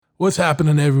What's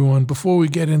happening, everyone? Before we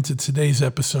get into today's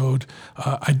episode,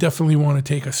 I definitely want to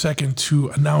take a second to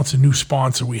announce a new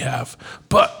sponsor we have.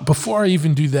 But before I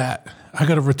even do that, I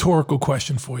got a rhetorical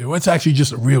question for you. It's actually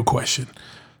just a real question.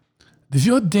 Does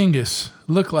your dingus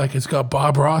look like it's got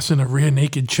Bob Ross in a rear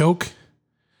naked choke?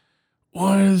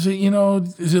 Or is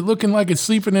it looking like it's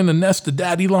sleeping in a nest of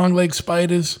daddy long leg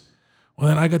spiders? Well,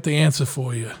 then I got the answer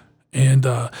for you. And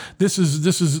this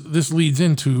leads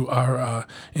into our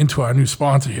new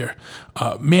sponsor here,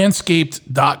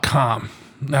 Manscaped.com.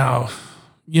 Now,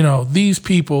 these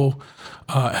people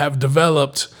have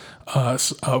developed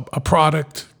a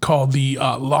product called the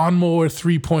Lawnmower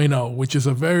 3.0, which is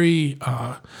a very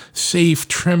safe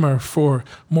trimmer for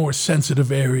more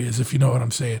sensitive areas, if you know what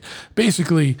I'm saying.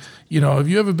 Basically, have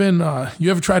you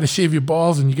ever tried to shave your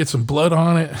balls and you get some blood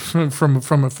on it from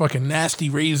a fucking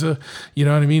nasty razor? You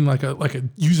know what I mean? Like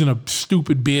using a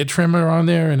stupid beard trimmer on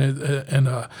there, and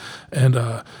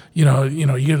you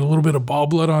get a little bit of ball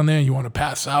blood on there, and you want to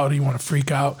pass out, or you want to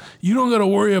freak out. You don't got to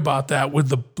worry about that with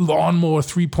the Lawnmower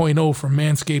 3.0 from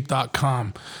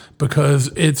Manscaped.com,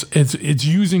 because it's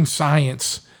using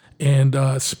science and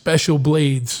special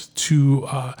blades to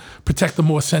protect the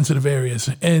more sensitive areas.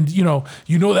 And,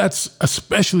 that's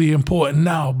especially important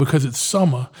now because it's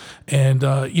summer and,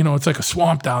 it's like a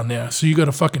swamp down there. So you got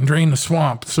to fucking drain the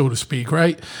swamp, so to speak,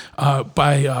 right?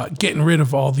 By getting rid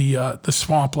of all the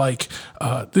swamp-like,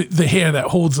 the hair that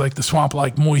holds like the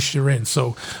swamp-like moisture in.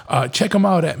 So check them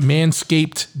out at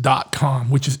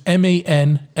manscaped.com, which is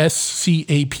MANSCAPED.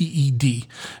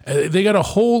 They got a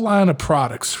whole line of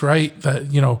products, right?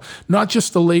 That, not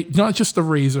just the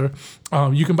razor.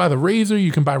 You can buy the razor.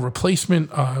 You can buy replacement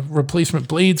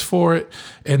blades for it,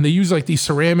 and they use like these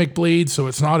ceramic blades, so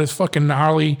it's not as fucking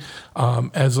gnarly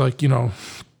as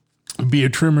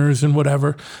beard trimmers and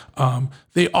whatever.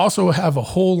 They also have a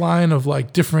whole line of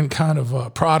like different kind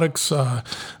of products. Like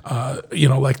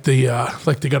they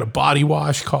got a body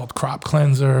wash called Crop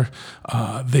Cleanser.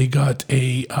 They got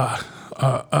a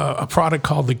product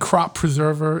called the Crop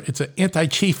Preserver. It's an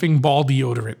anti-chafing ball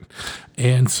deodorant.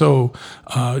 And so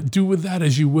do with that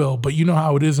as you will. But you know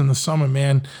how it is in the summer,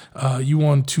 man. You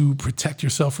want to protect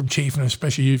yourself from chafing,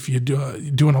 especially if you're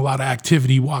doing a lot of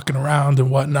activity, walking around and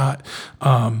whatnot.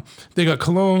 They got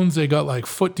colognes. They got like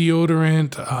foot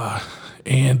deodorant.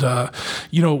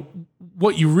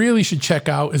 What you really should check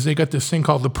out is they got this thing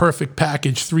called the Perfect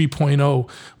Package 3.0,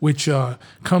 which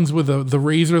comes with the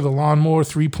razor, the Lawnmower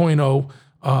 3.0.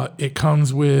 It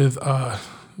comes with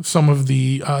some of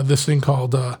this thing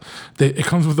called it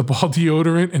comes with the ball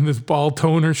deodorant and this ball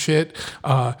toner shit,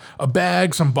 a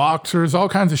bag, some boxers, all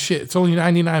kinds of shit. It's only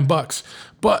 $99,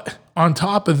 but on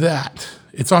top of that,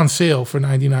 it's on sale for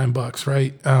 $99,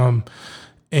 right?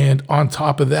 And on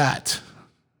top of that,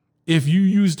 if you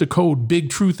use the code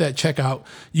BIGTRUTH at checkout,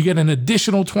 you get an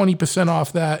additional 20%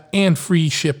 off that and free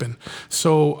shipping.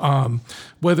 So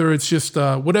whether it's just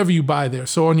whatever you buy there.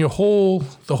 So on the whole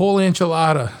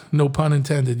enchilada, no pun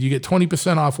intended, you get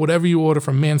 20% off whatever you order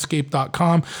from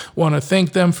manscaped.com. Want to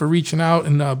thank them for reaching out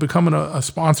and becoming a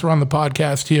sponsor on the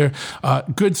podcast here.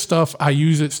 Good stuff. I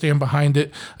use it, stand behind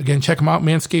it. Again, check them out,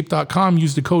 manscaped.com.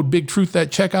 Use the code BIGTRUTH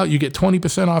at checkout. You get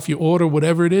 20% off your order,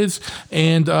 whatever it is,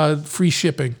 and free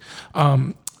shipping.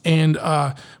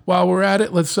 While we're at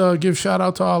it, let's give shout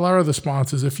out to all our other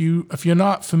sponsors. If you're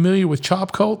not familiar with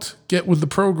Chop Cult, get with the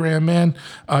program, man.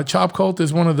 Chop Cult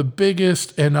is one of the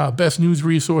biggest and best news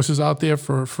resources out there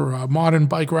for modern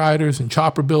bike riders and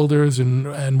chopper builders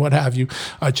and what have you.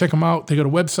 Check them out. They got a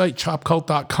website,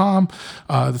 chopcult.com,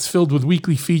 that's filled with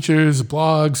weekly features,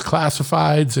 blogs,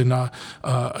 classifieds, and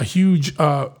a huge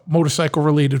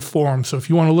motorcycle-related forum. So if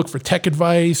you want to look for tech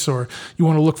advice or you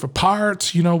want to look for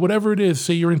parts, whatever it is,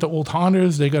 say you're into old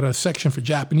Hondas, they got a section for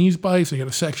Japanese bikes, they got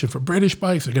a section for British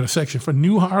bikes, they got a section for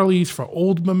new Harleys, for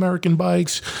old American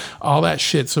bikes, all that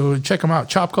shit. So check them out,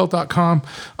 chopcult.com.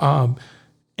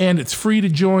 And it's free to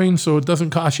join, so it doesn't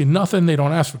cost you nothing. They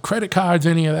don't ask for credit cards,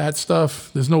 any of that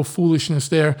stuff. There's no foolishness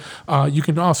there. You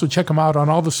can also check them out on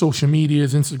all the social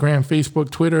medias, Instagram, Facebook,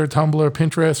 Twitter, Tumblr,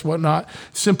 Pinterest, whatnot,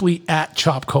 simply at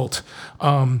ChopCult.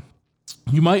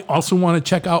 You might also want to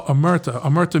check out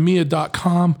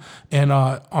omertamia.com, and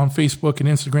on Facebook and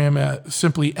Instagram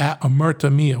simply at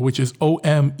Omertamia, which is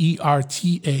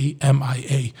OMERTAMIA.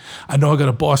 I know I got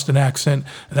a Boston accent,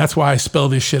 and that's why I spell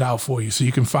this shit out for you, so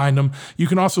you can find them. You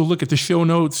can also look at the show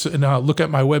notes and look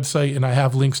at my website, and I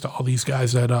have links to all these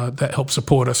guys that help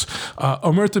support us.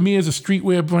 Omertamia is a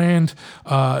streetwear brand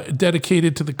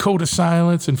dedicated to the code of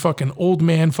silence and fucking old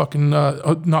man,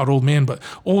 not old man, but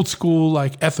old school,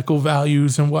 like ethical values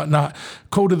and whatnot.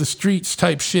 Code of the streets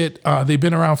type shit. They've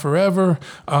been around forever.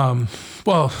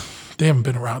 they haven't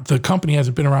been around. The company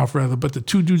hasn't been around forever, but the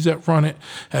two dudes that run it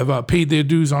have paid their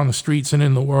dues on the streets and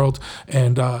in the world.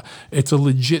 And it's a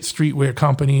legit streetwear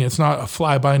company. It's not a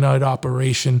fly-by-night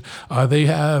operation. They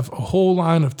have a whole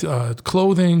line of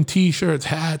clothing, T-shirts,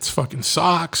 hats, fucking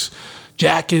socks,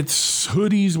 jackets,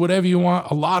 hoodies, whatever you want.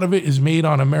 A lot of it is made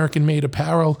on American-made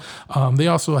apparel. They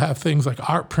also have things like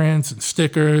art prints and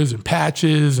stickers and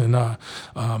patches and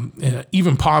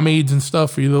even pomades and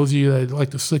stuff for those of you that like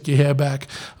to slick your hair back.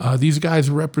 These guys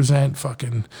represent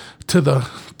fucking to the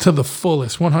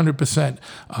fullest,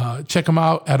 100%. Check them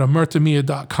out at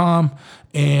amertamia.com.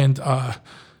 And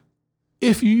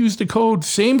if you use the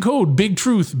same code, Big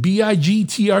Truth,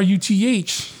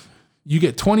 BIGTRUTH, you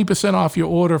get 20% off your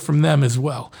order from them as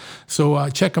well. So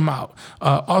check them out.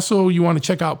 Also, you want to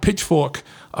check out Pitchfork.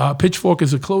 Pitchfork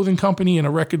is a clothing company and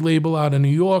a record label out of New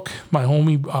York. My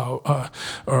homie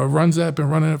runs that, been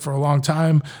running it for a long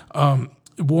time.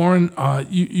 Warren,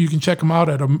 you can check them out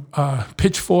at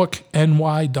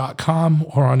pitchforkny.com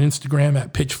or on Instagram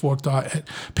at pitchforkny.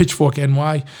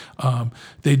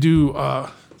 They do...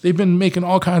 They've been making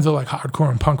all kinds of like hardcore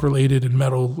and punk related and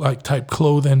metal like type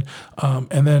clothing.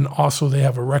 And then also they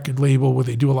have a record label where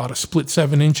they do a lot of split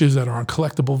 7 inches that are on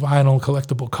collectible vinyl,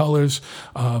 collectible colors.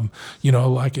 And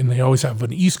they always have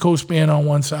an East Coast band on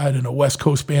one side and a West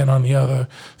Coast band on the other.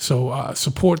 So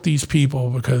support these people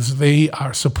because they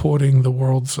are supporting the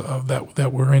worlds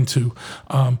that we're into.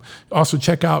 Also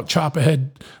check out Chop Ahead,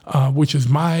 which is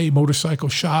my motorcycle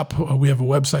shop. We have a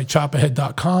website,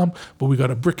 chopahead.com, but we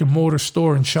got a brick and mortar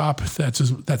store and shop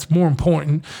that's more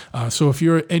important. So if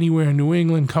you're anywhere in New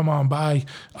England, come on by.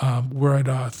 We're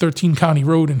at 13 County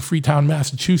Road in Freetown,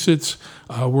 Massachusetts.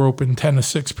 We're open 10 to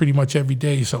 6 pretty much every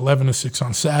day, so 11 to 6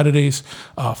 on Saturdays.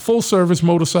 Full service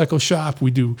motorcycle shop.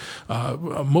 We do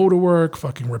motor work,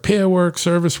 fucking repair work,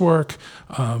 service work.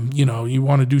 You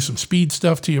want to do some speed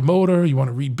stuff to your motor, you want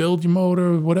to rebuild your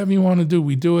motor, whatever you want to do,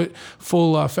 we do it.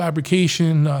 Full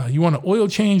fabrication. You want an oil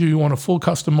change or you want a full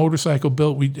custom motorcycle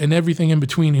built, and everything in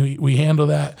between, we handle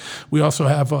that. We also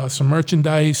have some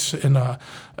merchandise and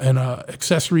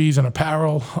accessories and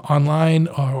apparel online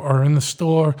or in the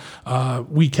store.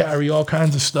 We carry all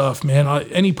kinds of stuff, man.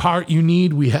 Any part you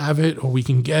need, we have it or we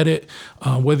can get it,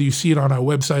 whether you see it on our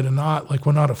website or not. Like,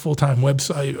 we're not a full-time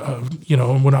website,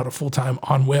 and we're not a full-time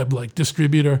on-web like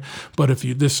distributor. But if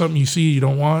there's something you see you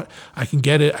don't want, I can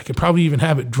get it. I can probably even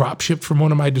have it drop shipped from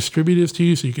one of my distributors to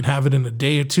you so you can have it in a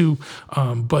day or two.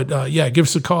 Give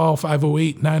us a call,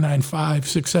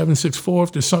 508-995-6764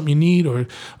 if there's something you need, or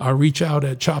reach out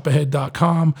at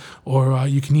chopahead.com, or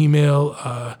you can email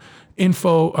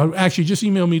info. Actually, just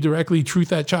email me directly,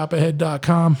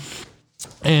 truth@chopahead.com.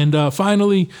 And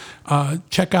finally,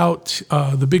 check out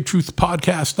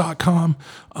thebigtruthpodcast.com,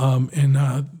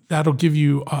 and that'll give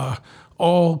you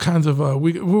all kinds of.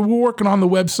 We're working on the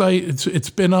website. It's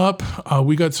been up.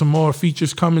 We got some more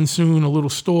features coming soon. A little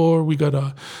store. We got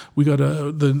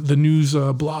the news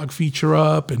blog feature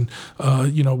up, and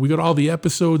we got all the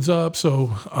episodes up.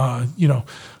 So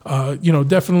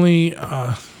definitely.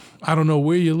 I don't know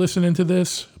where you're listening to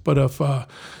this, but if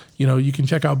you can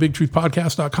check out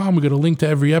bigtruthpodcast.com. We got a link to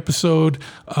every episode,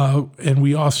 and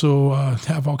we also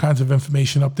have all kinds of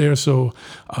information up there. So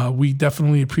we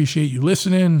definitely appreciate you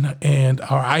listening,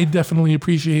 or I definitely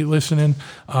appreciate listening.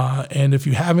 And if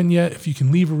you haven't yet, if you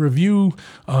can leave a review,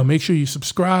 make sure you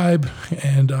subscribe.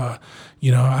 And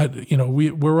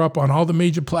we're up on all the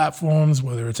major platforms,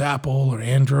 whether it's Apple or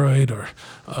Android or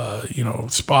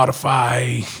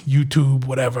Spotify, YouTube,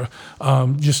 whatever.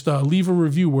 Just leave a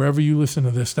review wherever you listen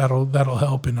to this. That'll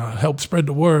help and help spread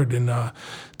the word, and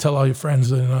tell all your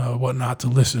friends and whatnot to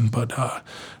listen. But all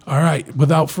right,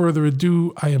 without further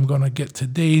ado, I am going to get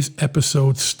today's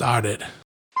episode started.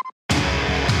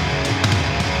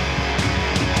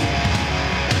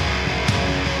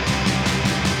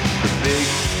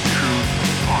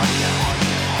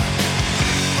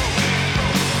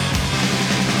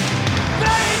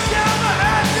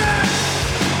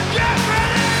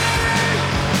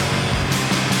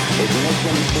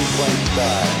 Ignition sequence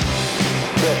start.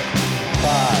 6,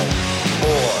 5, 4,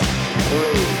 3,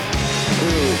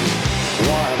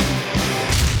 2,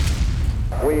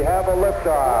 1. We have a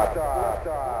liftoff.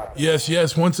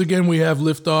 Yes. Once again, we have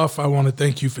liftoff. I want to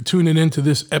thank you for tuning in to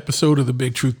this episode of the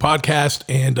Big Truth Podcast.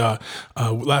 And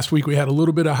last week we had a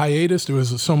little bit of hiatus. There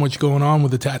was so much going on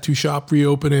with the tattoo shop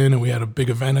reopening, and we had a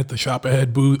big event at the Shop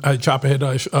Ahead booth.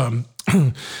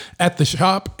 At the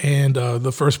shop, and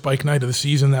the first bike night of the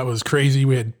season. That was crazy.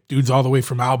 We had dudes all the way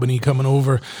from Albany coming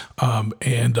over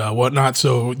and whatnot.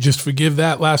 So just forgive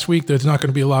that last week. There's not going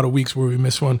to be a lot of weeks where we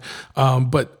miss one.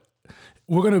 But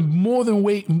We're gonna more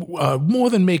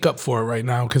than make up for it right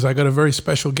now because I got a very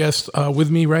special guest with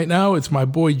me right now. It's my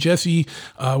boy Jesse.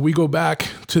 We go back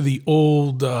to the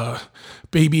old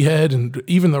Babyhead and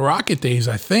even the Rocket days,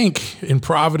 I think, in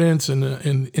Providence and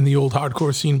in the old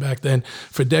hardcore scene back then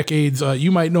for decades.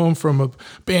 You might know him from a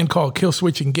band called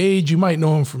Killswitch Engage. You might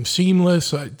know him from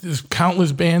Seamless. There's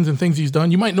countless bands and things he's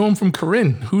done. You might know him from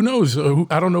Corinne. Who knows?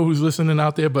 I don't know who's listening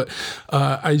out there, but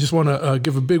I just want to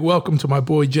give a big welcome to my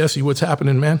boy Jesse. What's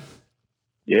happening, man?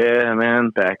 Yeah, man.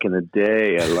 Back in the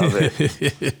day, I love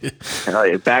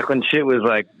it. Back when shit was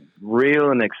like real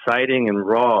and exciting and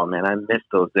raw, man. I miss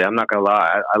those days. I'm not gonna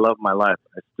lie. I love my life.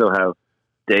 I still have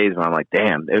days when I'm like,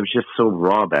 damn, it was just so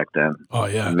raw back then. Oh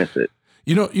yeah, I miss it.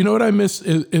 You know what I miss?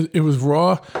 It was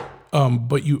raw,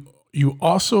 but you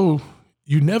also.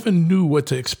 You never knew what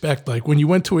to expect. Like when you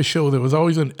went to a show, there was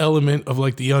always an element of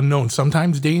like the unknown.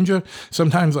 Sometimes danger,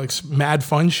 sometimes like mad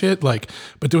fun shit. Like,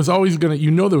 but there was always there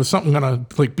was something gonna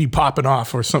like be popping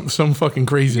off or some fucking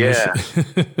craziness.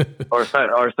 Yeah. or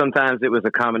sometimes it was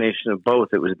a combination of both.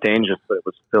 It was dangerous, but it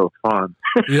was still fun.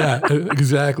 Yeah,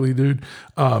 exactly, dude.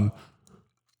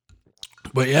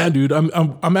 But yeah, dude,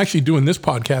 I'm actually doing this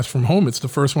podcast from home. It's the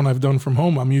first one I've done from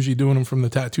home. I'm usually doing them from the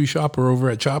tattoo shop or over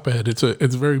at Chopperhead.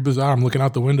 It's very bizarre. I'm looking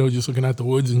out the window, just looking at the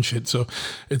woods and shit. So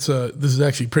this is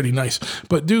actually pretty nice.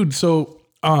 But dude, so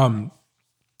I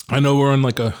know we're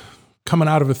on coming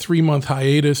out of a 3-month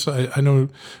hiatus. I know,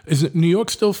 is it New York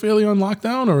still fairly on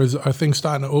lockdown, or are things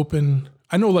starting to open?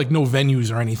 I know like no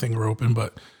venues or anything are open,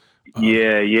 but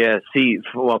yeah. See,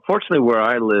 well, fortunately, where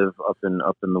I live up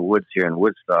in the woods here in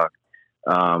Woodstock.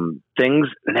 Things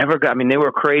never got, I mean, they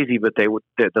were crazy, but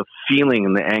the feeling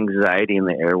and the anxiety in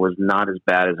the air was not as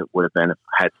bad as it would have been if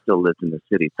I had still lived in the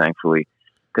city, thankfully,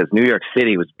 because New York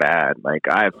City was bad. Like,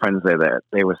 I have friends there that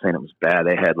they were saying it was bad.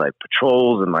 They had like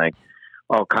patrols and like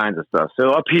all kinds of stuff. So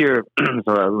up here, it's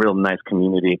a real nice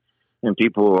community, and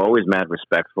people were always mad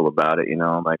respectful about it,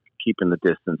 like keeping the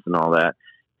distance and all that.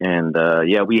 And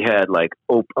yeah, we had like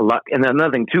a lot. And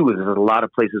another thing too is there's a lot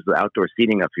of places with outdoor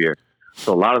seating up here.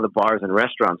 So a lot of the bars and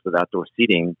restaurants with outdoor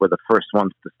seating were the first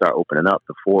ones to start opening up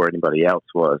before anybody else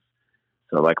was.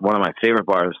 So like one of my favorite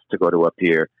bars to go to up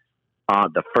here,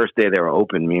 the first day they were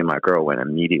open, me and my girl went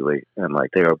immediately, and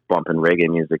like they were bumping reggae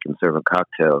music and serving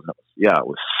cocktails. It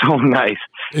was so nice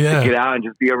to get out and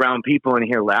just be around people and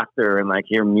hear laughter and like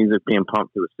hear music being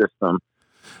pumped through the system.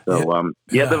 So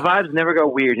the vibes never go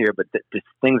weird here, but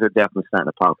things are definitely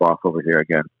starting to pop off over here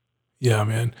again. Yeah,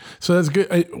 man. So that's good.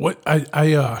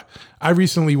 I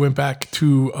recently went back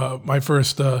to my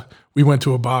first. We went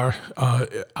to a bar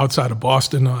outside of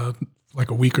Boston like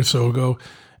a week or so ago,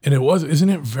 and isn't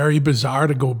it very bizarre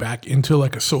to go back into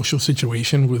like a social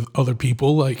situation with other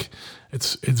people? Like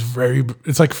it's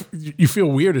like you feel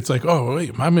weird. It's like, oh wait,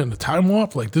 am I in a time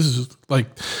warp? Like this is like,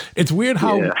 it's weird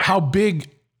how big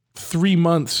 3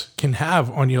 months can have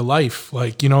on your life.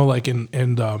 Like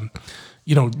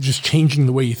just changing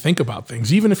the way you think about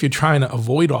things. Even if you're trying to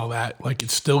avoid all that, like it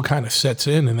still kind of sets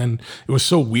in. And then it was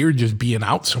so weird just being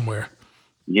out somewhere.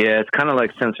 Yeah, it's kind of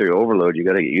like sensory overload. You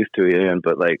got to get used to it.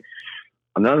 But like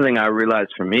another thing I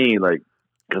realized for me, like,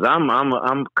 because I'm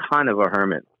kind of a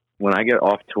hermit. When I get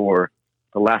off tour,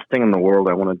 the last thing in the world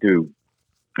I want to do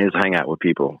is hang out with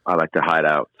people. I like to hide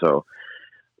out. So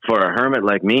for a hermit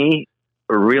like me,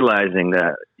 realizing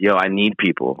that I need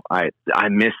people. I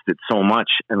missed it so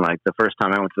much, and like the first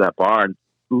time I went to that bar,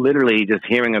 literally just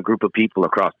hearing a group of people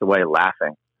across the way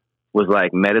laughing was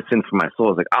like medicine for my soul. I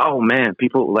was like, oh man,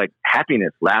 people like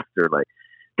happiness, laughter, like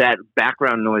that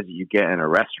background noise that you get in a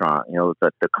restaurant,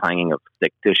 the clanging of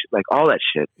thick dish, like all that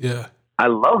shit. Yeah, I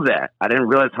love that. I didn't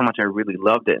realize how much I really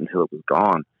loved it until it was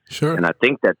gone. Sure. And I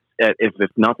think that if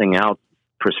nothing else,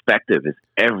 perspective is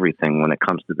everything when it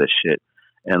comes to this shit.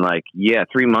 And like,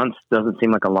 3 months doesn't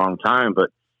seem like a long time, but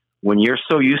when you're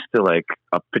so used to like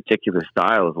a particular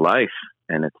style of life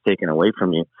and it's taken away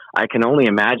from you, I can only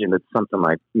imagine it's something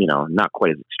like, not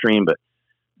quite as extreme, but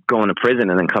going to prison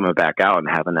and then coming back out and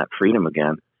having that freedom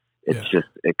again. It's just,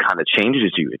 it kind of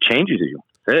changes you. It changes you.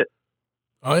 That's it.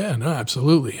 Oh yeah, no,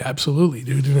 absolutely. Absolutely,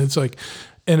 dude. And it's like,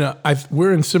 and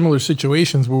we're in similar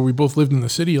situations where we both lived in the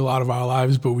city a lot of our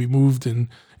lives, but we moved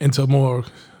into more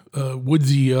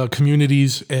woodsy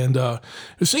communities, and the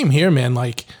same here, man.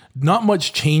 Like not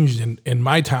much changed in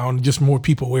my town, just more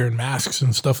people wearing masks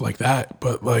and stuff like that.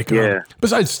 But like,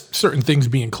 besides certain things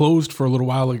being closed for a little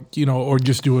while, like, or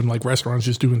just doing like restaurants,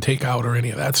 just doing takeout or any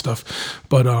of that stuff.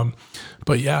 But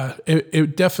yeah,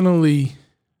 it definitely,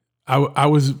 I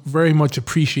was very much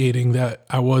appreciating that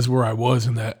I was where I was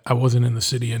and that I wasn't in the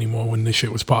city anymore when this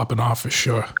shit was popping off, for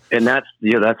sure. And that's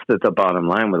the bottom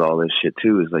line with all this shit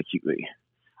too, is like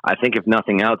I think if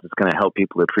nothing else, it's going to help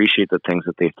people appreciate the things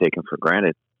that they've taken for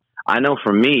granted. I know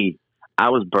for me, I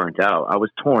was burnt out. I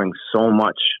was touring so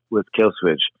much with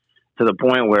Killswitch to the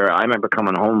point where I remember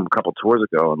coming home a couple tours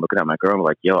ago and looking at my girl and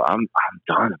like, yo, I'm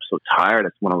done. I'm so tired.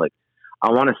 I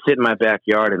want to sit in my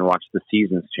backyard and watch the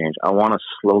seasons change. I want to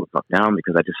slow the fuck down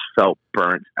because I just felt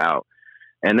burnt out.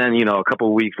 And then, you know, a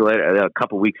couple weeks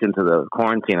into the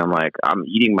quarantine, I'm like, I'm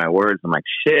eating my words. I'm like,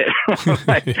 shit.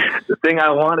 Like, the thing I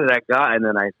wanted, I got, and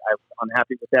then I'm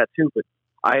unhappy with that too. But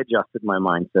I adjusted my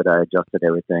mindset. I adjusted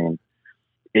everything.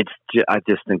 I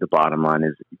just think the bottom line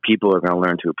is people are going to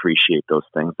learn to appreciate those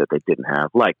things that they didn't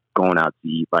have, like going out to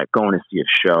eat, like going to see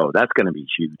a show. That's going to be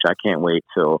huge. I can't wait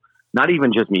till not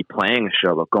even just me playing a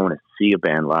show, but going to see a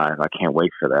band live. I can't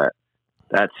wait for that.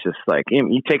 That's just like,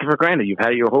 you take it for granted. You've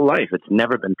had it your whole life. It's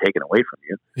never been taken away from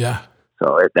you. Yeah.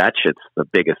 So that shit's the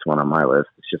biggest one on my list.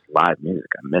 It's just live music.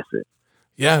 I miss it.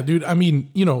 Yeah, dude. I mean,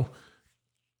 you know,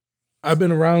 I've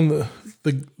been around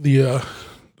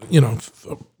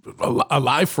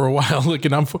alive for a while. Like,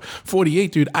 and I'm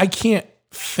 48, dude. I can't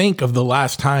think of the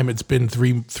last time it's been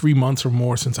three months or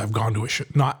more since I've gone to a show.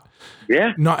 Not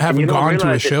having gone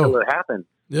to a show. It happened.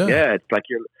 Yeah. It's like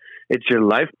it's your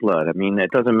lifeblood. I mean,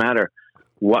 it doesn't matter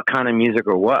what kind of music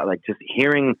or what, like just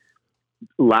hearing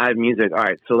live music. All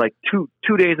right. So like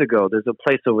two days ago, there's a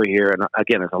place over here. And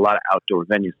again, there's a lot of outdoor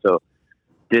venues. So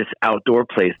this outdoor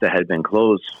place that had been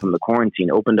closed from the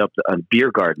quarantine opened up a beer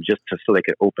garden just so they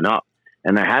could open up.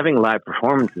 And they're having live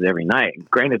performances every night. And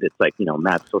granted, it's like, you know,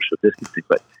 mad social distancing,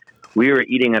 but we were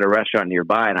eating at a restaurant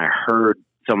nearby and I heard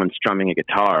someone strumming a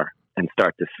guitar and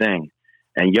start to sing.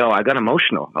 And yo, I got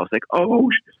emotional. I was like, oh,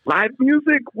 live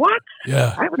music? What?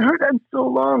 Yeah. I haven't heard that in so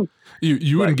long.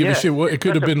 You wouldn't give a shit. What it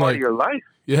could have been like your life.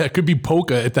 Yeah, it could be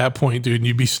polka at that point, dude, and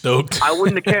you'd be stoked. I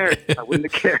wouldn't have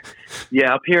cared.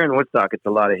 Yeah, up here in Woodstock, it's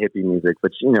a lot of hippie music,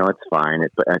 but you know, it's fine.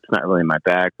 It's not really my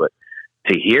bag, but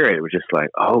to hear it was just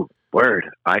like, oh, word.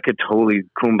 I could totally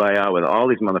kumbaya with all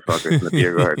these motherfuckers in the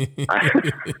beer garden.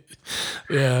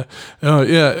 Yeah. Oh,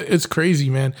 yeah. It's crazy,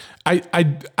 man.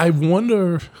 I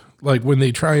wonder, like, when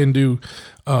they try and do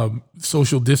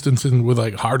social distancing with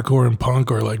like hardcore and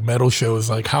punk or like metal shows,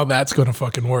 like how that's going to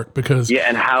fucking work. Because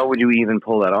and how would you even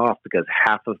pull that off? Because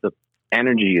half of the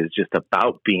energy is just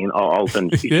about being all open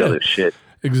to each other's shit.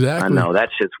 Exactly. I know that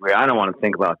shit's weird. I don't want to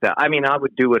think about that. I mean, I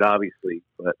would do it obviously,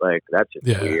 but like that's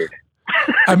just weird.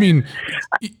 I mean,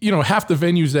 you know, half the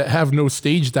venues that have no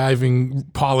stage diving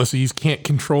policies can't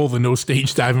control the no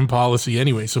stage diving policy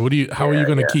anyway. So how are you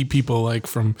going to keep people like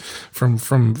from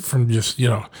just, you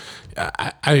know,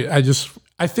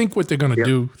 I think what they're going to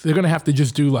do, they're going to have to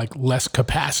just do like less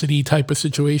capacity type of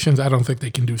situations. I don't think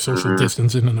they can do social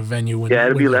distancing in a venue.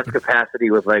 It'll be less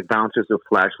capacity with like bouncers with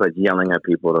flashlights yelling at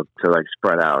people to like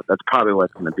spread out. That's probably what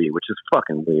it's going to be, which is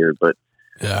fucking weird, but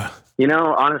yeah. You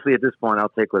know, honestly, at this point, I'll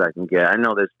take what I can get. I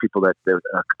know there's people I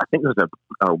think there's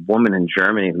a woman in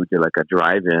Germany who did like a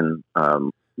drive-in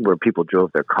where people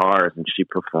drove their cars and she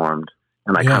performed,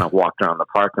 and I kind of walked around the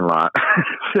parking lot.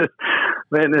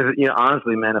 Man, you know,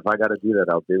 honestly, man, if I got to do that,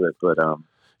 I'll do it. But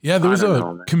yeah, there was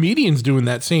comedians doing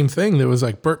that same thing. There was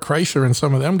like Bert Kreischer and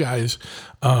some of them guys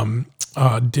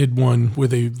did one where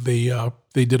they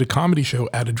did a comedy show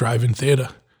at a drive-in theater.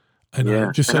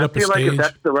 And just set up a stage. I feel like if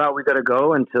that's the route we got to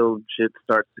go until shit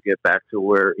starts to get back to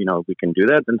where, you know, we can do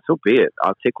that, then so be it.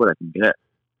 I'll take what I can get.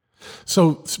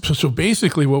 So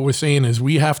basically what we're saying is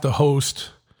we have to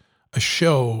host a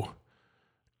show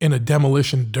in a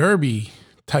demolition derby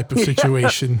type of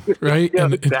situation, right? Yeah,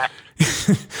 and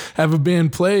exactly. Have a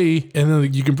band play, and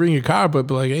then you can bring your car, but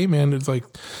be like, hey, man, it's like,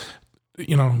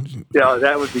 you know, yeah,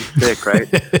 that would be sick, right?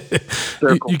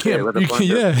 You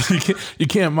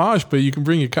can't mosh, but you can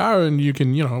bring your car and you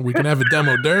can, you know, we can have a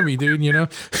demo derby, dude, you know.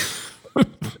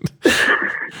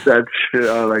 That's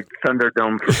like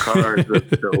Thunderdome for cars.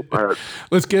 That's dope.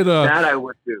 Let's get that I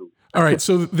would do. All right,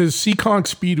 so there's Seekonk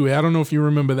Speedway. I don't know if you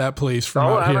remember that place from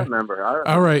out here. I remember.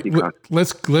 All right,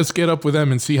 let's get up with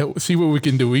them and see what we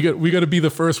can do. We got to be the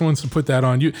first ones to put that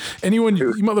on. You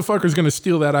motherfuckers going to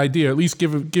steal that idea. At least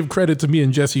give credit to me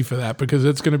and Jesse for that, because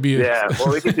it's going to be well,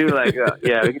 we could do like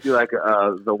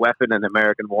the Weapon and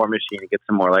American War Machine and get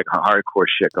some more like hardcore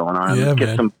shit going on. Yeah,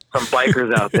 get some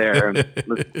bikers out there and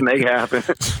let's make it happen.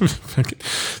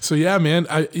 So yeah, man,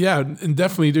 and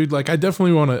definitely, dude. Like, I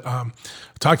definitely want to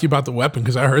talk to you about the Weapon,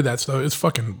 because I heard that stuff. It's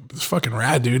fucking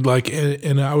rad, dude. Like,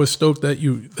 and I was stoked that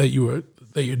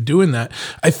you're doing that.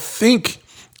 I think,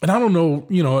 and I don't know,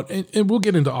 you know, and we'll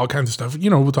get into all kinds of stuff. You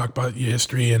know, we'll talk about your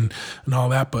history and all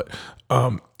that, but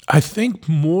I think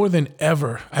more than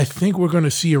ever, I think we're going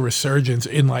to see a resurgence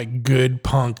in like good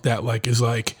punk that like is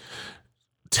like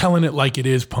telling it like it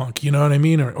is punk, you know what I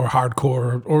mean? Or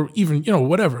hardcore or even, you know,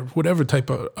 whatever type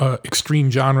of extreme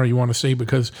genre you want to say,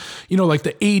 because, you know, like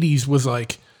the 80s was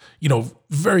like, you know,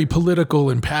 very political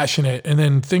and passionate, and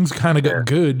then things kind of got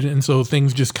good, and so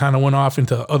things just kind of went off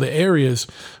into other areas.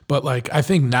 But like, I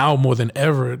think now more than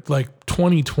ever, like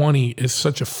 2020 is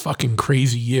such a fucking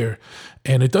crazy year,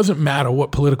 and it doesn't matter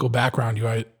what political background you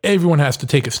are. Everyone has to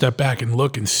take a step back and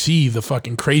look and see the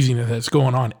fucking craziness that's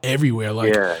going on everywhere.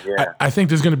 Like, I think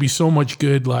there's going to be so much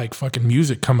good, like, fucking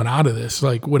music coming out of this,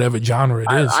 like whatever genre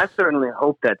it is. I certainly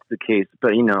hope that's the case.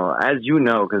 But, you know, as you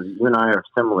know, because you and I are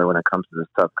similar when it comes to this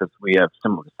stuff, because we have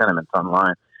similar sentiments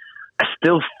online, I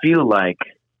still feel like,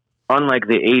 unlike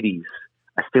the 80s,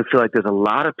 I still feel like there's a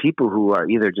lot of people who are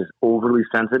either just overly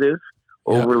sensitive,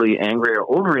 overly angry, or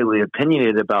overly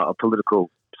opinionated about a political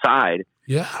side.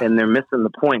 Yeah. And they're missing the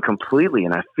point completely.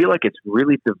 And I feel like it's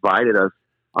really divided us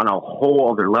on a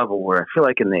whole other level, where I feel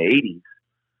like in the 80s,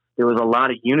 there was a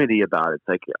lot of unity about it. It's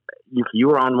like, if you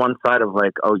were on one side of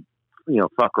like, oh, you know,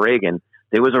 fuck Reagan,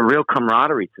 there was a real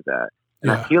camaraderie to that. And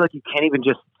I feel like you can't even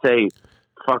just say,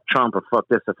 fuck Trump or fuck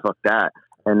this or fuck that,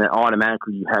 and then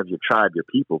automatically you have your tribe, your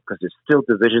people, because there's still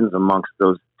divisions amongst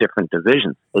those different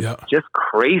divisions. It's just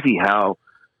crazy how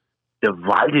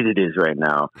divided it is right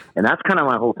now. And that's kind of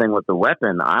my whole thing with the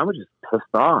weapon. I was just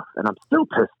pissed off, and I'm still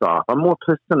pissed off. I'm more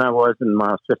pissed than I was when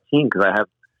I was 15, because I have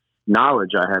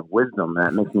knowledge, I have wisdom, and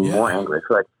that makes me more angry. I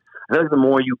feel like the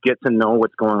more you get to know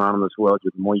what's going on in this world,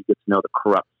 the more you get to know the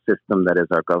corrupt system that is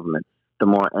our government, the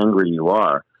more angry you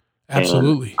are.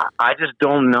 Absolutely. I just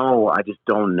don't know. I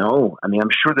mean, I'm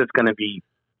sure there's going to be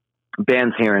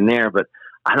bands here and there, but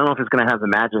I don't know if it's going to have the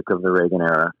magic of the Reagan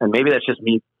era. And maybe that's just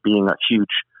me being a huge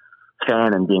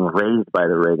fan and being raised by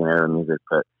the Reagan era music.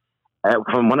 But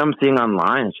from what I'm seeing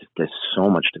online, it's just there's so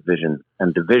much division,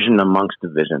 and division amongst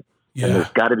division. Yeah. And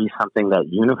there's got to be something that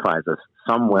unifies us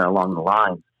somewhere along the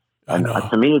line. And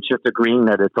to me, it's just agreeing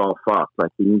that it's all fucked.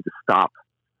 Like, we need to stop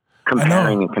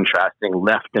comparing and contrasting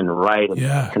left and right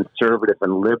and conservative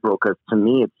and liberal, because to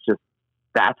me, it's just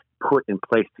that's put in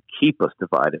place to keep us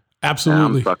divided. Absolutely.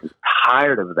 And I'm fucking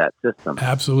tired of that system.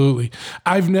 Absolutely.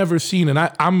 I've never seen, and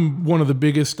I'm one of the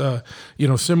biggest,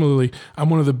 similarly, I'm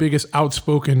one of the biggest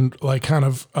outspoken, like, kind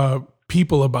of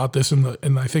people about this in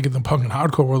I think in the punk and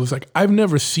hardcore world. Is like, I've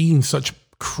never seen such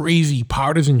crazy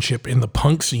partisanship in the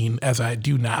punk scene as I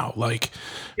do now. Like,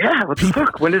 what the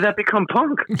fuck? When did that become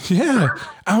punk? Yeah.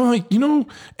 I'm like,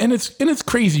 and it's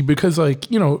crazy because, like,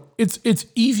 it's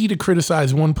easy to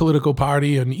criticize one political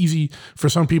party and easy for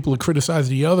some people to criticize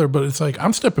the other, but it's like,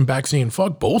 I'm stepping back saying,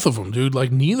 fuck both of them, dude.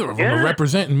 Like, neither of them are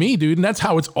representing me, dude. And that's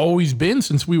how it's always been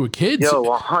since we were kids. Yo,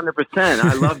 100%.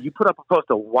 I love, you put up a post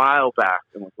a while back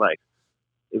and was like,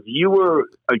 if you're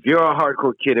a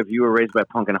hardcore kid, if you were raised by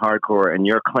punk and hardcore and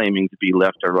you're claiming to be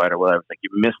left or right or whatever, it's like, you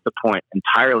missed the point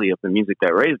entirely of the music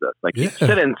that raised us. Like, you said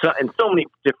it in so many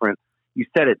different, you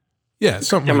said it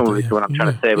similarly to what I'm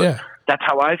trying to say, but that's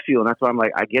how I feel. And that's why I'm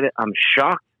like, I get it. I'm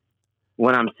shocked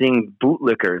when I'm seeing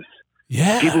bootlickers,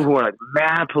 people who are like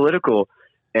mad political,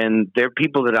 and they're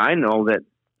people that I know that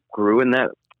grew in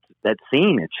that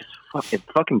scene. It's just, it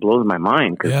fucking blows my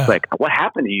mind, because it's like, what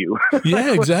happened to you?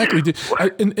 Yeah, exactly.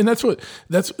 And that's what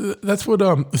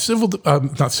not Civil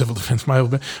Defense, my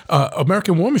old band,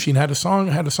 American War Machine had a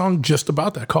song just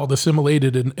about that called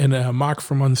Assimilated, and Mark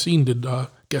from Unseen did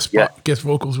guest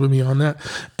vocals with me on that.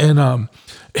 And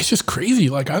it's just crazy.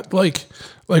 Like,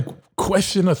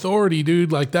 question authority,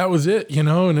 dude. Like, that was it,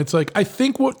 and it's like, I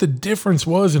think what the difference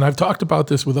was, and I've talked about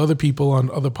this with other people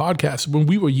on other podcasts, when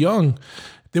we were young,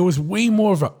 there was way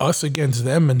more of a us against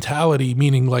them mentality,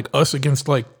 meaning like us against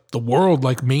like the world,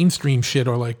 like mainstream shit,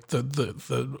 or like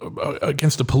the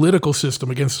against the political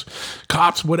system, against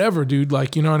cops, whatever, dude.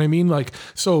 Like, you know what I mean? Like,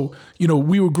 so,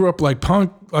 we grew up like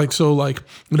punk, like, so like,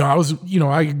 I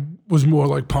was more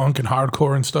like punk and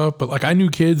hardcore and stuff, but like, I knew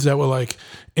kids that were like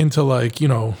into like,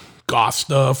 goth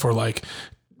stuff, or like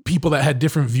people that had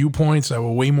different viewpoints that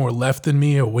were way more left than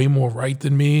me or way more right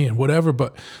than me and whatever.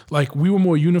 But like, we were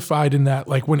more unified in that,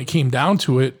 like, when it came down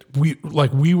to it, it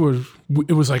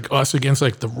was like us against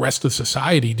like the rest of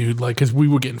society, dude. Like, cause we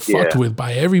were getting fucked with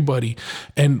by everybody.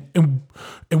 And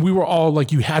we were all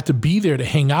like, you had to be there to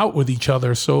hang out with each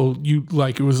other. So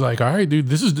it was like, all right, dude,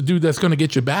 this is the dude that's going to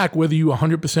get you back, whether you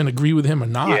 100% agree with him or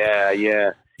not.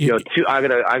 Yeah.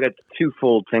 I got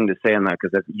twofold thing to say on that,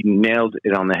 because you nailed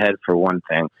it on the head for one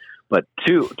thing, but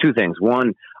two things.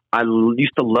 One, I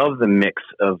used to love the mix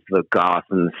of the goth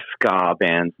and the ska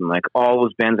bands, and like all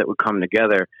those bands that would come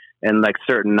together, and like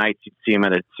certain nights you'd see them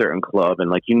at a certain club, and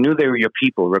like you knew they were your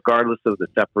people, regardless of the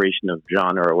separation of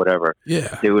genre or whatever.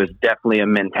 Yeah, there was definitely a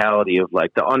mentality of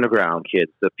like the underground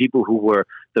kids, the people who were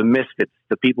the misfits,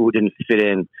 the people who didn't fit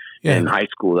in high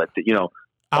school. That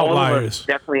all of us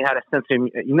definitely had a sense of.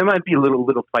 There might be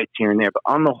little fights here and there, but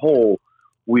on the whole,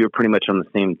 we were pretty much on the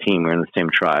same team. We were in the same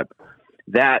tribe.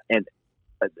 That and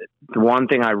the one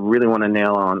thing I really want to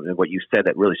nail on what you said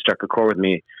that really struck a chord with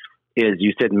me is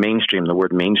you said mainstream. The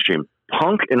word mainstream.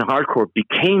 Punk and hardcore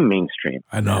became mainstream.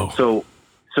 I know. So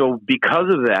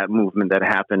because of that movement that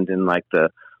happened in like the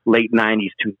late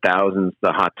 90s, 2000s,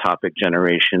 the Hot Topic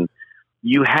generation,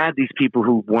 you had these people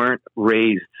who weren't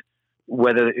raised,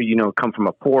 whether, come from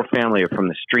a poor family or from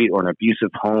the street or an abusive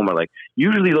home, or like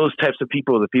usually those types of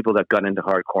people are the people that got into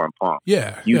hardcore and punk.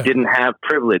 Yeah. You didn't have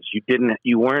privilege.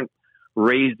 You weren't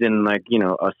raised in like,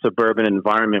 a suburban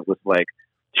environment with like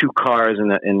 2 cars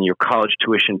and your college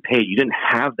tuition paid. You didn't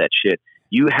have that shit.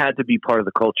 You had to be part of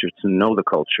the culture to know the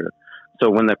culture. So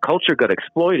when the culture got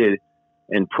exploited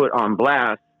and put on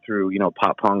blast through,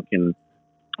 pop punk and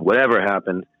whatever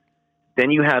happened,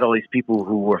 then you had all these people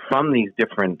who were from these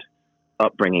different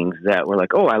upbringings that were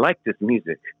like, oh, I like this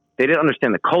music. They didn't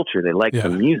understand the culture. They liked the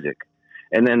music.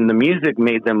 And then the music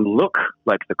made them look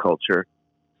like the culture.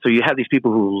 So you had these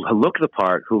people who look the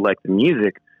part, who like the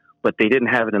music, but they didn't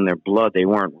have it in their blood. They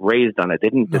weren't raised on it. They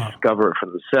didn't discover it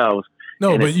for themselves.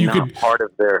 No, and but it's you not could part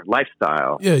of their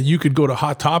lifestyle. Yeah, you could go to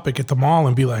Hot Topic at the mall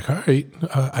and be like, all right,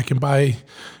 I can buy,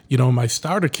 my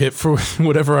starter kit for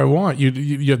whatever I want.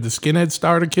 You had the skinhead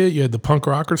starter kit, you had the punk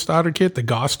rocker starter kit, the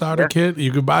goth starter kit.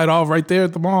 You could buy it all right there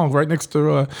at the mall, right next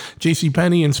to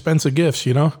JCPenney and Spencer Gifts,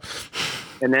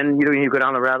 And then you go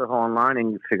down the rabbit hole online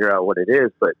and you figure out what it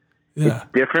is, but it's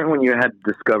different when you had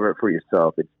to discover it for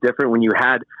yourself. It's different when you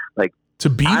had like to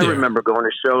be there. I remember going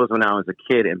to shows when I was a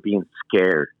kid and being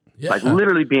scared. Yeah. Like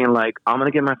literally being like, I'm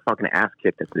going to get my fucking ass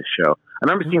kicked at this show. I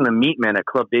remember seeing the Meat Men at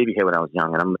Club Babyhead when I was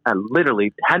young, and I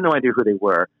literally had no idea who they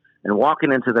were, and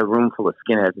walking into the room full of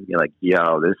skinheads and be like,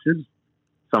 yo, this is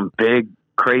some big,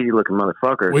 crazy looking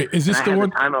motherfucker. Wait, is this the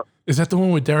one? Is that the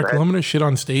one with Derek Lumina shit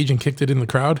on stage and kicked it in the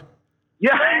crowd?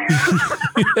 Yeah.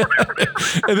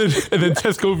 and then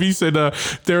Tesco V said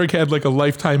Derek had like a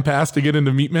lifetime pass to get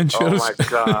into Meat Men shows. Oh my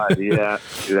God, yeah.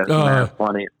 Dude, that's mad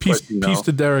funny. Peace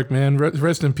to Derek, man.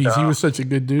 Rest in peace. He was such a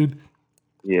good dude.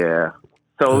 Yeah.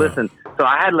 So listen,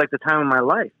 I had like the time of my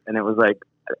life, and it was like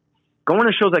going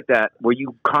to shows like that where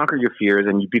you conquer your fears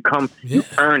and you become, you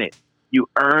earn it. You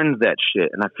earn that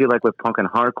shit. And I feel like with punk and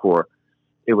hardcore,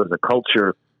 it was a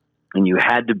culture. And you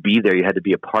had to be there. You had to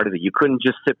be a part of it. You couldn't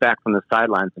just sit back from the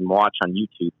sidelines and watch on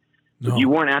YouTube. No. If you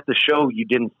weren't at the show, you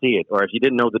didn't see it. Or if you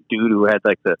didn't know the dude who had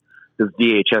like the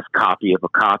VHS copy of a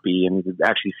copy and you could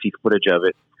actually see footage of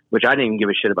it, which I didn't even give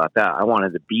a shit about that. I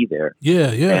wanted to be there.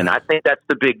 Yeah, yeah. And I think that's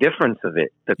the big difference of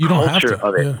it, the culture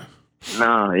of it. Yeah.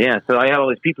 No, yeah. So I have all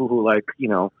these people who like,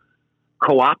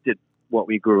 co-opted what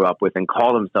we grew up with and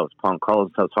call themselves punk, call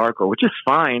themselves hardcore, which is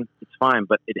fine. It's fine.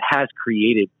 But it has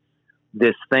created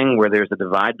this thing where there's a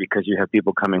divide because you have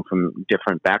people coming from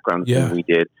different backgrounds than we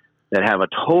did that have a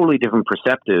totally different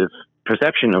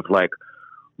perception of like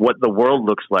what the world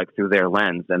looks like through their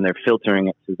lens, and they're filtering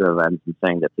it through their lens and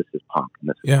saying that this is punk and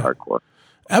this is hardcore.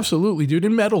 Absolutely, dude.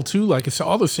 In metal too, like it's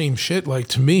all the same shit. Like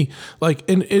to me, like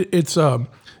and it's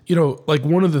like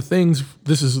one of the things.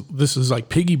 This is like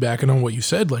piggybacking on what you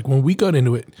said. Like when we got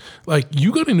into it, like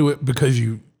you got into it because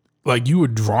you were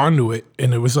drawn to it,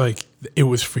 and it was like it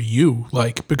was for you,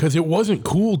 like because it wasn't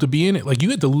cool to be in it. Like you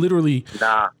had to literally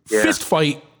fist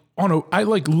fight I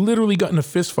like literally got into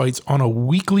fist fights on a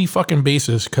weekly fucking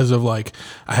basis because of like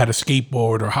I had a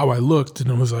skateboard or how I looked, and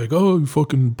it was like, oh, you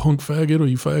fucking punk faggot or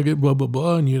you faggot, blah blah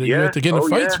blah, and you had to get into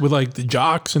fights with like the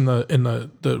jocks and the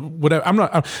whatever. I'm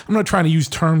not trying to use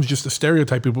terms just to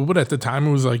stereotype people, but at the time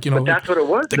it was like but that's what it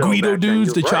was. The Guido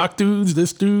dudes, the Chalk dudes,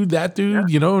 this dude, that dude,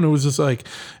 and it was just like,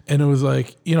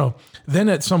 then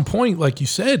at some point, like you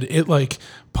said, it like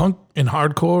punk and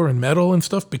hardcore and metal and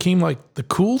stuff became like the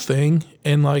cool thing,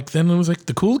 and like then it was like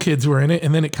the cool kids were in it,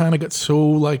 and then it kind of got so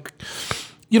like,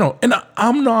 and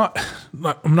I'm not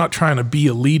trying to be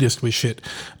elitist with shit.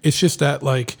 It's just that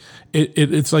like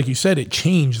it's like you said, it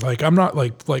changed. Like I'm not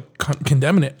like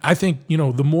condemning it. I think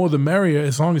the more the merrier,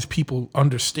 as long as people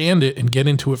understand it and get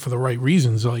into it for the right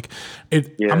reasons. Like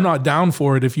I'm not down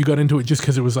for it if you got into it just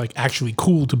because it was like actually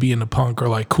cool to be into punk or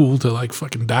like cool to like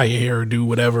fucking dye your hair or do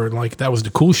whatever, and like that was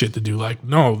the cool shit to do. Like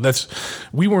no,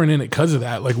 we weren't in it because of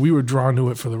that. Like we were drawn to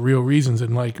it for the real reasons,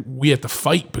 and like we had to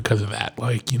fight because of that.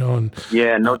 Like and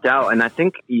yeah, no doubt. And I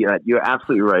think you're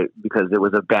absolutely right, because it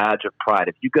was a badge of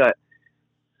pride.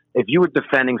 If you were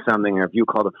defending something, or if you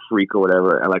were called a freak or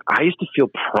whatever, like I used to feel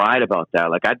pride about that.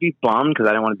 Like I'd be bummed because I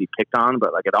didn't want to be picked on,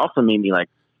 but like it also made me like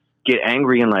get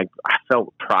angry and like I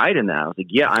felt pride in that. I was like,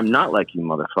 yeah, I'm not like you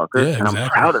motherfuckers, and I'm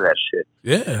proud of that shit.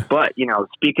 Yeah. But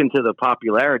speaking to the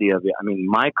popularity of it, I mean,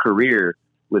 my career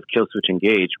with Killswitch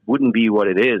Engage wouldn't be what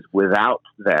it is without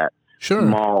that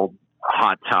small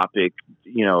hot topic,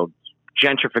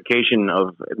 gentrification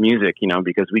of music.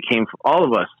 Because we came from, all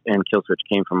of us in Killswitch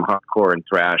came from hardcore and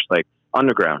thrash, like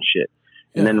underground shit.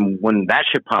 And then when that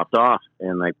shit popped off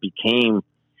and like became,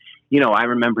 I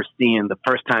remember the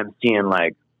first time seeing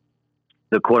like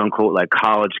the quote unquote like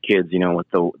college kids, with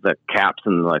the caps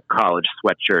and like college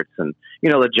sweatshirts and,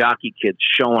 the jockey kids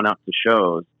showing up to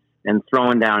shows and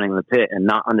throwing down in the pit and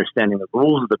not understanding the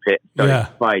rules of the pit, starting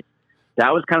to fight.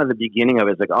 That was kind of the beginning of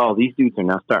it. It's like, oh, these dudes are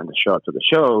now starting to show up to the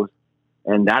shows.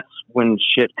 And that's when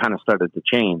shit kind of started to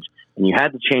change. And you had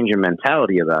to change your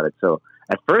mentality about it. So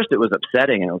at first it was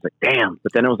upsetting and it was like, damn.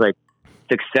 But then it was like,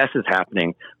 success is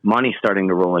happening, money starting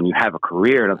to roll, and you have a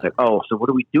career. And I was like, oh, so what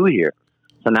do we do here?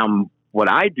 So now what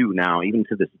I do now, even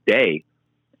to this day,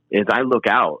 is I look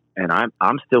out and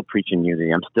I'm still preaching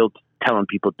unity. I'm still telling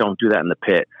people don't do that in the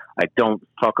pit. Like, don't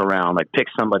fuck around. Like, pick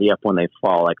somebody up when they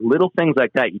fall. Like, little things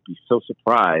like that, you'd be so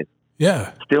surprised.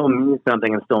 Yeah. Still mean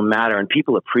something and still matter. And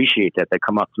people appreciate that. They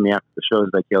come up to me after the shows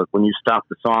like, yo, when you stop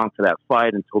the song for that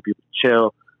fight and told people to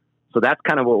chill. So that's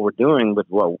kind of what we're doing with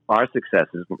what our success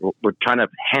is. We're trying to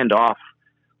hand off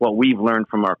what we've learned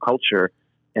from our culture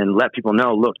and let people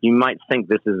know, look, you might think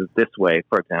this is this way.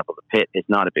 For example, the pit is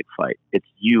not a big fight. It's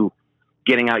you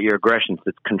getting out your aggressions.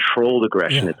 It's controlled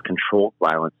aggression. It's controlled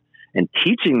violence. And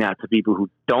teaching that to people who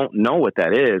don't know what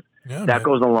that is, that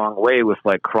goes a long way with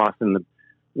like crossing the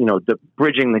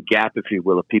bridging the gap, if you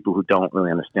will, of people who don't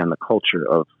really understand the culture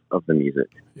of the music.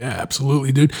 Yeah,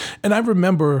 absolutely, dude. And I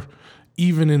remember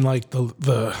even in like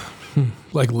the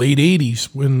like late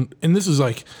 80s and this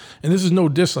is no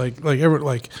diss, like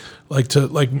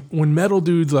when metal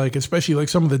dudes, like especially like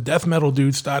some of the death metal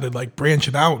dudes started like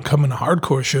branching out and coming to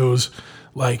hardcore shows.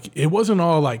 Like, it wasn't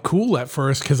all like cool at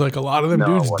first because like a lot of them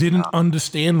dudes didn't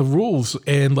understand the rules,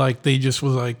 and like they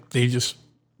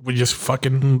would just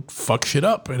fucking fuck shit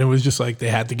up, and it was just like they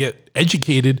had to get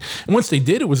educated, and once they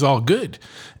did, it was all good.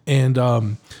 And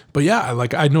but yeah,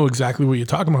 like I know exactly what you're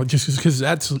talking about, just because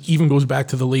that's even goes back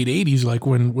to the late 80s, like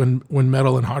when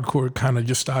metal and hardcore kind of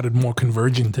just started more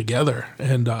converging together,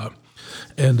 and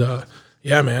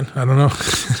yeah, man, I don't know.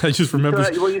 I just remember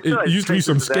it used to be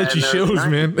some sketchy shows,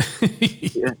 man.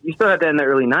 You still had that in the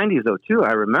early 90s, though, too.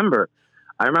 I remember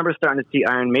starting to see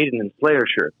Iron Maiden and Slayer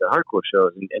shirts at hardcore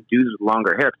shows and dudes with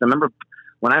longer hair. Because I remember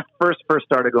when I first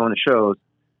started going to shows,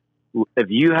 if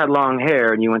you had long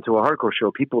hair and you went to a hardcore show,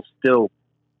 people still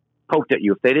poked at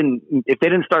you. If they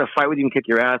didn't start a fight with you and kick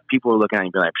your ass, people were looking at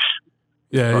you and be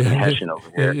like, hessian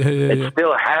over here. It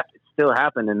still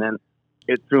happened, and then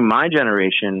through my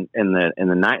generation in the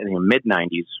mid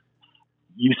 90s,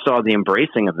 you saw the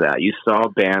embracing of that. You saw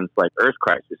bands like Earth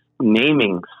Crisis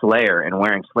naming Slayer and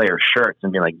wearing Slayer shirts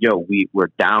and being like, yo,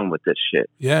 we're down with this shit.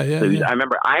 So I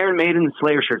remember Iron Maiden and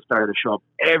Slayer shirts started to show up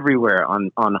everywhere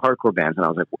on hardcore bands. And I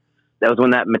was like, that was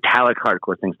when that metallic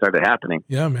hardcore thing started happening.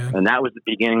 Yeah, man. And that was the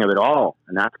beginning of it all.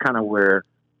 And that's kind of where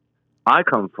I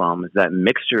come from, is that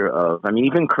mixture of, I mean,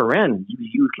 even Corinne,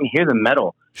 you can hear the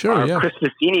metal. Sure, Chris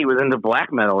Fassini was into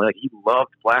black metal. Like, he loved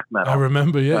black metal. I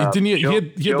remember, Didn't he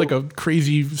had like a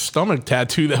crazy stomach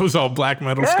tattoo that was all black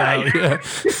metal style. Yeah.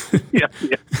 yeah.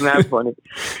 Isn't that funny?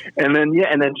 And then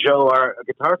Joe, our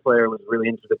guitar player, was really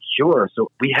into The Cure.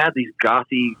 So we had these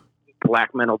gothy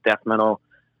black metal, death metal.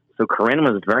 So Corinne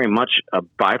was very much a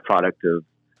byproduct of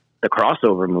the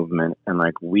crossover movement. And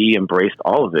like, we embraced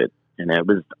all of it. And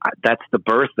that's the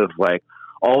birth of like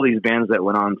all these bands that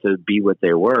went on to be what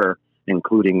they were,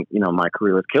 including, my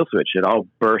career with Killswitch. It all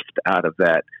burst out of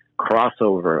that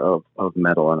crossover of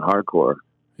metal and hardcore.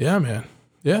 Yeah, man.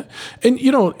 Yeah. And,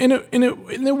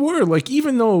 and there were like,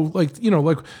 even though like,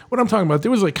 like what I'm talking about, there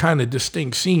was like kind of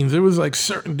distinct scenes. There was like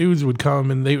certain dudes would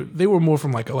come and they were more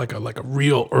from like a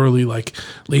real early, like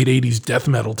late 80s death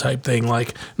metal type thing.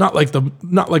 Like, not like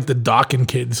the Dawkins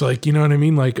kids, like, you know what I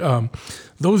mean? Like,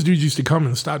 those dudes used to come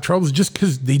and start troubles just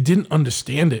because they didn't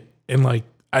understand it. And like,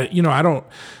 but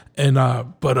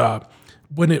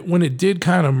when it did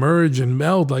kind of merge and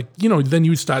meld, like, then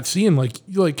you'd start seeing like,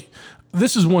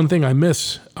 this is one thing I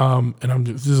miss.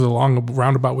 This is a long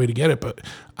roundabout way to get it, but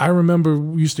I remember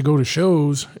we used to go to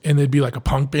shows and there'd be like a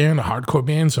punk band, a hardcore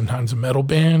band, sometimes a metal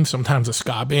band, sometimes a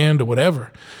ska band or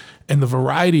whatever. And the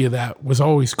variety of that was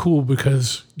always cool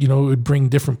because, it would bring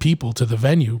different people to the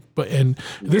venue.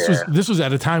 This was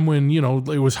at a time when,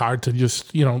 it was hard to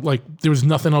just, like there was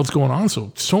nothing else going on.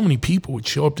 So many people would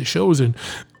show up to shows and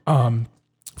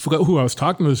forgot who I was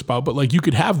talking to this about, but like you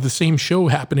could have the same show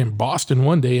happen in Boston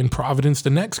one day and Providence the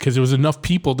next because there was enough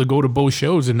people to go to both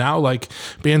shows. And now like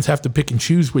bands have to pick and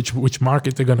choose which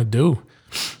market they're going to do.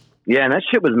 Yeah, and that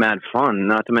shit was mad fun.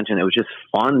 Not to mention it was just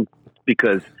fun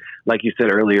because, like you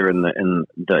said earlier in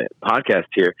the podcast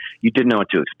here, you didn't know what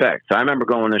to expect. So I remember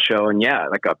going to the show and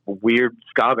like a weird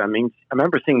ska band. I mean, I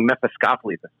remember seeing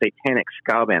Mephistopheles, a satanic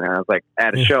ska band, and I was like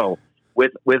at a show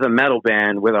with a metal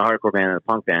band, with a hardcore band, and a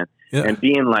punk band, and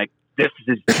being like, this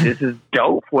is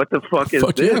dope. What the fuck is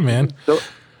this? Yeah, man. So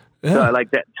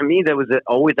like that to me, there was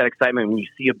always that excitement when you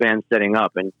see a band setting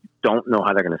up and you don't know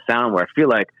how they're going to sound. Where I feel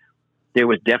like there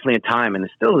was definitely a time, and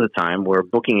there still is a time, where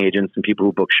booking agents and people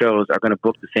who book shows are going to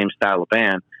book the same style of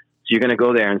band. So you're going to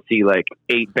go there and see like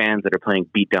 8 bands that are playing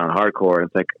beat down hardcore.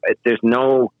 It's like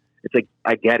it's like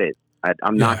I get it.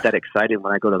 I'm not that excited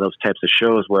when I go to those types of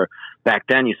shows where back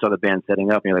then you saw the band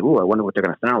setting up and you're like, ooh, I wonder what they're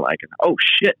going to sound like. And oh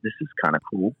shit, this is kind of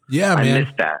cool. Yeah, man. I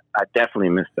missed that. I definitely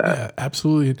missed that. Yeah,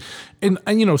 absolutely.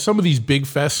 And you know, some of these big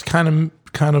fests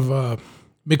kind of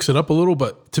mix it up a little,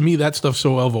 but to me that stuff's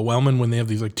so overwhelming when they have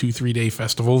these like 2-3 day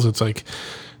festivals. It's like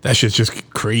that shit's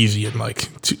just crazy and like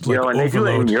you know, and overload. they do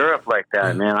it in Europe like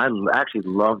that, man. I actually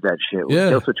love that shit. When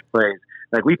Killswitch plays,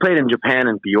 like we played in Japan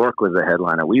and Bjork was the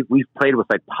headliner. We've played with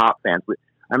like pop bands.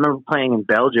 I remember playing in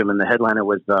Belgium and the headliner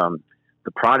was the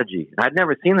Prodigy. I'd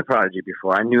never seen the Prodigy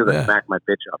before. I knew that Smack My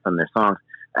Bitch Up on their songs,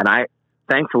 and I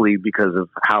thankfully, because of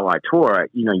how I tour,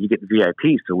 you get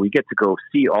VIP, so we get to go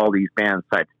see all these bands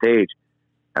side stage.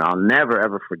 And I'll never,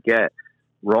 ever forget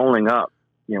rolling up,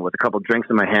 with a couple drinks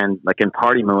in my hand, like in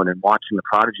party mode and watching the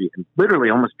Prodigy and literally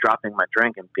almost dropping my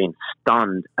drink and being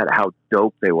stunned at how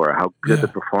dope they were, how good the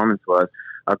performance was.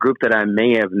 A group that I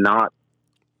may have not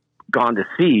gone to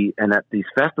see, and at these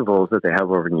festivals that they have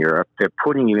over in Europe, they're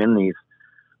putting you in these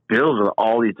bills with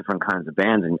all these different kinds of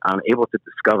bands, and I'm able to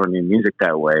discover new music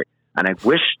that way. And I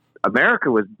wish America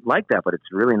was like that, but it's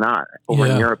really not. Over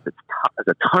in Europe, there's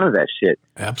a ton of that shit.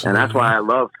 Absolutely. And that's why I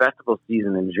love festival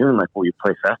season in June, like when we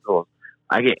play festivals.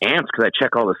 I get amped because I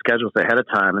check all the schedules ahead of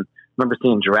time. And I remember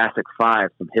seeing Jurassic 5,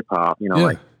 some hip hop,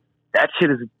 like that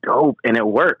shit is dope and it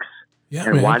works. Yeah,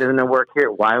 and man. Why doesn't it work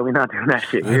here? Why are we not doing that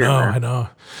shit here? I know.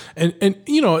 And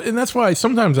and that's why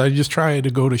sometimes I just try to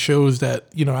go to shows that,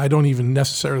 I don't even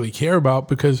necessarily care about,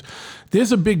 because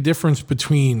there's a big difference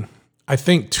between, I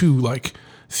think, too, like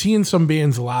seeing some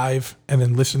bands live and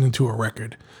then listening to a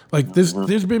record. Like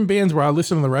there's been bands where I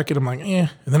listen to the record, I'm like, and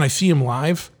then I see them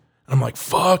live. I'm like,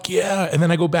 fuck yeah. And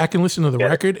then I go back and listen to the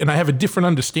record and I have a different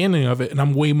understanding of it and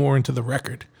I'm way more into the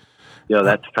record. Yo,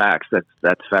 that's facts.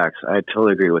 That's facts. I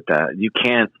totally agree with that. You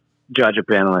can't judge a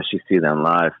band unless you see them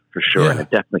live, for sure. Yeah. And it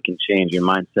definitely can change your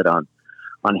mindset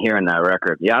on hearing that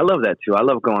record. Yeah, I love that too. I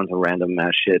love going to random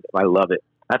ass shit. I love it.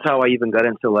 That's how I even got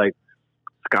into like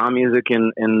ska music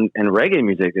and reggae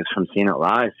music, is from seeing it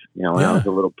live. When I was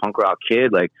a little punk rock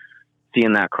kid, like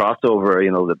seeing that crossover,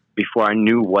 before I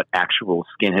knew what actual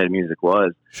skinhead music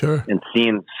was. Sure. And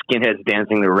seeing skinheads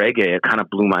dancing to reggae, it kind of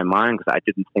blew my mind because I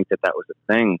didn't think that was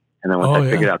a thing. And then once I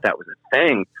figured out that was a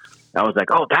thing, I was like,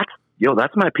 oh,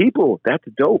 that's my people. That's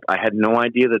dope. I had no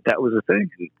idea that was a thing.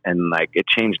 And like, it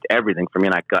changed everything for me.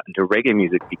 And I got into reggae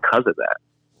music because of that.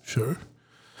 Sure.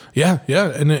 Yeah. Yeah.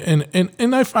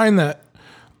 And I find that,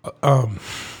 I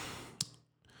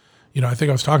think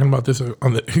I was talking about this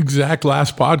on the exact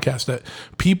last podcast, that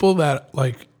people that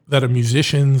are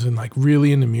musicians and like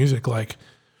really into music, like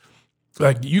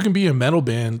you can be a metal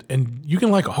band and you can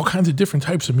like all kinds of different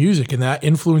types of music, and that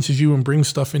influences you and brings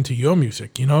stuff into your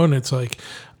music, and it's like,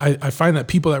 I find that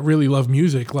people that really love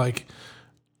music, like,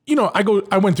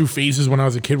 I went through phases when I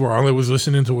was a kid where all I was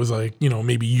listening to was like,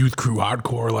 maybe Youth Crew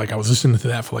hardcore. Like I was listening to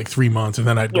that for like 3 months, and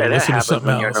then I'd go listen to something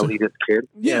else. You're an elitist kid.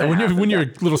 Yeah, when you're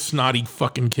a little snotty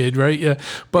fucking kid, right? Yeah,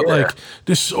 but like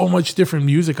there's so much different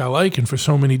music I like, and for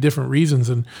so many different reasons,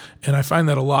 and I find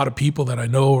that a lot of people that I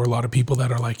know, or a lot of people that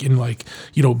are like in like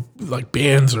like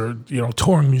bands or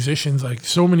touring musicians, like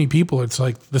so many people, it's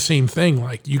like the same thing.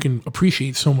 Like you can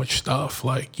appreciate so much stuff,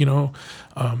 like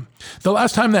the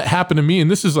last time that happened to me,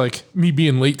 and this is like me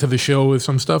being late to the show with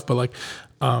some stuff, but like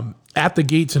At the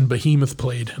Gates and Behemoth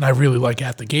played, and I really like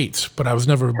At the Gates, but I was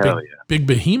never a big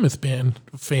Behemoth band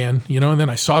fan, and then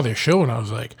I saw their show and I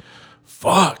was like,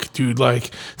 fuck, dude,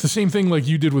 like it's the same thing like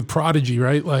you did with Prodigy,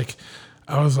 right? Like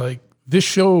I was like, this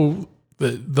show,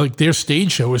 like their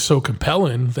stage show is so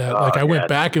compelling that I went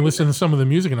back and listened to some of the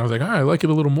music and I was like, all right, I like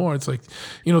it a little more. It's like,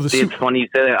 it's funny you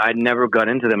said that. I never got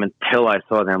into them until I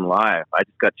saw them live. I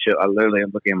just got chills. I literally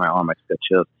am looking at my arm. I just got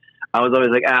chills. I was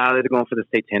always like, they're going for the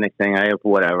satanic thing.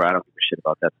 Whatever. I don't give a shit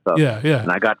about that stuff. Yeah, yeah.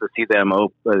 And I got to see them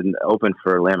open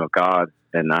for Lamb of God.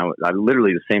 And I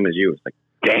literally the same as you. It's like,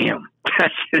 damn,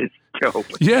 that shit is dope.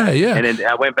 Yeah. And then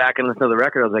I went back and listened to the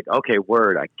record. I was like, okay,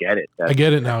 word, I get it. I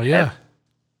get it now. Yeah.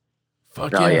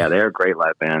 Fuck yeah, they're a great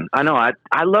live band. I know.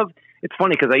 I love. It's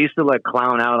funny because I used to like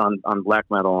clown out on black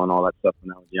metal and all that stuff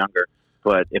when I was younger.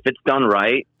 But if it's done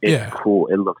right, it's cool.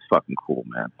 It looks fucking cool,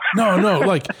 man. No,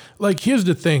 like here's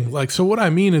the thing. Like, so what I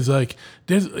mean is like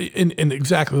there's and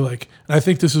exactly like, and I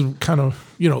think this is kind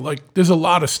of, you know, like there's a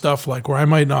lot of stuff like where I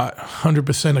might not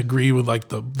 100% agree with like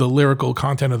the lyrical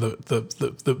content of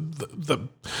the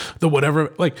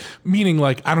whatever, like meaning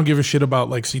like I don't give a shit about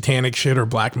like satanic shit or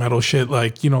black metal shit,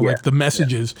 like, you know, like the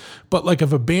messages. But like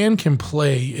if a band can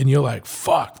play and you're like,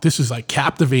 fuck, this is like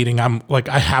captivating. I'm like,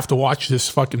 I have to watch this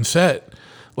fucking set.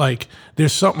 Like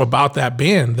there's something about that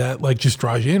band that like just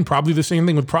draws you in. Probably the same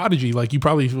thing with Prodigy. Like you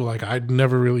probably feel like I'd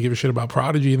never really give a shit about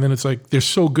Prodigy, and then it's like they're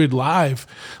so good live,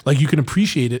 like you can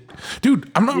appreciate it,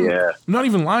 dude. I'm not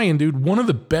even lying, dude. One of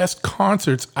the best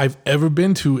concerts I've ever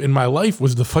been to in my life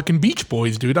was the fucking Beach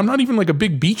Boys, dude. I'm not even like a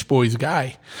big Beach Boys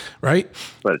guy, right?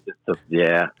 But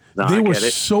no, they were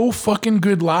so fucking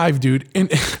good live, dude. And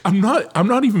I'm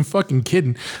not even fucking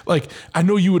kidding. Like I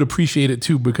know you would appreciate it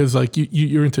too because like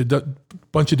you're into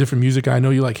bunch of different music. I know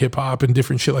you like hip hop and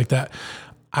different shit like that.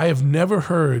 I have never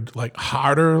heard like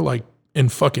harder, like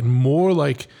and fucking more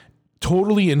like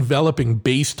totally enveloping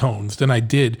bass tones than I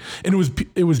did. And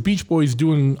it was Beach Boys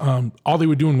doing all they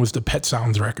were doing was the Pet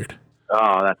Sounds record.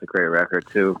 Oh, that's a great record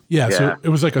too. Yeah, so it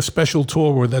was like a special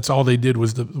tour where that's all they did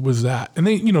was that, and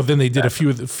they, you know, then they did a few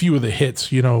of the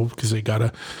hits, you know, because they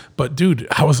gotta. But dude,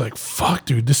 I was like, fuck,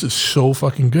 dude, this is so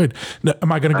fucking good. Now, am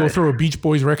I gonna go throw a Beach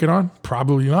Boys record on?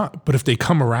 Probably not. But if they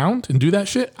come around and do that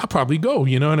shit, I'll probably go.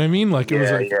 You know what I mean? Like it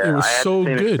was like it was so good.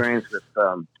 I had the same experience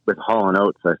with Hall and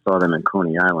Oates. I saw them in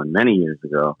Coney Island many years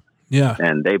ago. Yeah,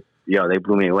 and they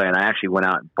blew me away. And I actually went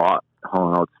out and bought Hall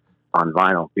and Oates on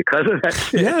vinyl because of that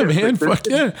shit. Yeah, man. Fuck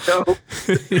yeah.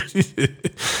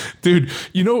 Dude,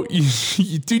 you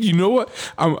know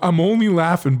what? I'm only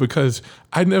laughing because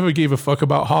I never gave a fuck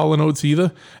about Hall and Oates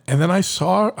either. And then I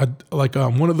saw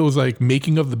one of those like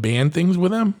making of the band things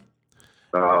with them.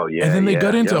 Oh yeah. And then they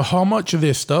got into how much of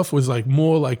their stuff was like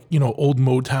more like, you know, old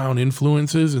Motown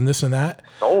influences and this and that.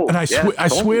 Oh, and I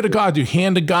swear to God, dude,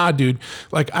 hand to God, dude.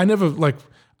 Like I never like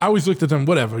I always looked at them,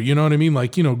 whatever, you know what I mean?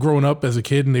 Like, you know, growing up as a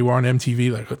kid and they were on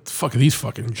MTV, like, what the fuck are these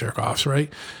fucking jerk offs,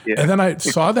 right? Yeah. And then I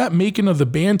saw that making of the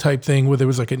band type thing where there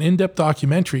was like an in-depth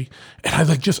documentary and I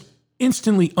like just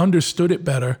instantly understood it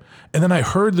better. And then I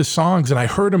heard the songs and I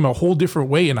heard them a whole different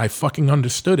way and I fucking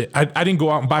understood it. I didn't go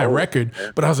out and buy a record,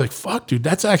 but I was like, fuck, dude,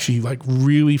 that's actually like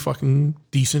really fucking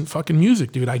decent fucking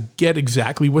music, dude. I get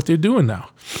exactly what they're doing now.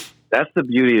 That's the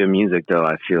beauty of music, though,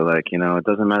 I feel like, you know, it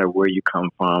doesn't matter where you come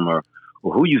from or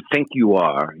who you think you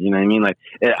are, you know what I mean? Like,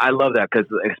 I love that because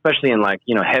especially in like,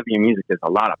 you know, heavier music, there's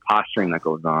a lot of posturing that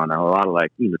goes on, and a lot of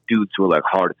like, you know, dudes who are like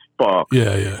hard as fuck.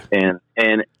 Yeah.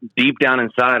 And deep down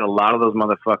inside, a lot of those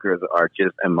motherfuckers are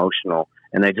just emotional,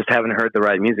 and they just haven't heard the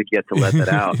right music yet to let that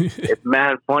out. It's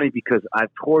mad funny because I've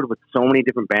toured with so many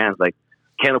different bands, like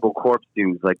Cannibal Corpse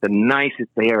dudes, like the nicest.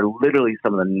 They are literally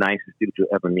some of the nicest dudes you'll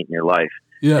ever meet in your life.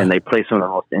 Yeah. And they play some of the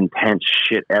most intense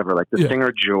shit ever. Like the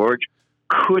singer George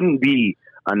couldn't be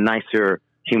a nicer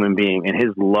human being, and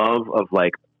his love of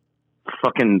like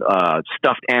fucking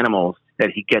stuffed animals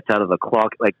that he gets out of the clock,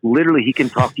 like literally he can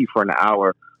talk to you for an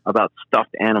hour about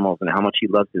stuffed animals and how much he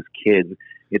loves his kids.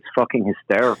 It's fucking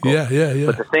hysterical. Yeah.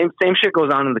 But the same shit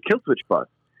goes on in the Killswitch bus.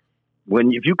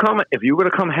 If you were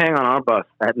to come hang on our bus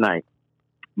at night,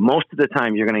 most of the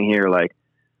time you're gonna hear like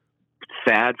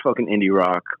sad fucking indie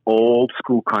rock, old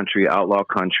school country, outlaw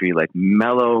country, like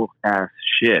mellow ass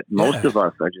shit. Most of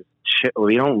us are just shit.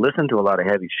 We don't listen to a lot of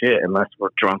heavy shit unless we're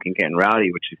drunk and getting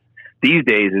rowdy, which is these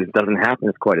days doesn't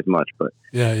happen quite as much. But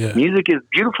music is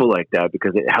beautiful like that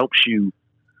because it helps you.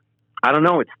 I don't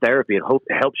know. It's therapy. It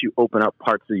helps you open up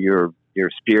parts of your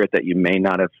spirit that you may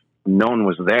not have known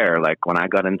was there. Like when I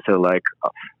got into like,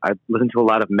 I listened to a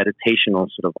lot of meditational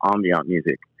sort of ambient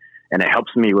music. And it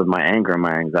helps me with my anger,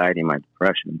 my anxiety, my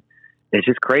depression. It's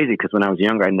just crazy because when I was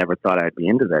younger, I never thought I'd be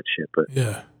into that shit. But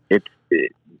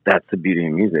that's the beauty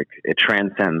of music. It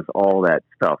transcends all that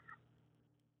stuff.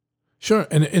 Sure,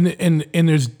 and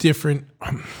there's different.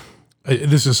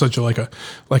 This is such a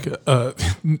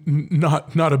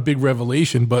not a big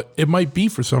revelation, but it might be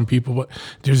for some people. But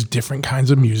there's different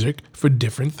kinds of music for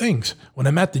different things. When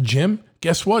I'm at the gym,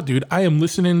 guess what, dude? I am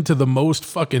listening to the most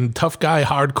fucking tough guy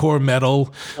hardcore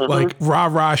metal, like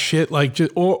rah shit, like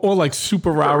just, or like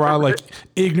super rah like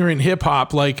ignorant hip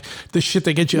hop, like the shit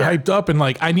that gets you hyped up. And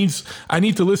like I need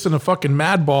to listen to fucking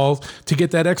Madball to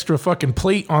get that extra fucking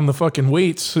plate on the fucking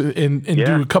weights and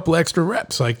do a couple extra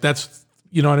reps. Like that's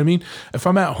You know what I mean? If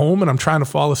I'm at home and I'm trying to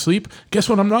fall asleep, guess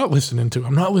what I'm not listening to?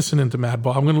 I'm not listening to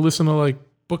Madball. I'm going to listen to like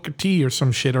Booker T or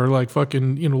some shit, or like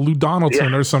fucking, Lou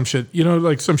Donaldson or some shit,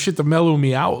 like some shit to mellow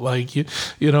me out. Like,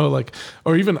 like,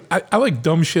 or even I like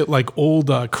dumb shit like old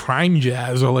crime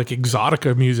jazz or like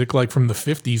exotica music, like from the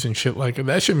 50s and shit. Like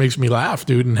that shit makes me laugh,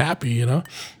 dude, and happy,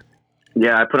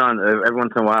 Yeah, I put on, every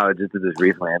once in a while, I just did this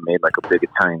recently. I made like a big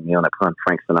Italian meal and I put on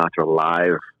Frank Sinatra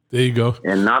live. There you go.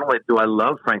 And not only do I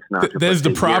love Frank Sinatra, there's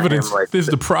the Providence. Like, there's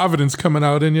the Providence coming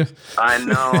out in you. I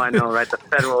know, right? The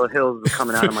federal hills are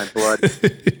coming out of my blood.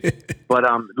 But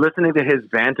listening to his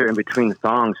banter in between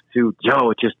songs too,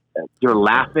 Joe, just you're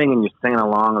laughing and you're singing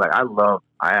along. Like I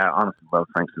honestly love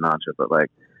Frank Sinatra, but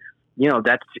like,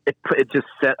 that's it just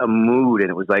set a mood and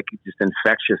it was like just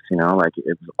infectious, like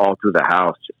it was all through the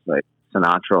house, just like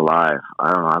Sinatra live.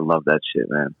 I don't know, I love that shit,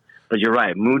 man. But you're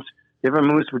right,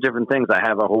 different moods for different things. I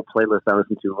have a whole playlist I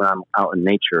listen to when I'm out in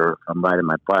nature, or I'm riding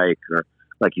my bike, or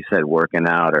like you said, working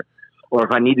out, or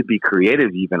if I need to be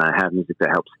creative, even I have music that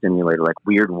helps stimulate, like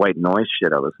weird white noise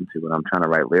shit I listen to when I'm trying to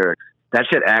write lyrics. That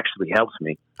shit actually helps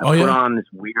me. I put on this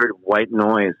weird white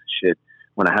noise shit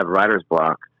when I have writer's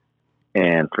block,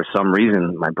 and for some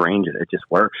reason my brain it just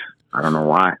works. I don't know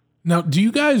why. Now, do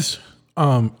you guys?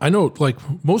 I know like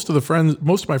most of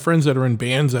my friends that are in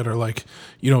bands that are like,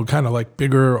 kind of like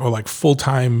bigger or like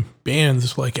full-time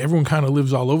bands, like everyone kind of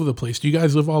lives all over the place. Do you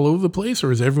guys live all over the place,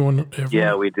 or is everyone?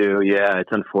 Yeah, we do. Yeah, it's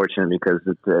unfortunate because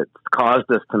it's caused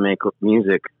us to make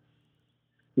music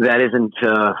that isn't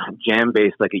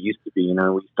jam-based like it used to be. We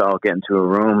used to all get into a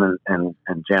room and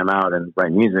jam out and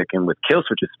write music. And with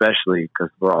Killswitch especially, because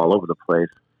we're all over the place,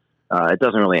 it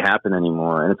doesn't really happen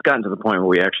anymore. And it's gotten to the point where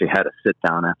we actually had to sit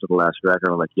down after the last record.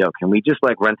 We're like, yo, can we just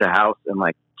like rent a house and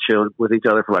like chill with each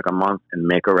other for like a month and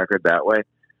make a record that way?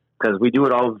 Because we do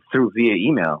it all through via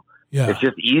email. Yeah. It's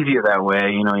just easier that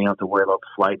way. You don't have to worry about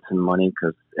flights and money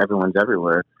because everyone's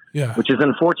everywhere, which is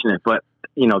unfortunate. But,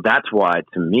 that's why,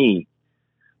 to me,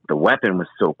 the Weapon was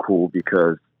so cool,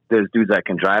 because there's dudes I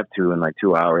can drive to in like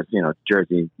 2 hours,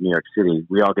 Jersey, New York City.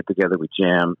 We all get together, we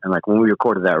jam. And like when we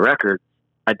recorded that record,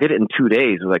 I did it in 2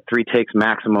 days. It was like 3 takes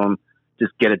maximum.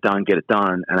 Just get it done.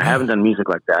 And I haven't done music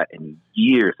like that in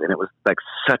years. And it was like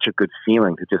such a good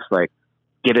feeling to just like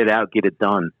get it out, get it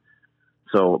done.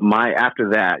 So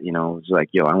after that, it was like,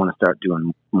 yo, I want to start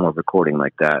doing more recording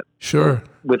like that. Sure.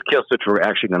 So with Killswitch, we're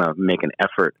actually going to make an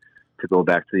effort to go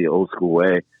back to the old school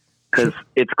way, because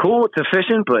it's cool, it's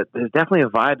efficient, but there's definitely a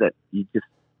vibe that you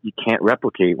can't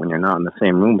replicate when you're not in the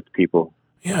same room with people.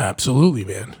 Yeah, absolutely,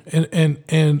 man.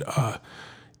 And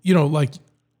like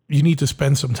you need to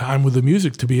spend some time with the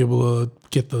music to be able to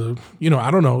get the,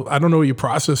 I don't know what your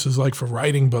process is like for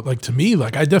writing, but like to me,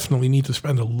 like I definitely need to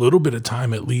spend a little bit of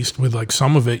time at least with like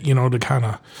some of it, to kind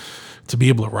of, to be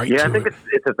able to write. Yeah, I think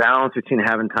it's a balance between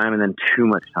having time and then too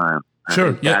much time.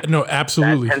 Sure. Yeah, no,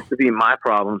 absolutely. That tends to be my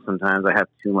problem sometimes. I have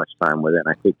too much time with it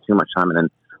and I take too much time and then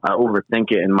I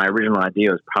overthink it. And my original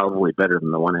idea is probably better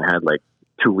than the one I had like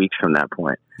 2 weeks from that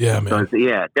point. Yeah, man. So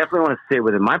definitely want to stay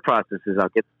with it. My process is I'll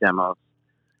get the demos.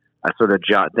 I sort of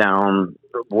jot down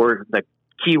words, like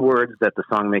keywords that the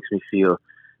song makes me feel.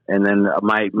 And then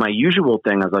my usual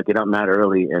thing is I'll get up mad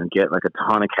early and get like a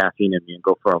ton of caffeine in me and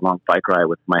go for a long bike ride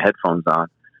with my headphones on.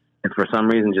 And for some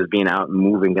reason, just being out and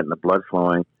moving, getting the blood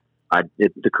flowing,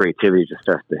 the creativity just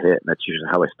starts to hit. And that's usually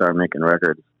how I start making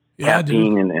records. Yeah,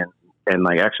 caffeine and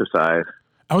like exercise.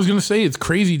 I was going to say, it's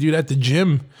crazy, dude. At the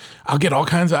gym, I'll get all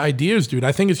kinds of ideas, dude.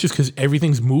 I think it's just because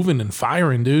everything's moving and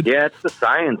firing, dude. Yeah, it's the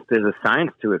science. There's a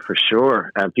science to it for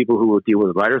sure. And people who will deal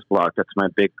with writer's block, that's my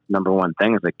big number one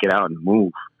thing, is like get out and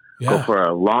move. Yeah. Go for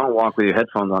a long walk with your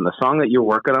headphones on. The song that you're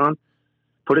working on,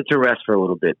 put it to rest for a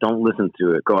little bit. Don't listen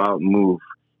to it. Go out and move.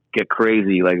 Get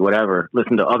crazy, like whatever.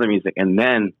 Listen to other music. And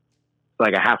then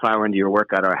like a half hour into your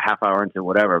workout or a half hour into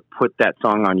whatever, put that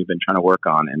song on you've been trying to work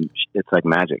on, and it's like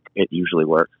magic. It usually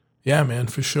works. Yeah, man,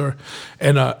 for sure.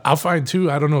 And I'll find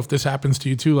too, I don't know if this happens to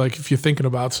you too, like if you're thinking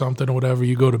about something or whatever,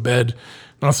 you go to bed,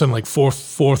 and all of a sudden like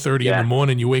 4:30 in the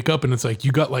morning, you wake up and it's like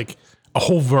you got like a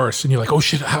whole verse and you're like, oh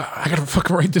shit, I gotta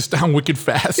fucking write this down wicked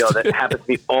fast. Yo, that happens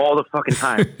to me all the fucking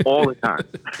time. All the time.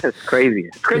 It's crazy.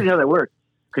 It's crazy how that works.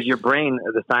 Because your brain,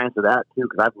 the science of that too,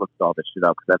 because I've looked all this shit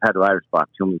up, because I've had writer's block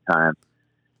too many times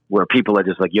where people are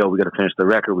just like, yo, we got to finish the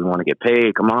record. We want to get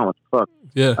paid. Come on, what the fuck?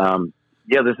 Yeah.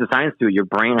 Yeah, there's a science to it. Your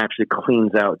brain actually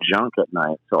cleans out junk at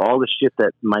night. So all the shit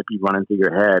that might be running through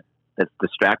your head that's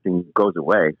distracting goes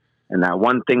away. And that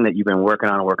one thing that you've been working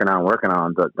on,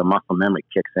 the muscle memory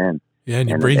kicks in. Yeah, and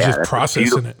your brain's just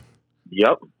processing it.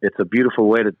 Yep. It's a beautiful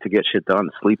way to get shit done,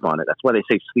 sleep on it. That's why they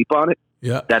say sleep on it.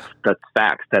 Yeah. That's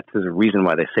facts. That's the reason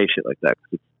why they say shit like that.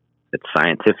 It's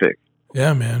scientific.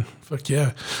 Yeah, man. Fuck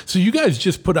yeah. So you guys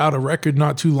just put out a record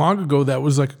not too long ago that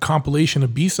was like a compilation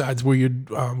of B-sides where you,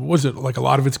 was it like a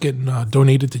lot of it's getting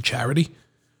donated to charity?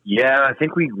 Yeah, I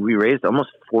think we raised almost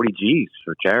 40 G's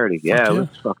for charity. Yeah, it was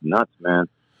fucking nuts, man.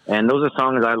 And those are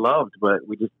songs I loved, but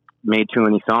we just made too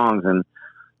many songs. And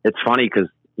it's funny because,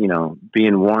 you know,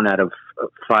 being one out of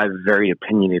 5 very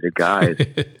opinionated guys,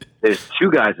 there's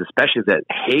 2 guys especially that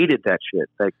hated that shit.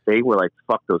 Like, they were like,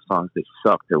 fuck those songs. They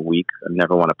suck. They're weak. I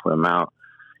never want to put them out.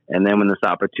 And then when this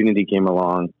opportunity came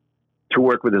along to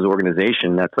work with this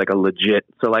organization, that's like a legit,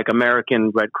 so like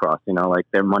American Red Cross, you know, like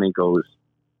their money goes,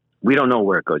 we don't know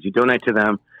where it goes. You donate to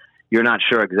them, you're not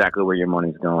sure exactly where your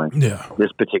money's going. Yeah.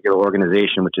 This particular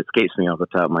organization, which escapes me off the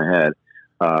top of my head,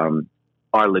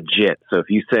 are legit. So if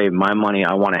you say my money,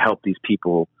 I want to help these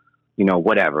people, you know,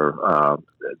 whatever,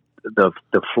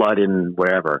 the flood in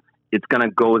wherever, it's going to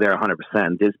go there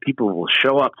 100%. These people will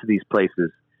show up to these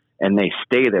places and they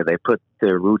stay there. They put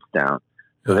their roots down.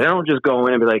 So they don't just go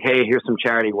in and be like, hey, here's some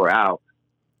charity, we're out.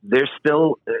 There's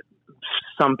still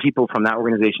some people from that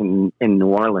organization in New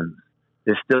Orleans.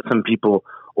 There's still some people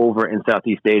over in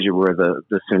Southeast Asia where the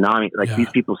tsunami, like these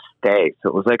people stay. So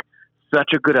it was like such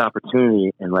a good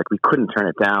opportunity, and like we couldn't turn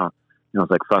it down. And I was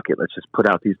like, fuck it, let's just put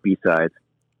out these B-sides.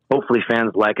 Hopefully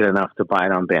fans like it enough to buy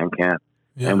it on Bandcamp,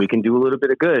 and we can do a little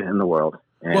bit of good in the worord.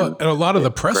 And a lot of the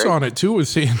press on it too is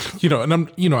saying, you know, and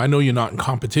I know you're not in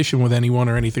competition with anyone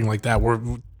or anything like that. We're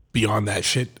beyond that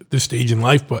shit at this stage in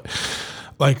life, but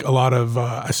like a lot of,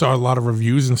 I saw a lot of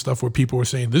reviews and stuff where people were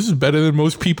saying this is better than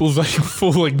most people's like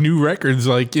full like new records,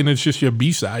 like, and it's just your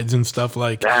B-sides and stuff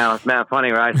like. Yeah, it's mad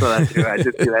funny, right? I saw that too. I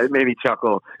just see that. It made me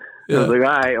chuckle. Yeah. I was like,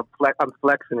 all right, I'm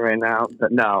flexing right now,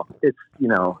 but no, it's, you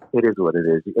know, it is what it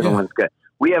is. Everyone's good.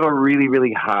 We have a really,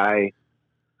 really high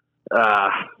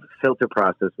filter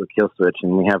process with Killswitch,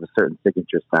 and we have a certain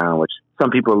signature sound, which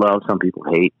some people love, some people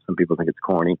hate, some people think it's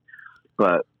corny.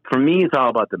 But for me, it's all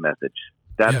about the message.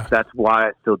 That's why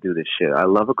I still do this shit. I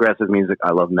love aggressive music.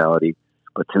 I love melody.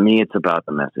 But to me, it's about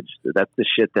the message. That's the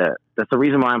shit that's the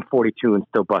reason why I'm 42 and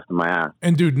still busting my ass.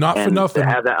 And dude, not for nothing. To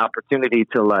have that opportunity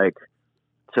to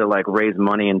raise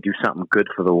money and do something good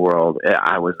for the world,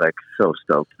 I was like so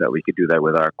stoked that we could do that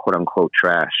with our quote unquote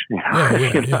trash.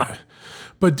 Yeah.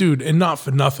 But dude, and not for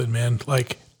nothing, man.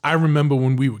 Like, I remember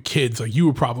when we were kids, like you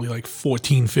were probably like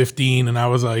 14, 15, and I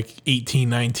was like 18,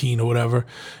 19 or whatever.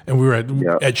 And we were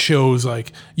at shows.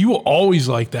 Like, you were always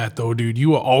like that though, dude.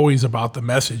 You were always about the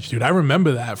message, dude. I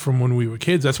remember that from when we were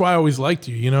kids. That's why I always liked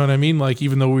you. You know what I mean? Like,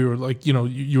 even though we were like, you know,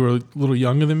 you were a little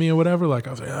younger than me or whatever. Like,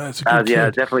 I was like, that's a good kid. Yeah,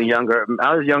 definitely younger.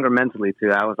 I was younger mentally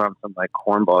too. I was on some like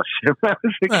cornball shit when I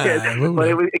was a kid. But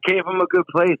it came from a good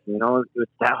place, you know?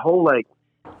 It's that whole like,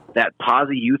 that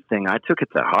posi youth thing, I took it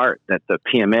to heart. That the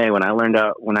PMA, when I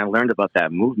learned about that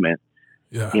movement,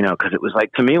 you know, because it was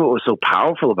like, to me, what was so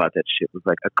powerful about that shit was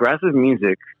like aggressive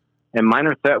music, and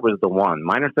Minor Threat was the one.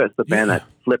 Minor Threat's the band that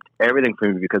flipped everything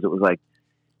for me, because it was like,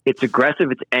 it's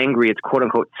aggressive, it's angry, it's quote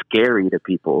unquote scary to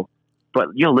people, but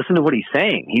listen to what he's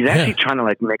saying. He's actually trying to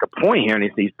like make a point here,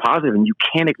 and he's positive, and you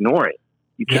can't ignore it.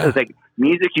 You can't. It's like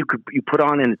music you put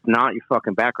on, and it's not your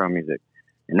fucking background music.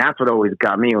 And that's what always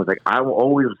got me. It was like, I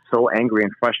always was so angry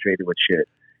and frustrated with shit.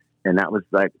 And that was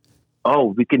like, oh,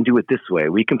 we can do it this way.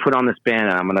 We can put on this band,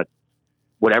 and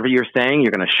whatever you're saying,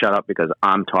 you're going to shut up because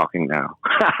I'm talking now.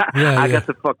 I got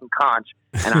the fucking conch,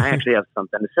 and I actually have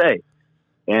something to say.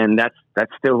 And that's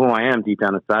still who I am deep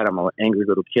down inside. I'm an angry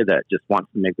little kid that just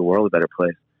wants to make the world a better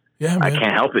place. Yeah, man. I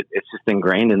can't help it. It's just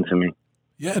ingrained into me.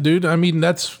 Yeah, dude. I mean,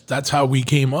 that's how we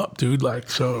came up, dude. Like,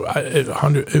 so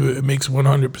it makes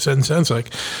 100% sense.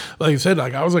 Like I said,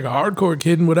 like I was like a hardcore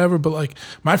kid and whatever, but like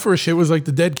my first shit was like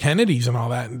the Dead Kennedys and all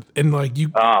that, and like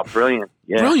you. Oh, brilliant!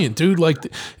 Yeah. Brilliant, dude. Like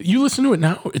you listen to it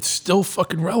now, it's still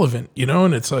fucking relevant, you know.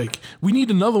 And it's like we need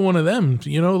another one of them,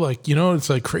 you know. Like, you know, it's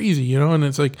like crazy, you know. And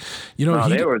it's like, you know,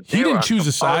 he didn't choose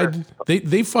a side.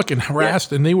 They fucking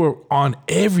harassed and they were on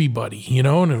everybody, you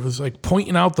know. And it was like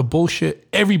pointing out the bullshit,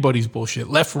 everybody's bullshit,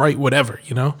 left, right, whatever,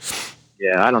 you know.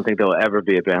 Yeah, I don't think there'll ever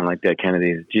be a band like Dead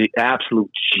Kennedys.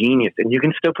 Absolute genius, and you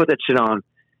can still put that shit on,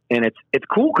 and it's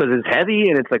cool because it's heavy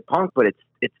and it's like punk, but it's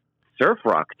surf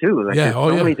rock too. Like there's so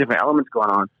many different elements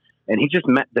going on, and he just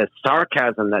met the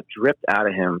sarcasm that dripped out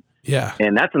of him. Yeah,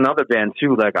 and that's another band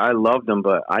too. Like I loved them,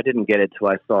 but I didn't get it till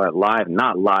I saw it live.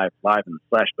 Not live in the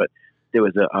flesh, but there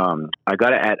was I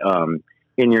got it at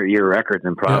In Your Ear Records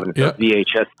in Providence, a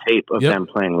VHS tape of them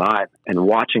playing live and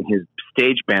watching his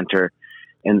stage banter.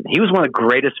 And he was one of the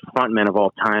greatest frontmen of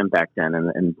all time back then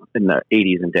in the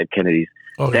 80s and Dead Kennedys.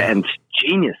 And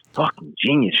fucking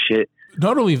genius shit.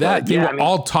 Not only that, they were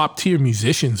all top tier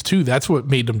musicians too. That's what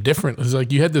made them different. It was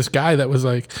like you had this guy that was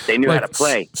like they knew how to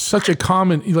play. Such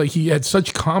a he had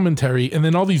such commentary, and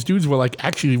then all these dudes were like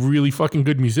actually really fucking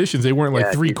good musicians. They weren't like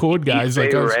 3-chord guys.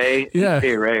 Ray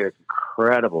is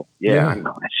incredible. Yeah, I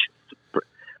know that shit.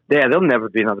 Yeah, there'll never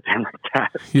be another band like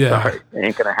that. Yeah, sorry, it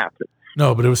ain't gonna happen.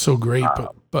 No, but it was so great.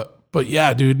 But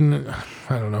yeah, dude,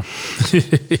 I don't know.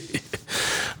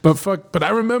 But I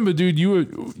remember, dude, you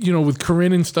were, with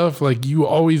Corinne and stuff, like you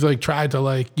always like tried to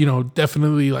like,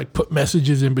 definitely like put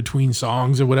messages in between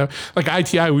songs or whatever. Like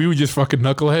ITI, we were just fucking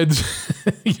knuckleheads.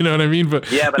 You know what I mean? But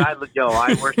yeah, but I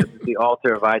worship at the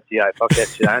altar of ITI. Fuck that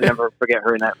shit. I never forget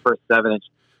her in that first 7-inch.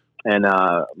 And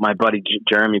my buddy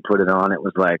Jeremy put it on. It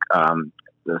was like,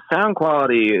 the sound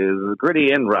quality is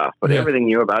gritty and rough, but everything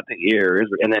you're about to hear is.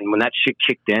 And then when that shit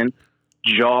kicked in,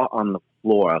 jaw on the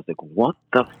floor, I was like, "What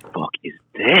the fuck is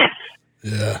this?"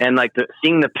 Yeah. And like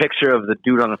seeing the picture of the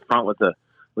dude on the front with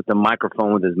the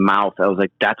microphone with his mouth, I was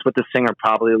like, "That's what the singer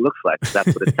probably looks like.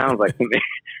 That's what it sounds like to me."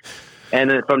 And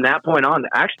then from that point on,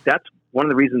 actually, that's one of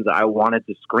the reasons I wanted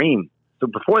to scream. So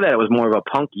before that, it was more of a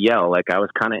punk yell. Like I was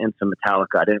kind of into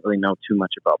Metallica. I didn't really know too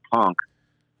much about punk.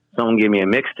 Someone gave me a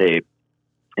mixtape.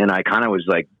 And I kind of was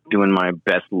like doing my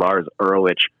best Lars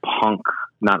Ulrich punk,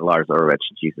 not Lars Ulrich,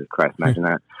 Jesus Christ, imagine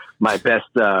that. My best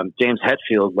James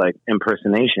Hetfield like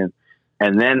impersonation.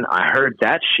 And then I heard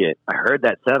that shit. I heard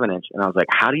that 7-inch and I was like,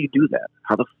 how do you do that?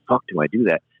 How the fuck do I do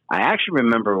that? I actually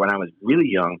remember when I was really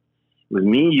young, it was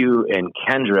me, you, and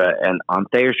Kendra and on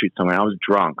Thayer Street somewhere. I was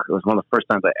drunk. It was one of the first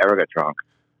times I ever got drunk.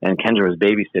 And Kendra was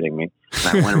babysitting me. And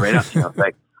I went right up to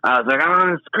her. I was like, I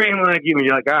want to scream like you. And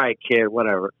you're like, all right, kid,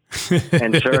 whatever.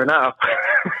 And sure enough,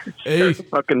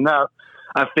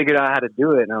 I figured out how to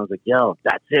do it. And I was like, yo,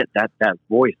 that's it. That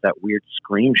voice, that weird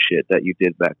scream shit that you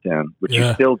did back then, which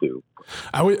you still do.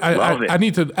 I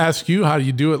need to ask you, how do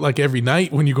you do it like every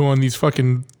night when you go on these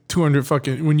fucking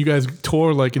 200 when you guys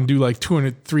tour like and do like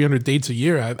 200, 300 dates a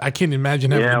year? I can't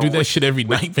imagine having to do that shit every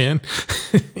night, man.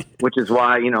 Which is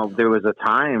why, there was a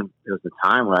time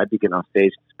where I'd be getting on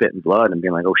stage spitting blood and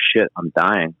being like, oh shit, I'm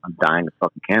dying of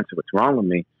fucking cancer. What's wrong with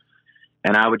me?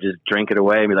 And I would just drink it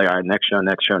away and be like, all right, next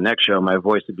show. My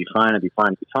voice would be fine.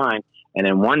 And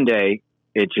then one day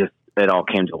it all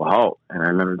came to a halt. And I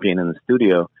remember being in the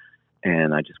studio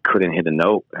and I just couldn't hit a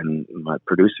note. And my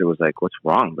producer was like, what's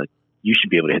wrong? Like, you should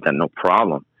be able to hit that no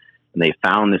problem. And they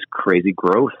found this crazy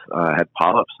growth. I had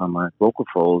polyps on my vocal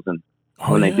folds. And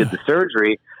when they did the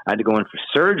surgery, I had to go in for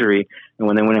surgery. And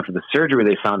when they went in for the surgery,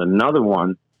 they found another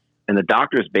one. And the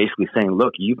doctor is basically saying,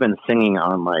 look, you've been singing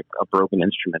on like a broken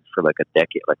instrument for like a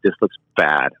decade. Like, this looks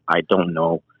bad. I don't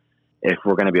know if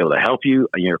we're going to be able to help you.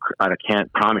 I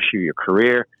can't promise you your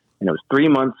career. And it was 3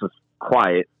 months of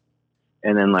quiet.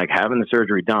 And then like having the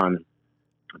surgery done,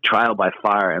 trial by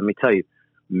fire. And let me tell you,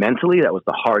 mentally, that was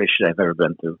the hardest shit I've ever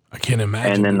been through. I can't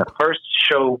imagine. And then the first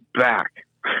show back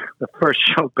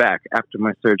after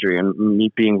my surgery and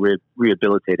me being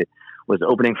rehabilitated was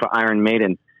opening for Iron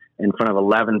Maiden in front of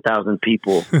 11,000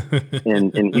 people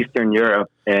in Eastern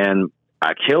Europe. And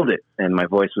I killed it. And my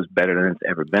voice was better than it's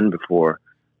ever been before.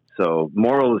 So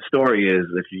moral of the story is,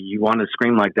 if you want to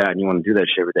scream like that and you want to do that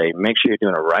shit every day, make sure you're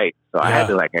doing it right. So I had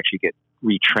to like actually get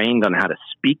retrained on how to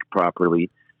speak properly.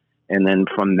 And then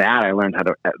from that, I learned how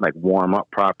to like warm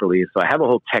up properly. So I have a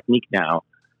whole technique now,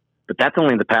 but that's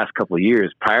only the past couple of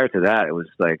years. Prior to that, it was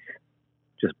like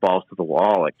just balls to the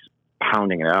wall, like just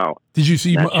pounding it out. Did you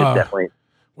see,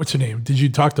 what's her name? Did you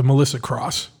talk to Melissa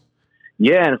Cross?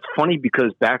 Yeah. And it's funny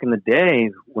because back in the day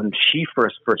when she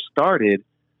first started,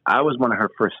 I was one of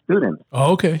her first students.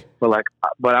 Oh, okay. But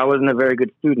I wasn't a very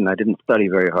good student. I didn't study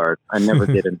very hard. I never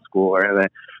did in school or anything.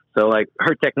 So like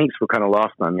her techniques were kind of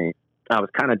lost on me. I was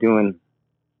kind of doing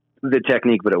the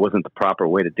technique, but it wasn't the proper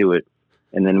way to do it.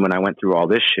 And then when I went through all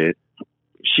this shit,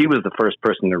 she was the first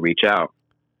person to reach out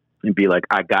and be like,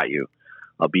 I got you.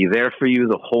 I'll be there for you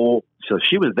so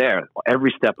she was there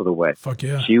every step of the way. Fuck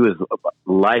yeah. She was a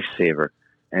lifesaver.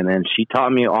 And then she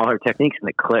taught me all her techniques and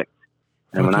it clicked.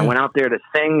 And when I went out there to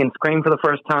sing and scream for the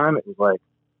first time, it was like,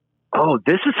 oh,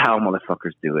 this is how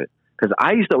motherfuckers do it. Because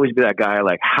I used to always be that guy,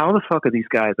 like, how the fuck are these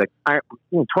guys, like,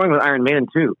 touring with Iron Maiden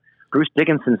too. Bruce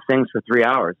Dickinson sings for 3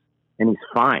 hours, and he's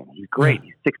fine. He's great.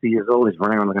 He's 60 years old. He's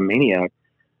running around like a maniac.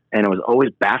 And it was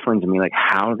always baffling to me, like,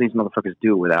 how do these motherfuckers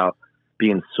do it without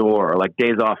being sore? Or, like,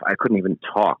 days off, I couldn't even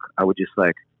talk. I would just,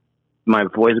 like, my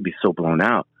voice would be so blown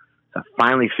out. So I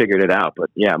finally figured it out. But,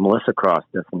 yeah, Melissa Cross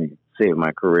definitely saved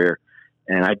my career.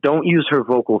 And I don't use her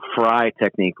vocal fry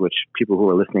technique, which people who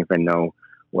are listening, if they know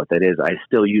what that is, I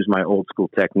still use my old school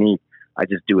technique. I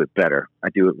just do it better. I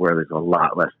do it where there's a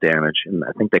lot less damage. And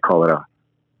I think they call it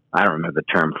I don't remember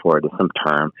the term for it. It's some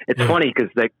term. It's funny because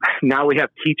like now we have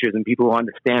teachers and people who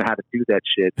understand how to do that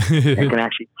shit and can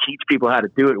actually teach people how to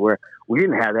do it. Where we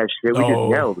didn't have that shit. We just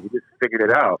yelled. We just figured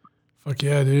it out. Fuck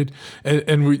yeah, dude.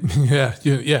 And we,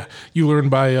 yeah. You learn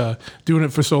by doing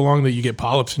it for so long that you get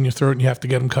polyps in your throat and you have to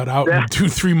get them cut out. Yeah.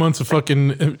 2-3 months of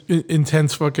fucking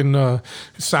intense fucking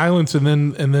silence and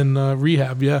then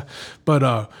rehab. Yeah.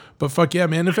 But fuck yeah,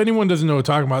 man. If anyone doesn't know what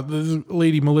we're talking about, this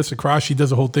lady, Melissa Cross, she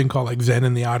does a whole thing called like Zen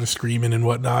and the Art of Screaming and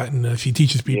whatnot. And she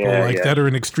teaches people that are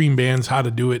in extreme bands how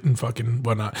to do it and fucking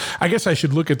whatnot. I guess I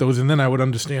should look at those and then I would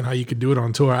understand how you could do it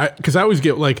on tour. Because I always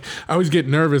get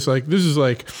nervous. Like, this is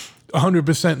like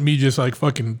 100% me just like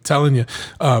fucking telling you,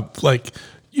 like,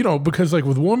 you know, because like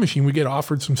with War Machine, we get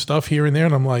offered some stuff here and there,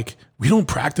 and I'm like, we don't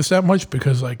practice that much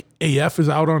because like AF is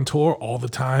out on tour all the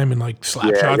time, and like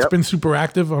Slapshot's been super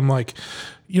active. I'm like,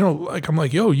 you know, like I'm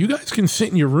like, yo, you guys can sit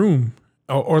in your room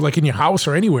or like in your house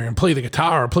or anywhere and play the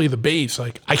guitar or play the bass.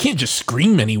 Like, I can't just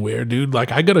scream anywhere, dude.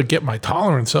 Like, I gotta get my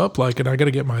tolerance up, like, and I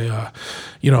gotta get my,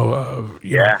 you know.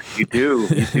 You do.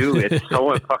 It's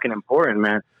so fucking important,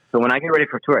 man. So when I get ready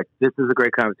for tour, this is a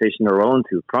great conversation to roll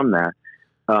into from that.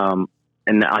 And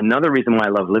another reason why I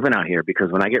love living out here, because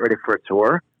when I get ready for a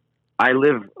tour, I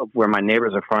live where my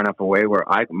neighbors are far enough away where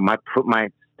I put my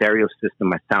stereo system,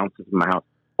 my sound system in my house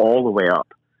all the way up.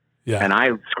 Yeah. And I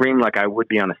scream like I would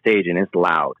be on a stage, and it's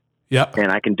loud. Yeah. And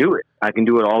I can do it. I can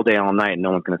do it all day, all night, and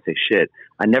no one's going to say shit.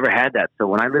 I never had that. So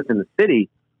when I lived in the city,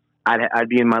 I'd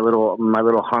be in my little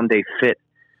Hyundai Fit,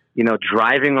 you know,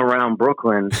 driving around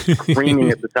Brooklyn, screaming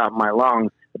at the top of my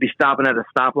lungs. I'd be stopping at a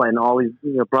stoplight, and all these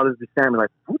brothers be standing like,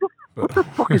 what the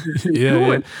fuck is this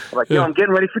doing? I'm like, I'm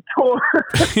getting ready for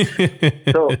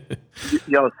tour.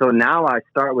 So now I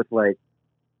start with like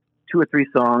 2 or 3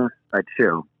 songs. I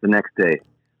chill the next day,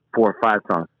 4 or 5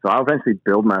 songs. So I'll eventually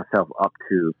build myself up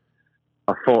to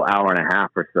a full hour and a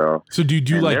half or so. So do you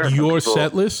do like your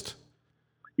set list?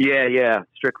 Yeah.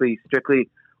 Strictly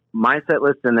my set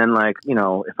list, and then like, you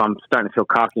know, if I'm starting to feel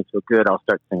cocky and feel good, I'll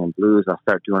start singing blues. I'll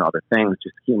start doing other things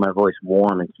just to keep my voice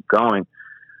warm and keep going.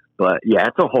 But yeah,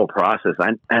 it's a whole process. I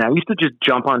used to just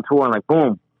jump on tour and like,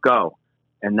 boom, go.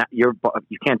 And that you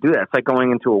can't do that. It's like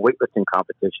going into a weightlifting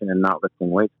competition and not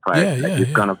lifting weights prior. You're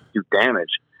gonna do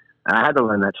damage. And I had to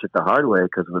learn that shit the hard way,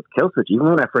 because with Killswitch, even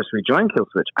when I first rejoined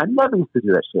Killswitch, I never used to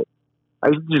do that shit. I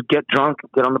used to just get drunk,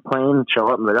 get on the plane, show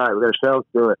up, and be like, all right, we got a show, let's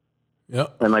do it.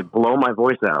 Yep. And like blow my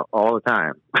voice out all the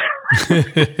time.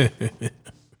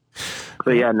 So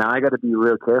yeah, now I got to be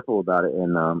real careful about it.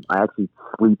 And I actually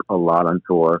sleep a lot on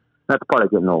tour. That's part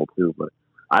of getting old too, but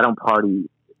I don't party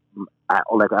at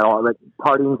all. Like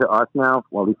partying to us now,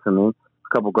 well, at least for me, a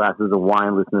couple glasses of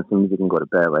wine, listening to some music, and go to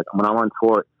bed. Like when I'm on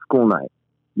tour, school night,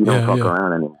 you don't fuck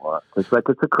around anymore. It's like,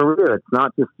 it's a career. It's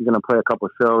not just you're going to play a couple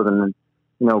shows and then,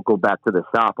 you know, go back to the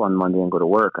shop on Monday and go to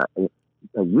work. It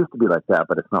used to be like that,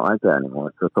 but it's not like that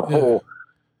anymore. So it's a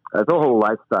whole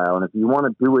lifestyle. And if you want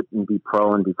to do it and be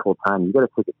pro and be full time, you got to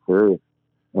take it serious.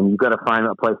 And you got to find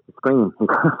a place to scream. You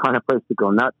got to find a place to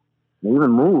go nuts and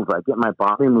even move. I get my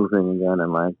body moving again,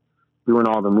 and like doing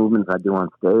all the movements I do on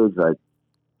stage. Like,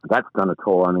 that's done a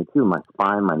toll on me too. My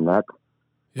spine, my neck.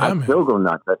 Yeah, I still go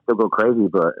nuts. I still go crazy,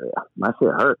 but my shit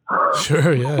hurts.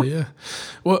 Sure. Yeah.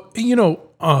 Well, you know,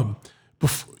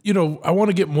 I want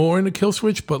to get more into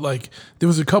Killswitch, but like there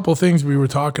was a couple of things we were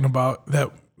talking about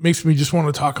that makes me just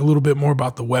want to talk a little bit more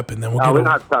about the weapon. Then we're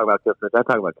not talking about Killswitch. I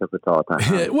talk about Killswitch all the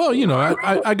time. Yeah, well, you know,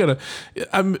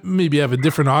 I maybe have a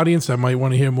different audience that might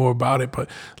want to hear more about it, but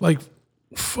like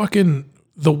fucking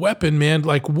the weapon, man,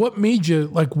 like what made you,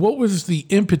 like what was the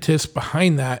impetus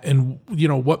behind that, and you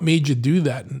know what made you do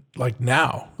that, like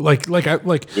now,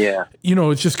 you know,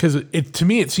 it's just because it to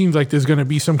me it seems like there's going to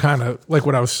be some kind of, like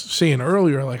what I was saying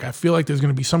earlier, like I feel like there's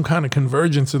going to be some kind of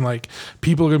convergence, and like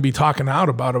people are going to be talking out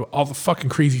about all the fucking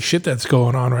crazy shit that's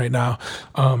going on right now.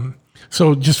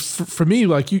 So just for me,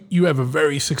 like you have a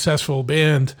very successful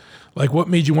band. Like what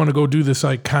made you want to go do this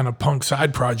like kind of punk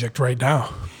side project right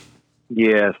now?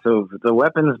 Yeah, so the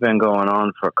weapon's been going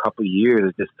on for a couple of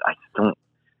years.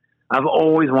 I've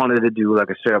always wanted to do like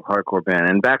a straight up hardcore band.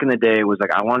 And back in the day, it was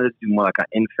like I wanted to do more like an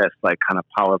Infest, like kind of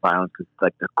power violence, because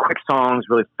like the quick songs,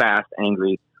 really fast,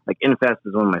 angry. Like Infest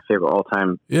is one of my favorite all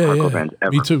time hardcore bands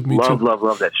ever. Me too.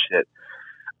 Love that shit.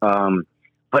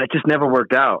 But it just never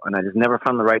worked out, and I just never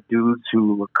found the right dudes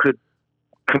who could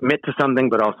commit to something,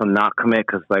 but also not commit,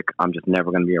 because like I'm just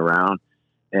never going to be around.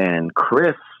 And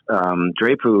Chris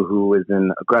Drapu, who was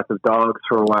in Aggressive Dogs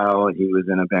for a while, he was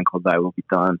in a band called I Will Be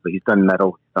Done. So he's done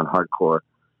metal, he's done hardcore.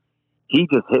 He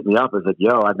just hit me up and said,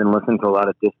 yo, I've been listening to a lot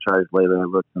of Discharge lately. I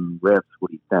wrote some riffs.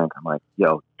 What do you think? I'm like,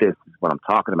 yo, this is what I'm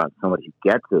talking about. Somebody who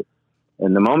gets it.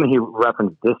 And the moment he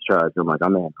referenced Discharge, I'm like,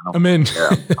 I'm in. I'm in.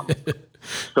 I'm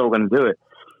still going to do it.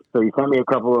 So he sent me a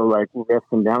couple of like riffs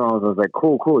and demos. I was like,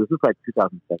 cool. This was like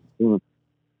 2017.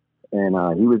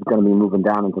 And he was going to be moving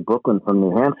down into Brooklyn from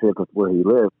New Hampshire, because where he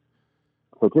lived.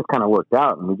 So it just kind of worked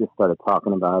out, and we just started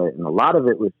talking about it. And a lot of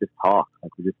it was just talk.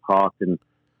 Like, we just talked and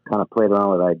kind of played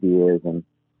around with ideas. And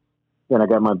then I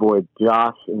got my boy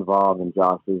Josh involved, and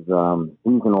Josh is, he's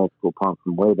an old school punk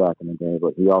from way back in the day,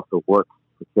 but he also works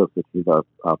for Killswitch. He's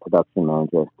our production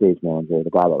manager, stage manager, the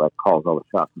guy that like calls all the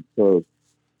shots on stage.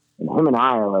 And him and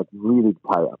I are like really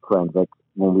tight friends. Like,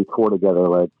 when we tour together,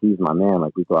 like, he's my man.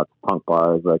 Like, we go out to punk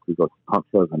bars, like, we go to punk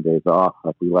shows on days off.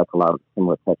 Like, we like a lot of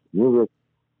similar types of music.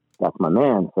 That's my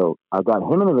man. So I got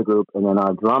him into the group, and then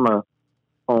our drummer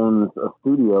owns a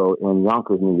studio in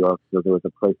Yonkers, New York. So there was a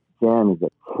place to jam. He's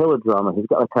a killer drummer. He's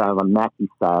got like kind of a Mackie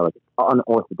style, like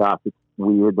unorthodox. It's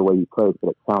weird the way he plays, but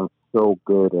it sounds so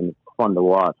good and it's fun to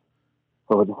watch.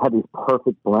 So we just had this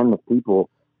perfect blend of people,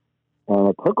 and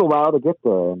it took a while to get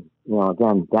there. You know,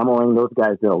 again, demoing, those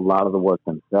guys did a lot of the work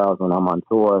themselves. When I'm on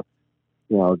tour,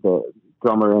 you know, the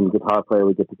drummer and guitar player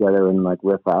would get together and like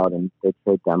riff out, and they'd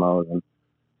trade demos. And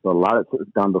so a lot of it was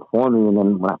done before me. And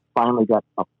then when I finally got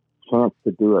a chance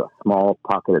to do a small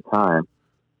pocket at a time,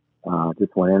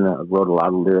 just went in and wrote a lot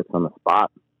of lyrics on the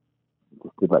spot.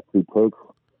 Just did like 3 takes,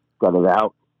 got it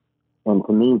out. And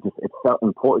to me, just it felt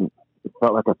important. It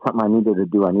felt like it's something I needed to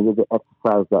do. I needed to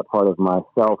exercise that part of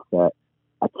myself that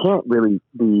I can't really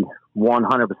be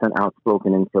 100%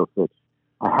 outspoken in Killswitch.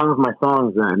 I have my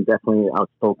songs that I'm definitely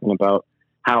outspoken about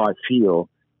how I feel,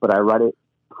 but I write it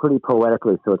pretty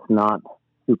poetically, so it's not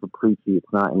super preachy.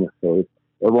 It's not in your face.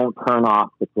 It won't turn off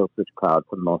the Killswitch crowd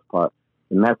for the most part.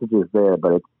 The message is there,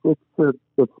 but it's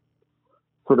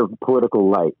sort of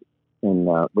political light. And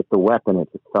with the weapon, it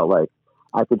just felt like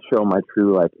I could show my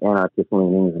true like anarchist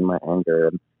leanings and my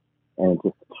anger, and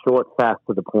just short, fast,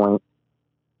 to the point.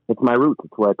 It's my roots.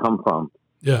 It's where I come from.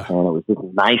 Yeah. And it was just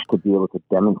nice to be able to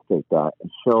demonstrate that and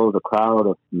show the crowd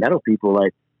of metal people,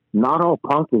 like, not all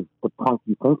punk is the punk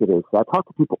you think it is. So I talk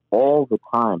to people all the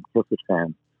time, Killswitch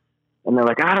fans, and they're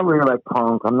like, I don't really like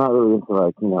punk. I'm not really into,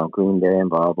 like, you know, Green Day and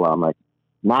blah, blah. I'm like,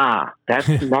 nah,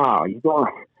 nah, you don't.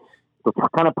 The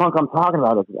kind of punk I'm talking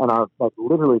about is, and I was like,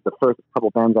 literally the first couple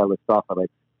bands I list off are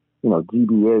like, you know,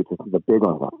 GBH. This is the big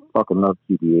one. I fucking love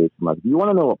GBH. I'm like, if you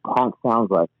want to know what punk sounds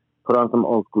like, put on some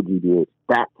old school GBH.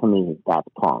 That, to me, that's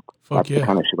punk. That's the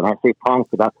kind of shit. When I say punk,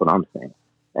 so that's what I'm saying.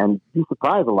 And be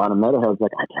surprised, a lot of metalheads,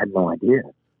 like, I had no idea.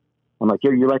 I'm like,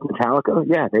 yo, you like Metallica?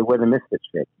 Yeah, they wear the Misfits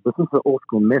shit. Listen to the old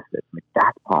school Misfits. Like,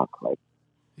 that's punk. Like,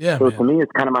 yeah. So man. to me,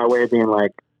 it's kind of my way of being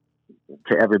like,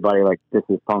 to everybody, like, this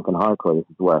is punk and hardcore. This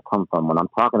is where I come from. When I'm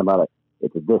talking about it,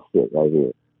 it's this shit right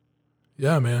here.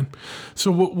 Yeah, man.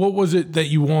 So what was it that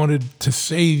you wanted to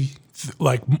say,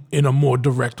 like, in a more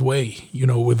direct way, you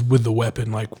know, with the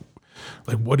weapon? Like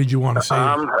what did you want to say?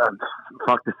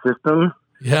 Fuck the system.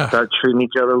 Yeah. Start treating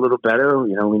each other a little better.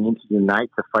 You know, we need to unite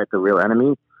to fight the real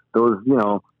enemy. Those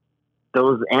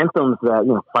anthems that,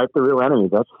 you know, fight the real enemy.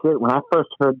 That's shit. When I first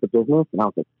heard The Business, and I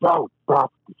was like, yo,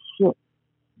 that's the shit.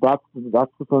 That's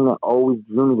the thing that always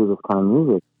drew me to this kind of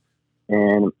music.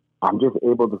 And I'm just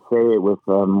able to say it with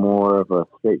more of a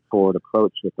straightforward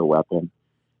approach with the weapon.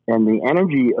 And the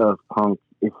energy of punk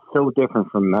is so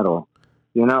different from metal.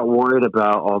 You're not worried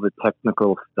about all the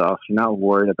technical stuff. You're not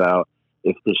worried about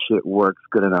if this shit works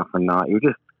good enough or not. You're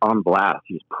just on blast.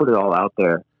 You just put it all out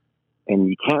there. And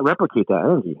you can't replicate that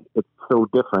energy. It's so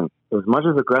different. As much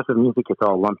as aggressive music gets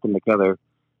all lumped in together,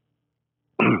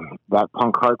 that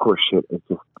punk hardcore shit is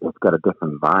just, it's got a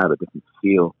different vibe, a different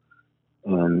feel.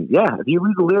 And yeah, if you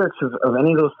read the lyrics of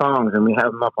any of those songs, and we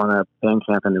have them up on our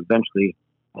Bandcamp, and eventually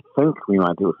I think we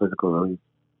might do a physical release.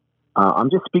 I'm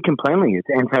just speaking plainly. It's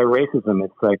anti-racism.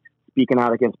 It's like speaking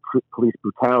out against police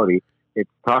brutality. It's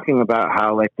talking about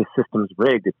how, like, the system's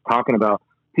rigged. It's talking about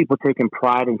people taking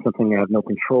pride in something they have no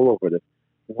control over, this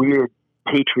weird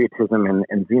patriotism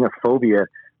and xenophobia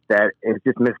that is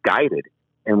just misguided.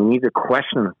 And we need to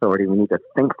question authority. We need to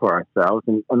think for ourselves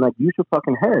and like, use your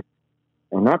fucking head.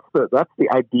 And that's the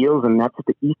ideals, and that's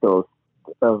the ethos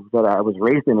that I was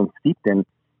raised in and steeped in,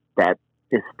 that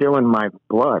is still in my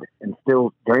blood and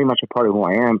still very much a part of who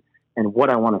I am and what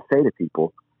I want to say to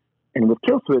people. And with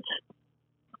Killswitch,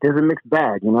 there's a mixed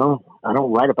bag, you know? I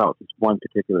don't write about just one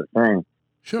particular thing.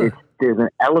 Sure. There's an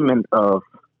element of,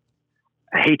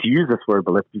 I hate to use this word,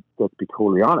 but let's be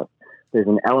totally honest. There's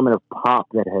an element of pop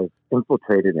that has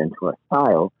infiltrated into our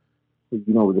style,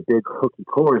 you know, with the big hooky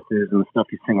choruses and the stuff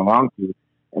you sing along to.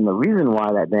 And the reason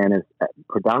why that band is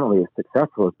predominantly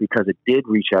successful is because it did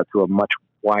reach out to a much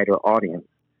wider audience.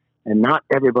 And not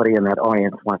everybody in that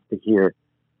audience wants to hear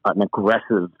an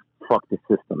aggressive fuck the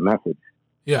system message.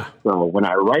 Yeah. So when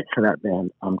I write for that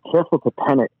band, I'm careful to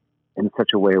pen it in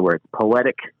such a way where it's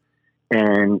poetic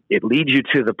and it leads you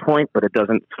to the point, but it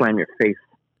doesn't slam your face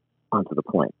onto the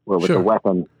point. Where with the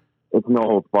weapon, it's no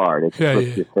holds barred. It's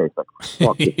just your face like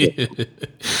fuck this.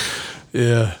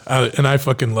 Yeah, and I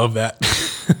fucking love that.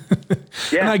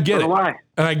 Yeah, and I get it.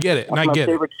 And I get it. That's and I my get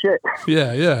favorite shit.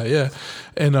 Yeah.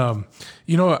 And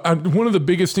you know, one of the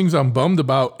biggest things I'm bummed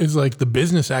about is like the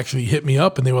business actually hit me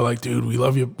up and they were like, "Dude, we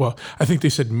love you." Well, I think they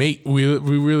said, "Mate, we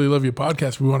really love your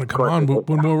podcast. We want to come on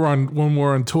when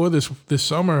we're on tour this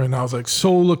summer." And I was like,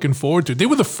 so looking forward to it. They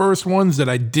were the first ones that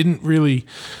I didn't really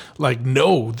like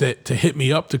know that to hit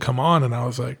me up to come on, and I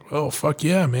was like, "Oh fuck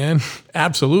yeah, man,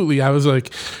 absolutely." I was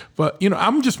like, but you know,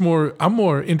 I'm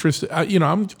more interested. You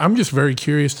know, I'm just very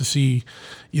curious to see,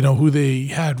 you know, who they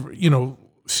had, you know,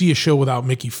 see a show without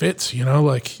Mickey Fitz, you know,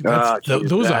 like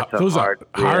those are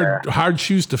hard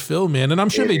shoes to fill, man. And I'm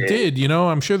sure they did, you know,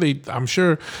 I'm sure they're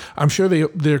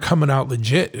coming out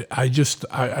legit. I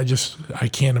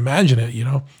can't imagine it, you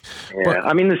know. Yeah, but,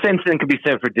 I mean, the same thing could be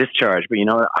said for Discharge, but you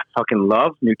know, I fucking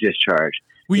love New Discharge.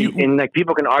 And like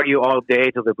people can argue all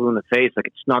day till they're blue in the face, like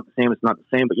it's not the same.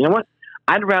 But you know what?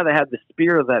 I'd rather have the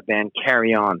spirit of that band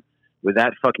carry on with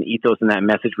that fucking ethos and that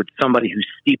message with somebody who's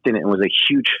steeped in it and was a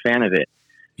huge fan of it.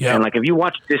 Yeah. And like if you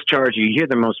watch Discharge, you hear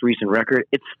their most recent record,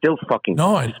 it's still fucking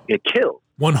it kills.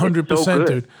 100%,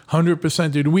 dude.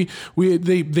 100%, dude.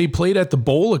 They played at the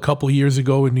Bowl a couple years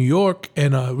ago in New York,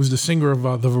 and it was the singer of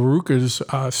the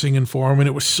Verucas singing for them, and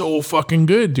it was so fucking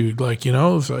good, dude. Like, you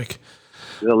know, it was like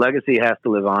the legacy has to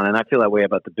live on, and I feel that way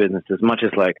about the business as much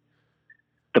as like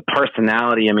the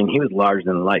personality. I mean, he was larger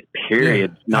than life,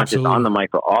 period. Yeah, not absolutely. just on the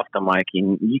mic or off the mic.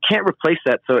 You can't replace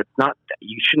that. So it's not,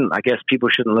 you shouldn't, I guess people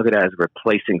shouldn't look at it as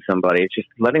replacing somebody. It's just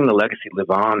letting the legacy live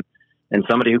on. And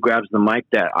somebody who grabs the mic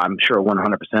that I'm sure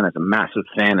 100% is a massive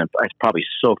fan and is probably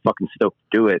so fucking stoked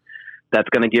to do it, that's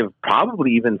going to give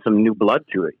probably even some new blood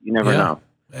to it. You never know.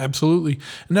 Absolutely.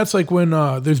 And that's like when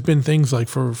there's been things like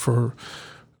for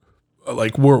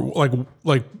like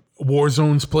war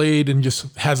zones played and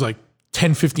just has like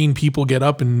 10, 15 people get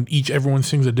up and everyone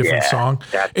sings a different song.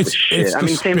 It's shit. I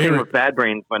mean, same thing with Bad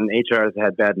Brains when HR's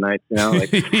had bad nights, you know,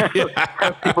 like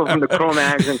people from the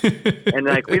Cro-Mags and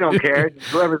like, we don't care.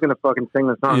 Whoever's going to fucking sing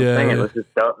the song, sing it. Let's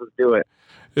do it.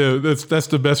 Yeah, that's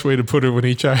the best way to put it when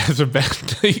HR has a bad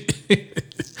night.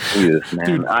 Jesus, man.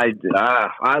 Dude. I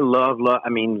love, I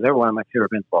mean, they're one of my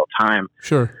favorite bands of all time.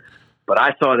 Sure. But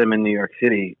I saw them in New York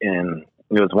City and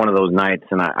it was one of those nights,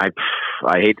 and I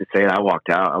hate to say it, I walked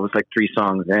out. I was like 3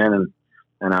 songs in,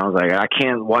 and I was like, I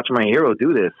can't watch my hero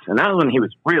do this. And that was when he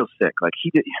was real sick. Like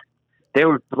they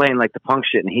were playing like the punk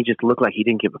shit, and he just looked like he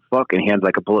didn't give a fuck. And he had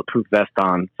like a bulletproof vest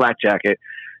on, flat jacket,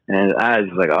 and I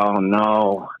was like, oh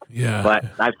no. Yeah. But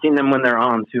I've seen them when they're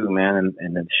on too, man,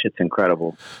 and the shit's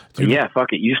incredible. But yeah,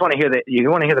 fuck it. You just want to hear the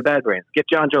Bad Brains. Get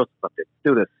John Joseph up there.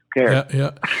 Do this. Who cares?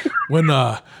 Yeah. When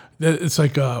it's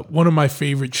like one of my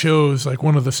favorite shows, like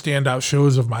one of the standout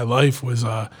shows of my life was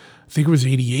I think it was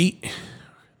 88,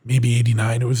 maybe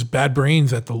 89. It was Bad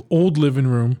Brains at the old living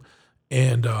room,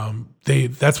 and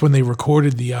that's when they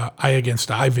recorded the Eye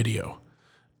Against Eye video.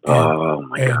 Oh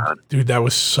my God, dude, that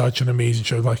was such an amazing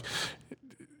show. Like,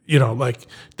 you know, like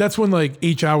that's when like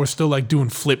HR was still like doing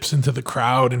flips into the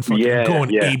crowd and fucking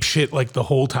going ape shit like the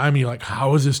whole time. You're like,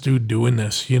 how is this dude doing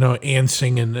this? You know, and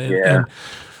singing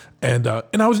and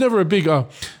I was never a big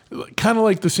kind of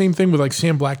like the same thing with like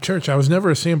Sam Black Church. I was never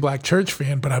a Sam Black Church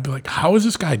fan, but I'd be like, how is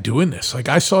this guy doing this? Like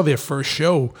I saw their first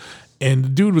show and the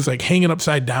dude was like hanging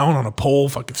upside down on a pole,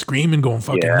 fucking screaming, going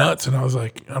fucking nuts. And I was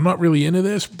like, I'm not really into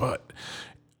this, but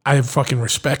I fucking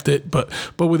respect it. But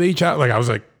with HR, like I was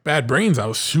like, Bad Brains, I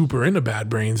was super into Bad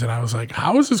Brains, and I was like,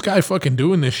 how is this guy fucking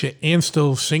doing this shit and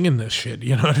still singing this shit?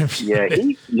 You know what I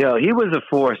mean? Yeah, he was a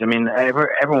force. I mean,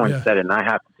 everyone said it, and I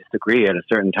have to disagree. At a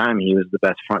certain time, he was the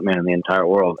best frontman in the entire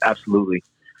world, absolutely.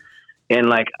 And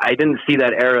like, I didn't see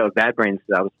that era of Bad Brains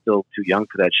because I was still too young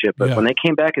for that shit. But when they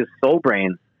came back as Soul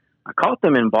Brains, I caught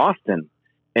them in Boston,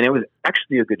 and it was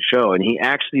actually a good show. And he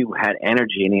actually had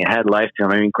energy and he had life to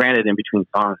him. I mean, granted, in between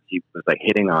songs, he was like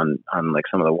hitting on like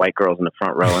some of the white girls in the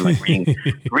front row and like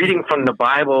reading from the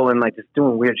Bible and like just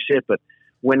doing weird shit. But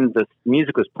when the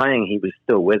music was playing, he was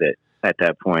still with it at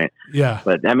that point. Yeah.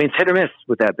 But I mean, it's hit or miss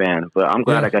with that band. But I'm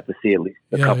glad I got to see at least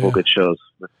a couple good shows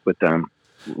with them.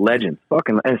 Legends.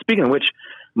 Fucking. And speaking of which,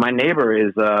 my neighbor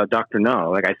is Dr.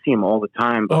 No. Like I see him all the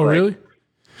time. But really?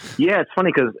 Yeah, it's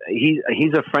funny because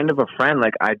he's a friend of a friend.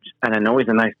 Like and I know he's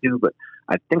a nice dude, but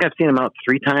I think I've seen him out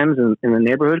 3 times in the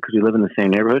neighborhood because we live in the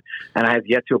same neighborhood, and I have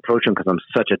yet to approach him because I'm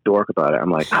such a dork about it. I'm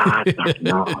like,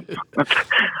 no,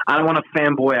 I don't want to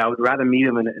fanboy. I would rather meet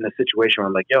him in a situation where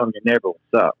I'm like, yo, I'm your neighbor.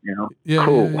 What's up? You know,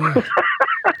 cool. Yeah.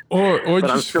 Or but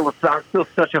just, I'm still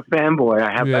such a fanboy.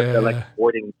 I feel like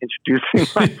avoiding introducing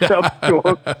myself to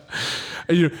him.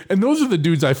 And those are the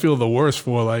dudes I feel the worst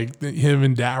for, like him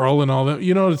and Daryl and all that.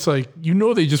 You know, it's like,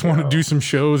 they just want to do some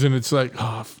shows, and it's like,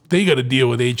 oh, they got to deal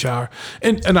with HR.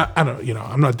 And I don't,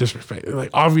 I'm not disrespecting. Like,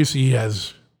 obviously he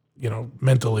has,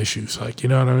 mental issues. Like, you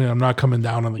know what I mean? I'm not coming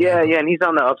down on the guy. And he's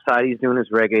on the upside. He's doing his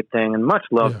reggae thing, and much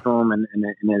love to him and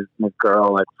his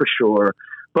girl, like, for sure.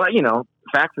 But,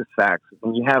 facts is facts.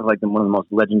 When you have, like, one of the most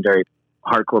legendary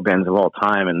hardcore bands of all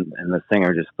time, and the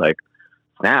singer just, like,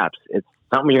 snaps, it's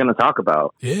something you're going to talk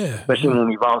about. Yeah. Especially when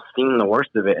we've all seen the worst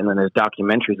of it, and then there's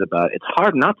documentaries about it. It's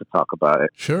hard not to talk about it.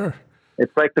 Sure.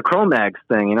 It's like the Cro-Mags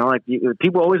thing, like,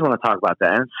 people always want to talk about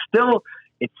that. And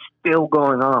it's still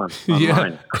going on. Yeah.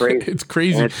 It's crazy. It's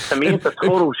crazy. To me, it's a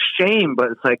total shame,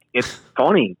 but it's like, it's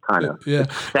funny, kind of. Yeah.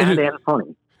 It's sad and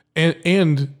funny.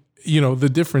 And the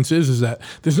difference is that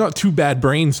there's not 2 Bad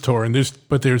Brains touring,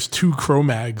 but there's 2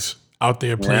 Cro-Mags out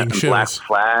there playing shows. Black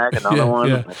Flag, another one.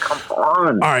 Yeah. Like, come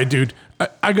on. All right, dude.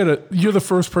 You're the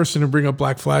first person to bring up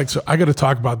Black Flag, so I gotta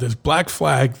talk about this. Black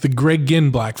Flag, the Greg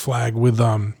Ginn Black Flag with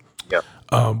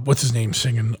what's his name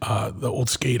singing? The old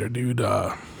skater dude.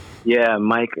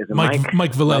 Mike. Is it Mike?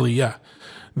 Mike Vallely, yeah.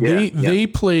 They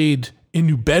played in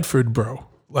New Bedford, bro,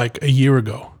 like a year and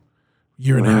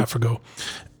a half ago.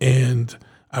 And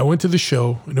I went to the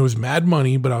show, and it was mad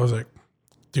money, but I was like,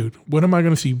 dude, when am I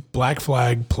going to see Black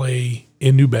Flag play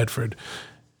in New Bedford?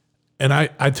 And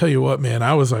I tell you what, man,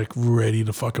 I was like ready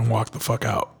to fucking walk the fuck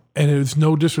out. And it was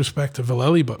no disrespect to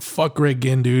Vallely, but fuck Greg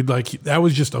Ginn, dude. Like, that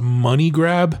was just a money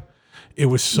grab. It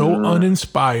was so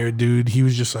uninspired, dude. He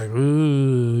was just like,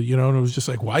 and it was just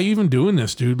like, why are you even doing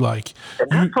this, dude? Like, and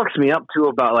that fucks me up too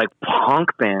about like punk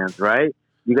bands, right?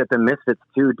 You got the Misfits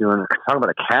too talking about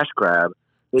a cash grab.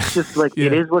 It's just like,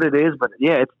 it is what it is, but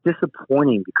it's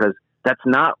disappointing because that's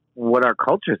not what our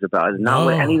culture is about. It's not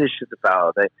what any of this shit's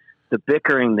about. The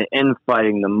bickering, the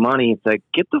infighting, the money. It's like,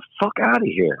 get the fuck out of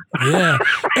here. Yeah.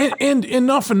 and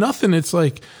not for nothing. It's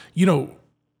like,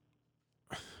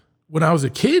 when I was a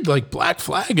kid, like, Black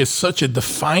Flag is such a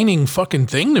defining fucking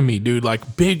thing to me, dude.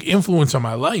 Like, big influence on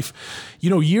my life.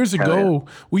 Years ago,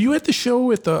 were you at the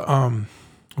show at the,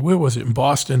 where was it, in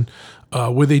Boston,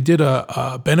 where they did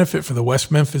a benefit for the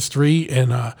West Memphis 3,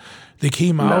 and they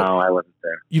came out. No, I wasn't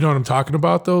there. You know what I'm talking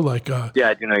about, though? Like, yeah,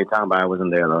 I do know what you're talking about. I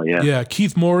wasn't there, though, yeah. Yeah,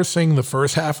 Keith Morris sang the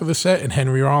first half of the set, and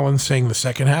Henry Rollins sang the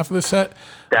second half of the set.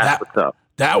 That's what's up.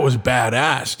 That was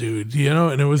badass, dude,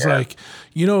 and it was like,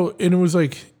 and it was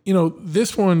like,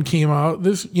 this one came out,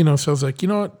 so I was like, you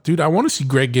know what, dude, I want to see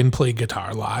Greg Ginn play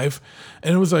guitar live.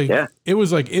 And it was like,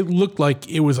 it looked like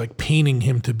it was like painting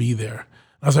him to be there.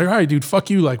 I was like, all right, dude, fuck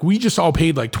you. Like, we just all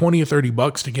paid like $20 or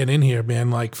 $30 to get in here,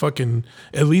 man. Like, fucking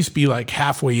at least be like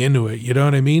halfway into it. You know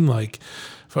what I mean? Like,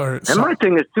 my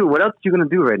thing is too, what else are you going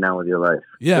to do right now with your life?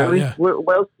 Yeah, really? yeah.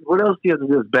 What else do you have to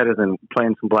do that's better than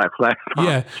playing some Black Flag?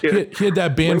 Yeah, he had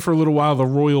that band for a little while, the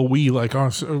Royal We. Like,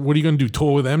 oh, so what are you going to do,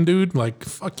 tour with them, dude? Like,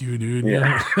 fuck you, dude.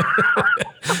 Yeah.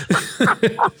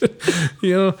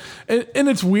 And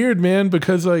it's weird, man,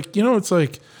 because, like, it's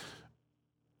like,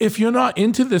 if you're not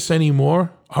into this anymore,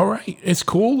 all right, it's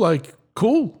cool. Like,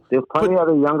 cool. There's plenty of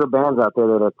other younger bands out there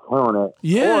that are killing it.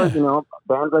 Yeah. Or,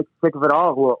 bands like Sick of It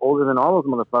All who are older than all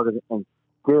those motherfuckers and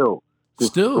still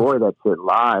destroy that shit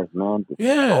live, man.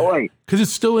 Yeah. Because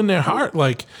it's still in their heart.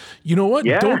 Like, you know what?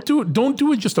 Yeah. Don't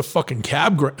do it just a fucking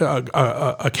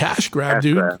a cash grab,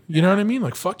 dude. Grab. You know what I mean?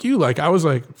 Like, fuck you. Like, I was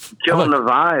like, killing the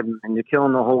vibe, and you're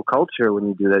killing the whole culture when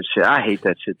you do that shit. I hate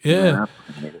that shit. Yeah.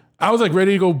 I was like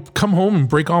ready to go come home and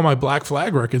break all my Black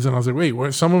Flag records, and I was like,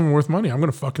 wait, some of them are worth money. I'm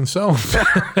gonna fucking sell them.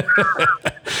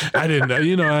 I didn't know,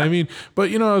 you know what I mean?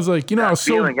 But I was like, I was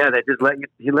feeling, they just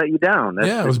he let you down.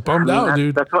 I was bummed out,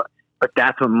 dude. That's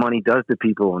what money does to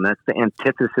people, and that's the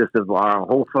antithesis of our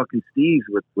whole fucking steez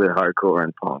with hardcore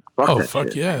and punk.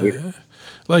 Fuck yeah.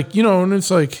 Like, and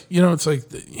it's like, it's like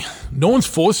no one's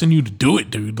forcing you to do it,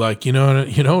 dude. Like,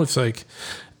 it's like.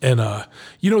 And,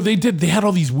 they had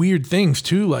all these weird things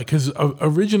too. Like, cause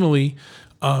originally,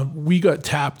 we got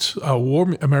tapped,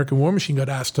 American War Machine got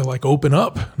asked to like open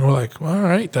up, and we're like, well, all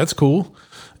right, that's cool.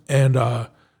 And, then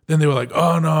they were like,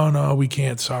 oh no, we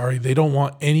can't. Sorry. They don't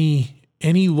want any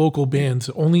local bands,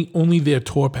 only their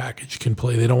tour package can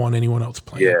play. They don't want anyone else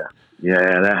playing.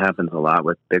 Yeah. That happens a lot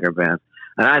with bigger bands.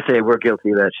 And I say we're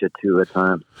guilty of that shit too at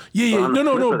times. Yeah.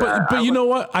 No. But you know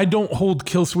what? I don't hold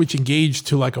Killswitch engaged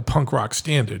to like a punk rock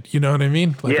standard. You know what I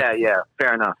mean? Like, yeah.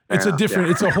 Fair enough.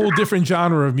 It's a whole different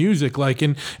genre of music. Like,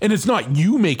 and it's not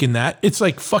you making that. It's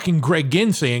like fucking Greg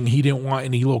Ginn saying he didn't want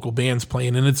any local bands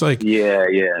playing. And it's like, yeah,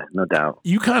 no doubt.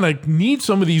 You kind of need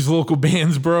some of these local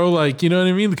bands, bro. Like, you know what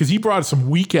I mean? Because he brought some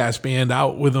weak ass band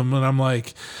out with him. And I'm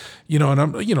like, and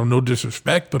I'm, no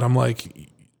disrespect, but I'm like,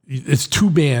 it's two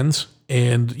bands.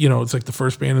 And, it's like the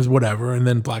first band is whatever, and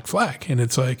then Black Flag. And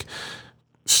it's like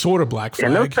sort of Black Flag.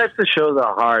 And those types of shows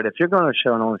are hard. If you're going to a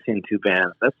show and only seeing two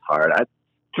bands, that's hard.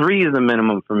 3 is the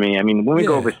minimum for me. I mean, when we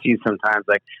go overseas sometimes,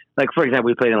 like for example,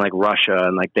 we played in like Russia,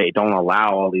 and like they don't allow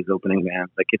all these opening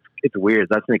bands. Like it's weird.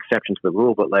 That's an exception to the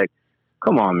rule. But like,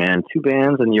 come on, man, 2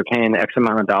 bands and you're paying X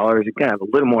amount of dollars. You gotta have a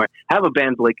little more. Have a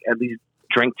band like at least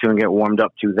drink to and get warmed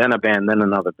up to, then a band, then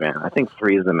another band. I think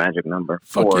 3 is the magic number.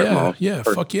 Fuck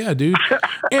yeah, dude.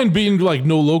 And being like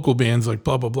no local bands, like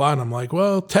blah blah blah. And I'm like,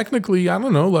 well, technically, I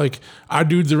don't know. Like our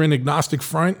dudes are in Agnostic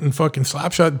Front and fucking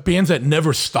Slapshot, bands that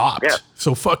never stopped. Yeah.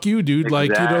 So fuck you, dude.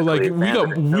 Exactly.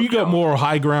 Like we got more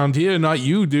high ground here, not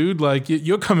you, dude. Like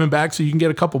you're coming back so you can get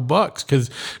a couple bucks because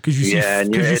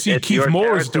you see Keith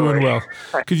Morris doing well.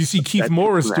 Because you see Keith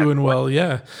Morris doing well,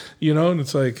 yeah. And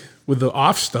it's like, with the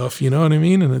off stuff, you know what I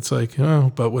mean? And it's like,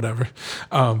 oh, but whatever.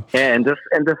 And just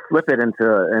flip it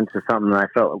into something that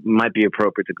I felt might be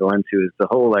appropriate to go into is the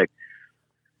whole like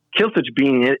Killswitch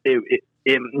being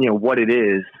it what it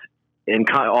is, and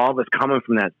all of us coming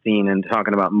from that scene and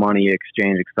talking about money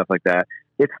exchange and stuff like that.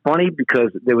 It's funny because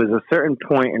there was a certain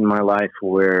point in my life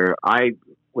where I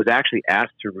was actually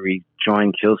asked to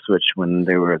rejoin Killswitch when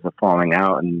there was a falling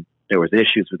out and there was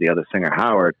issues with the other singer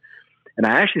Howard, and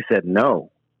I actually said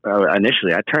no.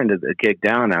 Initially, I turned the gig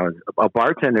down. I was a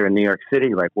bartender in New York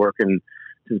City, like working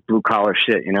just blue collar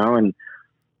shit, and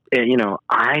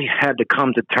I had to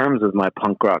come to terms with my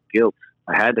punk rock guilt.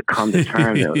 I had to come to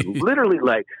terms. It was literally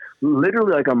like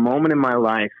a moment in my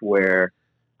life where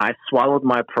I swallowed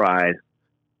my pride,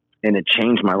 and it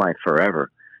changed my life forever.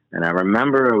 And I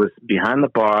remember I was behind the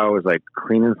bar. I was like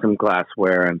cleaning some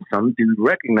glassware, and some dude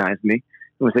recognized me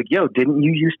and was like, "Yo, didn't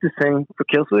you used to sing for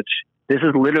Killswitch?" This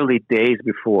is literally days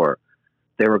before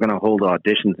they were going to hold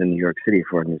auditions in New York City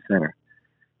for a new center.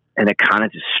 And it kind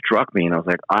of just struck me. And I was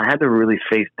like, I had to really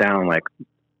face down like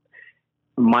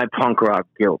my punk rock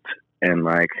guilt and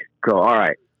like go, all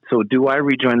right, so do I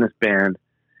rejoin this band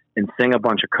and sing a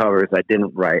bunch of covers I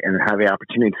didn't write and have the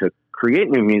opportunity to create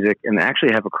new music and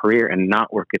actually have a career and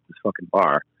not work at this fucking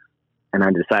bar? And I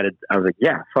decided, I was like,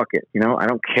 yeah, fuck it. I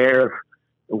don't care if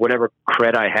whatever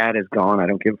cred I had is gone. I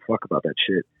don't give a fuck about that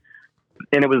shit.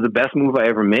 And it was the best move I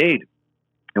ever made.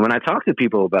 And when I talk to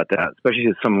people about that, especially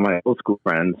to some of my old school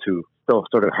friends who still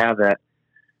sort of have that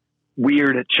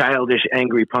weird, childish,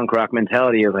 angry punk rock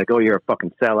mentality of like, oh, you're a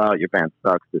fucking sellout, your band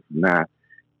sucks, this and that.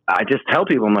 I just tell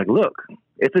people, I'm like, look,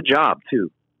 it's a job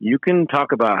too. You can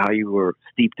talk about how you were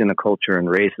steeped in a culture and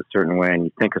raised a certain way and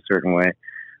you think a certain way.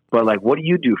 But like, what do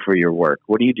you do for your work?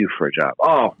 What do you do for a job?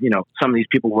 Oh, some of these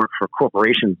people work for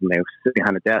corporations and they sit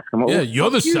behind a desk. I'm like, you're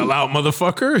the sellout,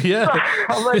 motherfucker. Yeah.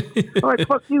 I'm like,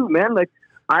 fuck you, man. Like,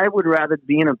 I would rather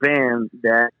be in a band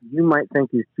that you might think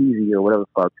is cheesy or whatever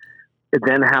the fuck,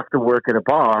 than have to work at a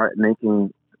bar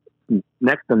making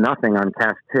next to nothing on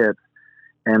cash tips.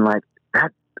 And like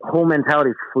that whole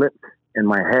mentality flipped in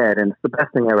my head, and it's the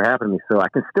best thing that ever happened to me. So I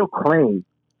can still claim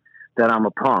that I'm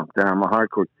a punk, that I'm a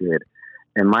hardcore kid.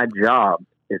 And my job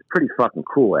is pretty fucking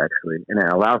cool, actually. And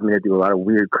it allows me to do a lot of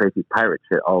weird, crazy pirate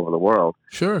shit all over the world.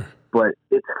 Sure. But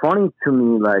it's funny to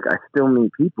me, like, I still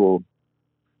meet people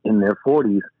in their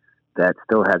 40s that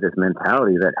still have this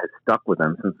mentality that has stuck with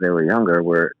them since they were younger,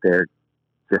 where they're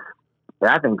just,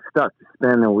 I think, stuck to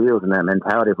spinning their wheels in that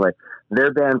mentality of, like,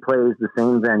 their band plays the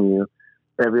same venue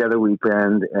every other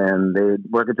weekend, and they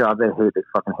work a job they hate, they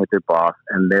fucking hate their boss,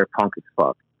 and they're punk as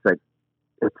fuck. It's like,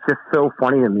 it's just so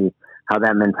funny to me how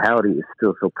that mentality is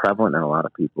still so prevalent in a lot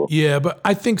of people. Yeah, but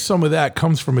I think some of that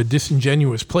comes from a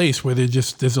disingenuous place where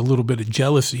there's a little bit of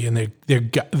jealousy and they're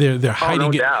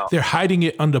hiding it. They're hiding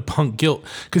it under punk guilt.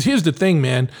 Because here's the thing,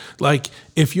 man. Like,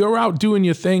 if you're out doing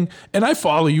your thing, and I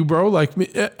follow you, bro. Like,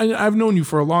 I've known you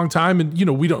for a long time, and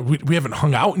we haven't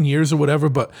hung out in years or whatever.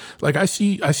 But like, I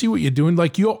see what you're doing.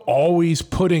 Like, you're always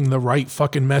putting the right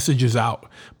fucking messages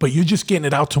out, but you're just getting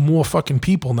it out to more fucking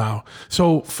people now.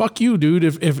 So fuck you, dude.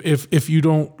 If you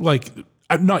don't like,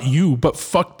 not you, but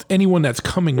fuck anyone that's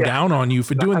coming down on you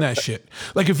for doing that shit.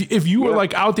 Like if you were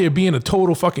like out there being a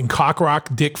total fucking cock rock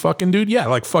dick fucking dude, yeah,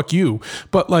 like fuck you.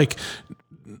 But like,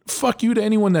 fuck you to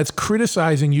anyone that's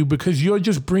criticizing you, because you're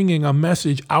just bringing a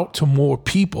message out to more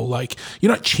people. Like,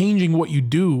 you're not changing what you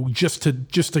do just to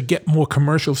get more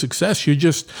commercial success. You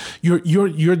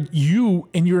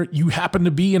happen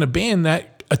to be in a band that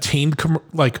attained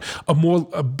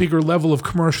a bigger level of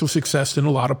commercial success than a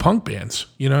lot of punk bands.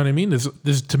 You know what I mean?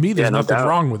 There's to me, there's nothing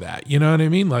wrong with that. You know what I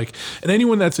mean? Like, and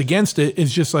anyone that's against it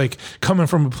is just like coming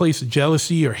from a place of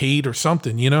jealousy or hate or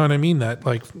something. You know what I mean? That,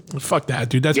 like, fuck that,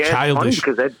 dude. That's childish. It's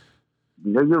funny because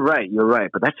no, you're right.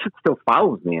 But that shit still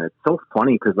follows me, and it's so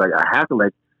funny because, like, I have to,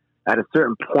 like, at a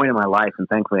certain point in my life, and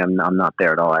thankfully I'm not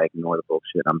there at all. I ignore the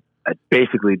bullshit. I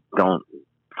basically don't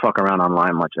fuck around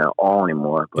online much at all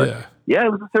anymore. But yeah,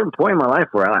 it was a certain point in my life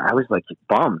where I was like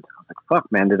bummed. I was like,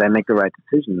 fuck, man, did I make the right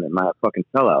decision? Am I a fucking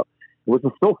sellout? It was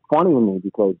so funny to me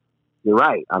because you're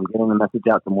right. I'm getting the message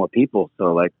out to more people.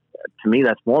 So, like, to me,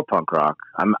 that's more punk rock.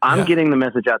 I'm getting the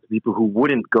message out to people who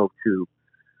wouldn't go to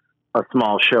a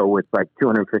small show with like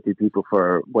 250 people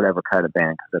for whatever kind of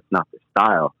band, because that's not their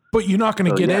style. But you're not going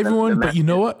to get everyone. But you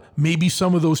know what? Maybe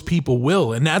some of those people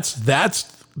will, and that's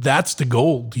the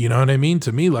gold. You know what I mean?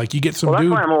 To me, like, you get some. Well,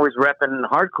 that's why I'm always repping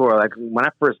hardcore. Like, when I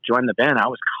first joined the band, I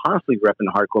was constantly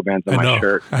repping hardcore bands on my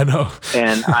shirt. I know.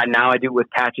 And now I do with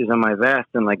patches on my vest,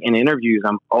 and like in interviews,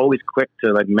 I'm always quick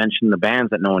to like mention the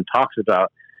bands that no one talks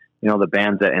about. You know, the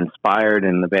bands that inspired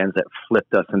and the bands that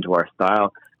flipped us into our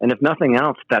style. And if nothing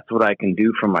else, that's what I can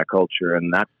do for my culture.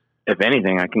 And that's, if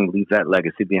anything, I can leave that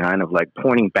legacy behind of like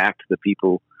pointing back to the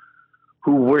people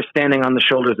who were standing on the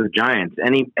shoulders of giants.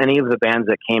 Any of the bands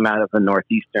that came out of the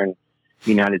northeastern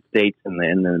United States in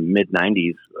the mid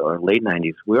 90s or late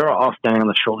 90s, we were all standing on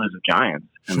the shoulders of giants.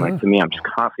 And like, to me, I'm just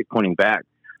constantly pointing back.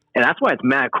 And that's why it's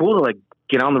mad cool to like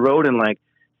get on the road and like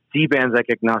see bands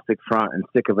like Agnostic Front and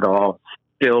Sick of It All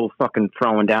still fucking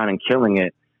throwing down and killing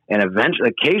it. And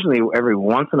occasionally, every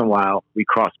once in a while, we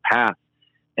cross paths,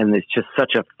 and it's just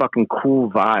such a fucking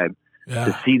cool vibe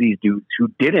to see these dudes who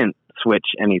didn't switch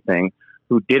anything,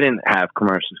 who didn't have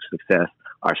commercial success,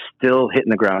 are still hitting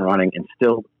the ground running and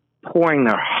still pouring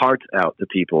their hearts out to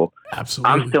people.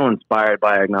 Absolutely. I'm still inspired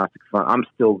by Agnostic Front. I'm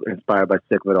still inspired by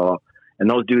Sick of It All. And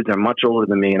those dudes are much older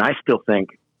than me, and I still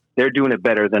think they're doing it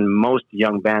better than most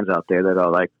young bands out there that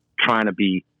are like trying to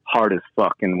be hard as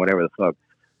fuck and whatever the fuck.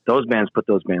 Those bands put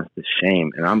those bands to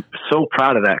shame, and I'm so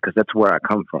proud of that because that's where I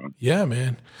come from. Yeah,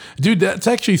 man, dude, that's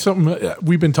actually something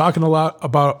we've been talking a lot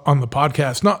about on the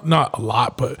podcast. Not a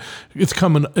lot, but it's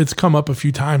come up a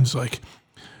few times. Like,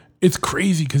 it's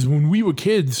crazy because when we were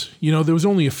kids, you know, there was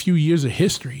only a few years of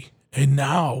history, and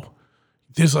now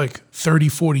there's like 30,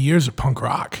 40 years of punk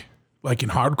rock, like in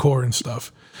hardcore and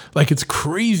stuff. Like, it's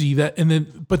crazy that,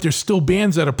 but there's still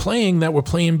bands that are playing that were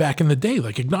playing back in the day.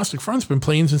 Like, Agnostic Front's been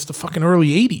playing since the fucking early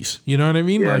 80s. You know what I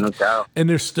mean? Yeah, like, no doubt. And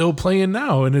they're still playing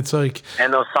now. And it's like,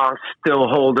 and those songs still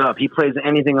hold up. He plays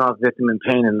anything off Victim in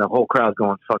Pain, and the whole crowd's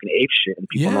going fucking ape shit, and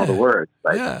people know the words.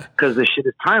 Like, because the shit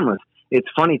is timeless. It's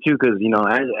funny too, because, you know,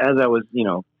 as I was, you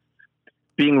know,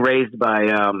 being raised by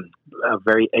a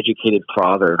very educated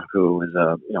father who was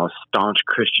a staunch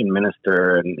Christian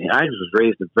minister, and I was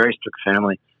raised in a very strict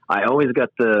family. I always got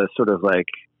the sort of like,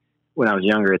 when I was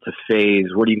younger, it's a phase.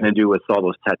 What are you going to do with all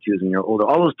those tattoos when you're older?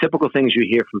 All those typical things you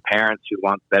hear from parents who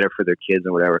want better for their kids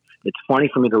or whatever. It's funny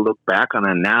for me to look back on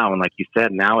it now, and like you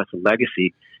said, now it's a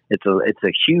legacy. It's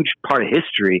a huge part of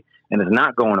history, and it's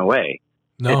not going away.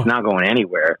 No. It's not going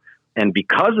anywhere. And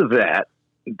because of that,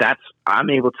 I'm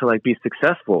able to like be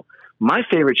successful. My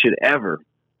favorite shit ever,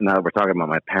 now that we're talking about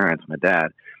my parents, my dad,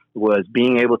 was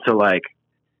being able to like,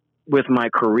 with my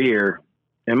career,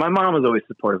 and my mom was always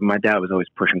supportive. My dad was always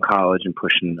pushing college and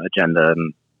pushing agenda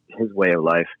and his way of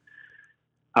life.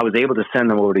 I was able to send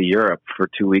them over to Europe for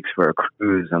 2 weeks for a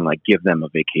cruise and like give them a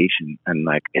vacation. And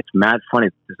like, it's mad funny.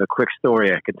 There's a quick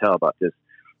story I could tell about this.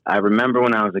 I remember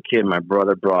when I was a kid, my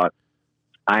brother brought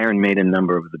Iron Maiden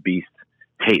Number of the Beast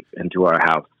tape into our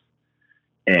house,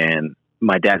 and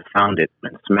my dad found it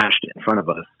and smashed it in front of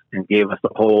us and gave us the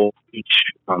whole speech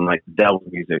on like Devil's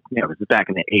music. You know, it was back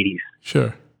in the 80s.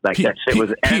 Sure. Like that shit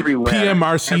was everywhere.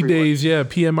 PMRC everywhere. Days. Yeah.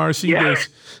 PMRC days.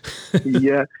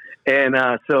 Yeah. And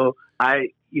so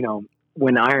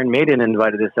when Iron Maiden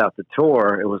invited us out to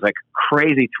tour, it was like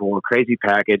crazy tour, crazy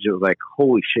package. It was like,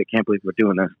 holy shit, can't believe we're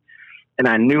doing this. And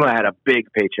I knew I had a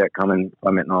big paycheck coming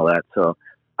from it and all that. So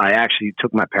I actually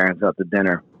took my parents out to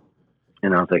dinner,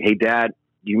 and I was like, hey, Dad,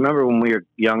 do you remember when we were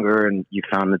younger and you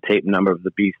found the tape Number of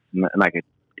the Beast? And like,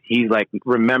 he like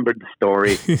remembered the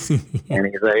story, and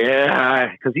he's like,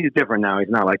 yeah, because he's different now. He's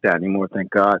not like that anymore, thank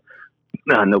God.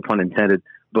 No pun intended.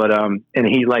 But and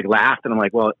he like laughed, and I'm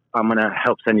like, well, I'm gonna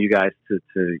help send you guys to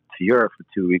Europe for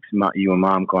 2 weeks. You and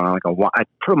Mom going on I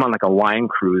put them on like a wine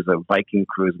cruise, a Viking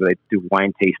cruise, where they do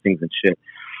wine tastings and shit.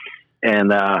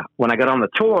 And when I got on the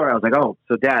tour, I was like, oh,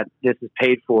 so Dad, this is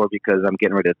paid for because I'm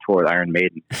getting ready to tour with Iron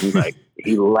Maiden. He's like,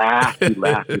 he laughed.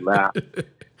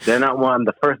 Then on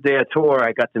the first day of tour,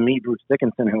 I got to meet Bruce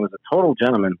Dickinson, who was a total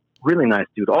gentleman, really nice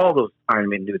dude. All those Iron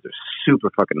Maiden dudes are super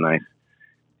fucking nice.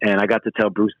 And I got to tell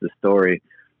Bruce the story,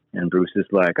 and Bruce is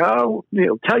like, oh,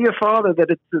 tell your father that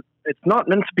it's not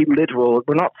meant to be literal.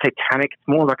 We're not satanic. It's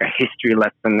more like a history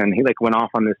lesson. And he like went off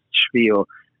on this spiel,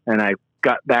 and I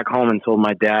got back home and told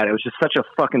my dad. It was just such a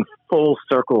fucking full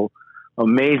circle,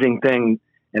 amazing thing.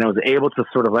 And I was able to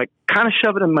sort of like kind of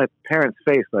shove it in my parents'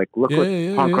 face. Like, look what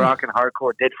punk rock and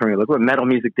hardcore did for me. Look what metal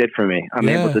music did for me. I'm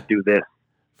able to do this.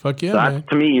 Fuck yeah, so man. That's,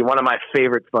 to me, one of my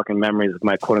favorite fucking memories of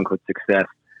my quote unquote success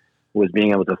was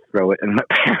being able to throw it in my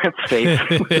parents' face.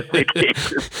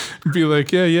 Be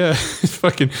like, yeah.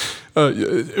 Fucking,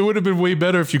 it would have been way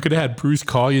better if you could have had Bruce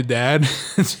call you dad.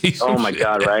 Oh my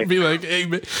God, right? Be like,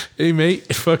 hey,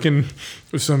 mate, fucking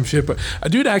some shit. But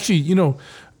dude, actually,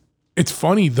 it's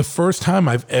funny. The first time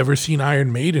I've ever seen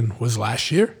Iron Maiden was last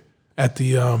year at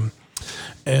the,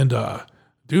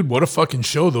 dude, what a fucking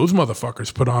show those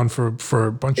motherfuckers put on for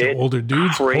a bunch of older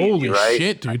dudes. Crazy, Holy right?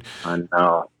 shit, dude. I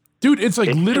know. Dude, it's like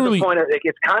literally. To the point of, like,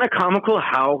 it's kind of comical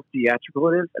how theatrical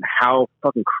it is and how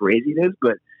fucking crazy it is,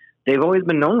 but they've always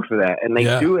been known for that, and they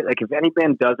do it. Like, if any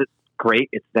band does it, great.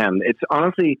 It's them. It's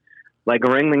honestly like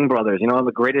Ringling Brothers.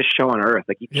 The greatest show on earth.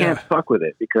 Like, you can't fuck with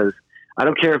it because I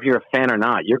don't care if you're a fan or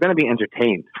not. You're going to be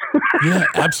entertained. Yeah,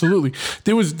 absolutely.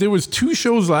 There was 2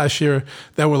 shows last year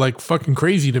that were like fucking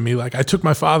crazy to me. Like, I took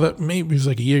my father. Maybe it was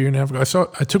like a year and a half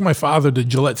ago. I took my father to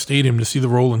Gillette Stadium to see the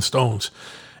Rolling Stones,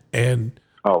 and.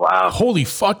 Oh, wow. Holy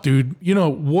fuck, dude.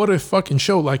 What a fucking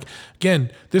show. Like,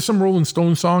 again, there's some Rolling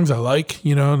Stones songs I like,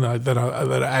 that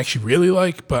I actually really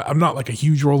like, but I'm not like a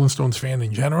huge Rolling Stones fan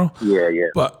in general. Yeah.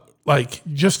 But like,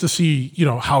 just to see,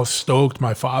 how stoked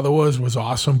my father was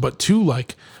awesome. But 2,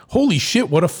 like, holy shit,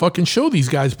 what a fucking show these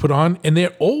guys put on. And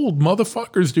they're old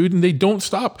motherfuckers, dude, and they don't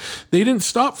stop. They didn't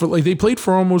stop they played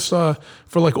for almost,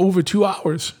 for like over 2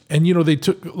 hours. And, they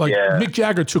took, like, Mick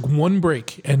Jagger took 1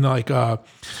 break and like,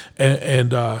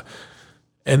 and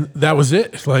that was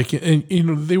it. Like,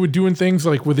 and they were doing things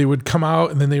like where they would come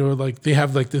out and then they were like, they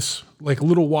have like this like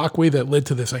little walkway that led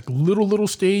to this like little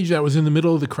stage that was in the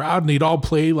middle of the crowd, and they'd all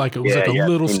play like it was like a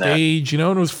little stage, and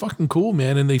it was fucking cool,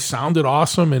 man. And they sounded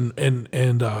awesome, and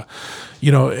the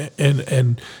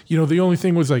only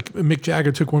thing was like Mick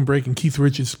Jagger took 1 break and Keith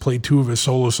Richards played 2 of his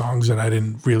solo songs that I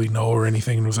didn't really know or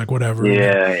anything, and it was like whatever.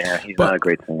 Yeah, he's not a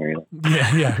great singer either.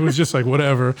 Yeah, it was just like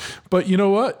whatever. But you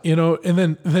know what?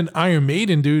 And then Iron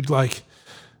Maiden, dude, like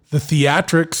the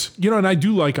theatrics, and I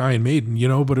do like Iron Maiden,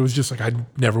 but it was just like I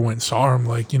never went and saw him,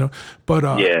 like, but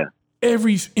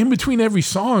in between every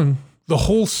song, the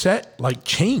whole set like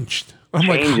changed. I'm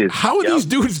like, how are these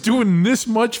dudes doing this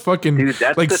much fucking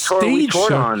that's like the tour stage we toured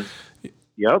show? On.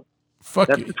 Yep.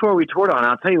 That's the tour we toured on.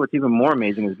 I'll tell you what's even more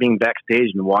amazing is being backstage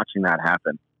and watching that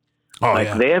happen.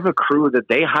 They have a crew that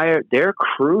they hire. Their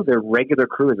regular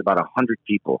crew is about 100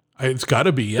 people. It's got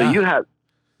to be, yeah. So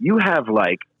you have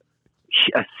like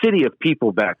a city of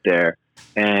people back there,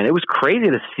 and it was crazy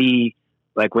to see,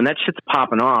 like, when that shit's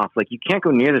popping off, like, you can't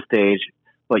go near the stage,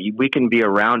 but we can be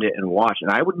around it and watch.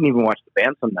 And I wouldn't even watch the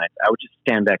band some nights. I would just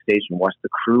stand backstage and watch the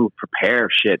crew prepare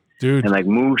shit, dude, and like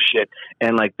move shit.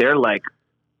 And like they're synced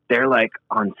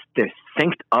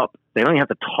up. They don't even have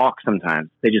to talk sometimes.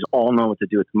 They just all know what to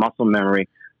do. It's muscle memory.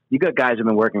 You got guys who've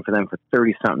been working for them for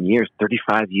 30 something years,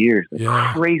 35 years,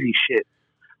 like crazy shit.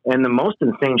 And the most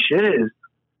insane shit is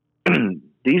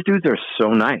these dudes are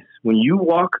so nice. When you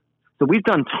walk, so we've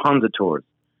done tons of tours,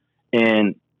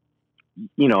 and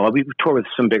we tour with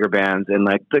some bigger bands, and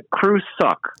like the crews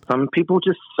suck. Some people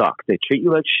just suck. They treat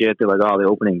you like shit. They're like, oh, the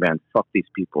opening band, fuck these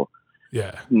people.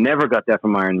 Yeah. Never got that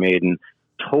from Iron Maiden.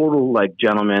 Total like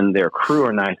gentlemen. Their crew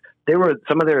are nice.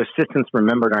 Some of their assistants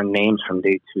remembered our names from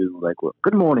day 2. Like, well,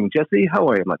 good morning, Jesse. How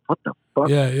are you? I'm like, what the fuck?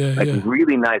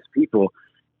 Really nice people.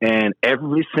 And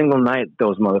every single night,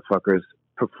 those motherfuckers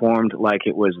performed like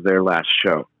it was their last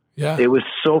show. Yeah. It was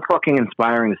so fucking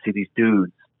inspiring to see these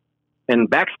dudes. And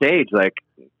backstage, like,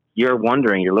 you're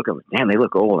looking, damn, they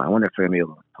look old. I wonder if they're going to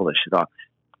be able to pull this shit off.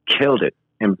 Killed it.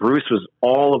 And Bruce was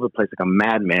all over the place like a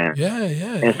madman. Yeah.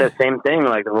 And it's that same thing,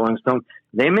 like the Rolling Stones.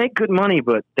 They make good money,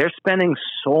 but they're spending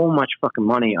so much fucking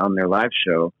money on their live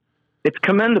show. It's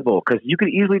commendable because you could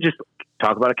easily just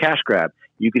talk about a cash grab.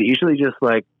 You could easily just,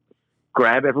 like,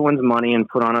 grab everyone's money and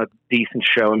put on a decent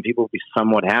show, and people will be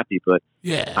somewhat happy. But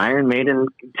Iron Maiden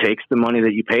takes the money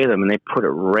that you pay them, and they put it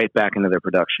right back into their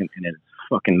production, and it's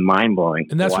fucking mind blowing.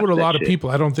 And that's what a lot of people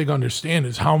I don't think understand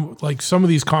is how like some of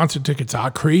these concert tickets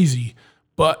are crazy,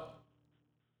 but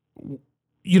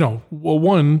you know, well,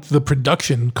 one, the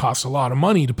production costs a lot of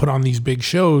money to put on these big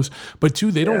shows, but two,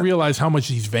 they don't realize how much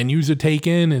these venues are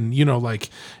taking, and you know,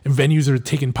 like, and venues are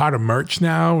taking part of merch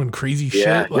now and crazy shit.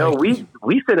 Like, no, we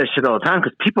say that shit all the time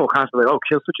because people are constantly like, "Oh,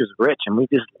 Killswitch is rich," and we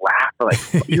just laugh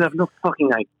like, "You have no fucking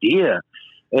idea."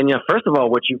 And you know, first of all,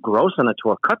 what you gross on a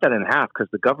tour, cut that in half because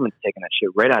the government's taking that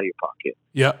shit right out of your pocket.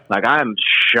 Yeah, like I'm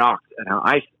shocked at how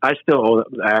I still owe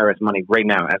the IRS money right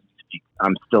now as we speak.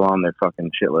 I'm still on their fucking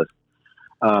shit list.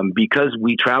 Because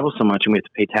we travel so much and we have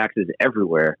to pay taxes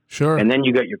everywhere. Sure. And then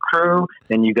you got your crew,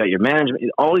 then you got your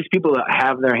management, all these people that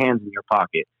have their hands in your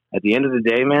pocket. At the end of the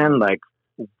day, man, like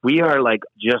we are like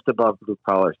just above blue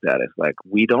collar status. Like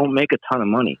we don't make a ton of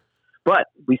money, but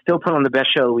we still put on the best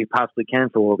show that we possibly can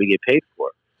for what we get paid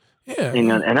for. Yeah.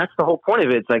 And that's the whole point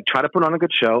of it. It's like, try to put on a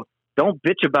good show. Don't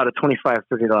bitch about a $25,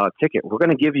 $30 ticket. We're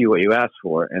going to give you what you asked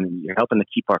for, and you're helping to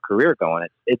keep our career going.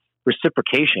 It's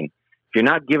reciprocation. If you're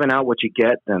not giving out what you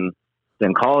get, then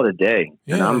call it a day.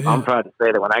 And I'm proud to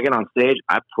say that when I get on stage,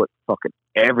 I put fucking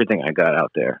everything I got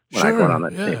out there when I go on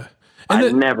that stage.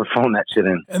 I never phone that shit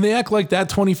in. And they act like that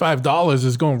 $25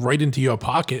 is going right into your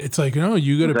pocket. It's like, no,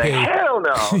 you got to pay. Hell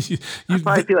no. I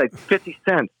probably feel like 50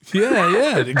 cents.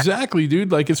 Yeah, exactly,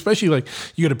 dude. Like, especially like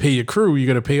you got to pay your crew. You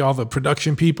got to pay all the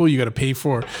production people. You got to pay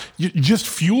for just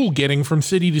fuel getting from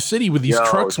city to city with these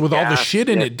trucks with all the shit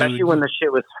in it, dude. Especially when the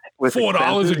shit was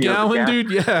 $4 a gallon,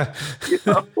 dude. Yeah.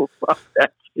 Fuck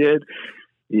that shit.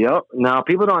 Yep. No,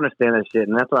 people don't understand that shit,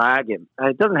 and that's why I get.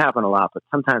 It doesn't happen a lot, but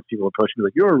sometimes people approach me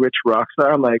like, "You're a rich rock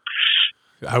star." I'm like,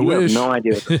 I wish. Have no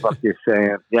idea what the fuck you're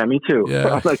saying. Yeah, me too. Yeah,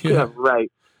 I'm like, yeah,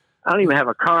 right. I don't even have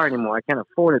a car anymore. I can't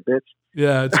afford it, bitch.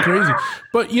 Yeah, it's crazy.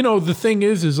 But you know, the thing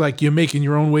is like you're making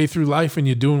your own way through life and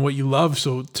you're doing what you love.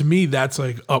 So to me, that's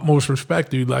like utmost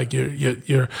respect, dude. Like you're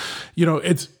you know,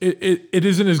 it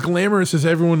isn't as glamorous as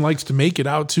everyone likes to make it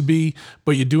out to be,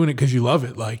 but you're doing it because you love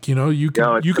it. Like, you know, you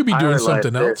could be doing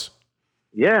something else.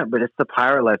 Yeah, but it's the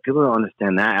pirate life. People don't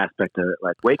understand that aspect of it.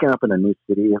 Like waking up in a new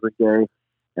city every day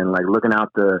and like looking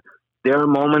out there are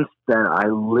moments that I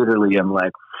literally am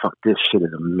like, fuck, this shit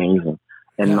is amazing.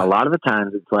 And a lot of the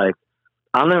times it's like,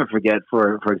 I'll never forget,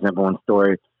 for example, one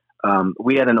story.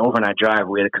 We had an overnight drive.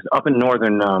 Because up in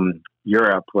northern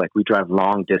Europe, like we drive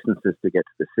long distances to get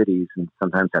to the cities, and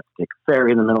sometimes have to take a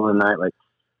ferry in the middle of the night. Like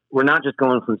we're not just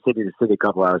going from city to city a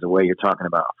couple hours away. You're talking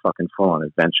about a fucking full-on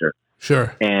adventure.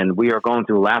 Sure. And we are going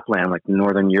through Lapland, like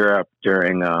northern Europe,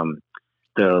 during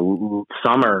the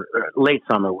summer, late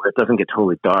summer, where it doesn't get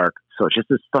totally dark. So it's just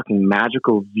this fucking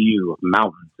magical view of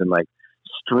mountains and like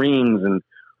streams, and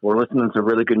we're listening to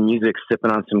really good music, sipping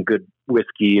on some good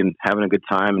whiskey and having a good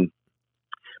time. And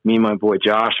me and my boy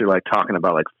Josh are like talking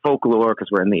about like folklore because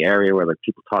we're in the area where like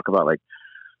people talk about like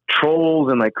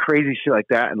trolls and like crazy shit like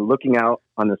that, and looking out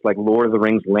on this like Lord of the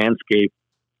Rings landscape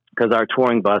because our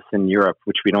touring bus in Europe,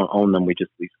 which we don't own them, we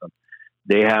just lease them.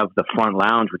 They have the front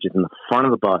lounge, which is in the front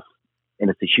of the bus, and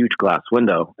it's a huge glass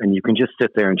window, and you can just sit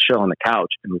there and chill on the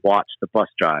couch and watch the bus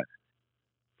drive.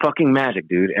 Fucking magic,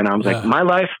 dude. And I was like, my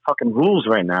life fucking rules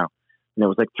right now. And it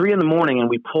was like 3 a.m, and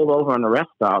we pulled over on the rest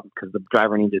stop because the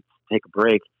driver needed to take a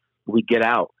break. We get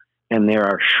out, and there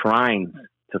are shrines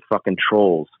to fucking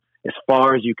trolls as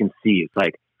far as you can see. It's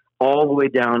like all the way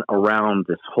down around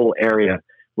this whole area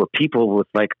where people with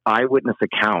like eyewitness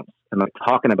accounts and like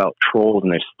talking about trolls,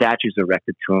 and there's statues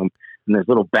erected to them, and there's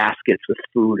little baskets with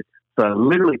food. So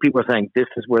literally people are saying this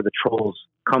is where the trolls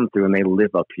come through and they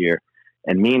live up here.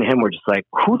 And me and him were just like,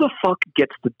 who the fuck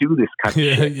gets to do this kind of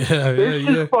shit? This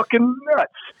is fucking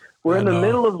nuts. We're in the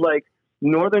middle of like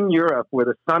northern Europe where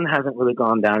the sun hasn't really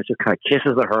gone down. It just kind of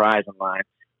kisses the horizon line.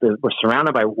 We're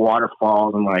surrounded by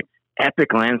waterfalls and like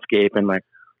epic landscape, and like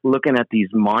looking at these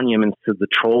monuments to the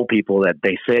troll people that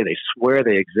they swear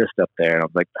they exist up there. And I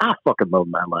was like, I fucking love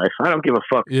my life. I don't give a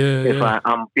fuck if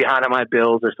I'm behind on my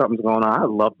bills or something's going on. I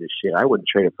love this shit. I wouldn't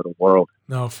trade it for the world.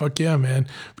 No, fuck yeah, man.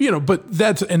 But, you know, but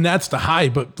that's the high,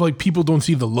 but like people don't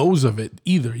see the lows of it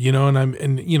either, you know,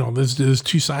 and you know, there's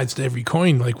two sides to every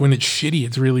coin. Like when it's shitty,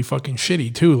 it's really fucking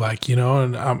shitty too. Like, you know,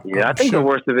 and I think the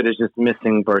worst of it is just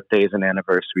missing birthdays and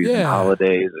anniversaries and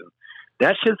holidays, and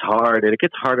that shit's hard. And it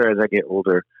gets harder as I get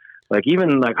older. Like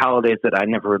even like holidays that I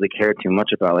never really cared too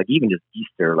much about, like even just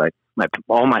Easter, like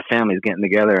all my family's getting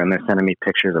together and they're sending me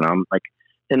pictures, and I'm like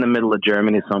in the middle of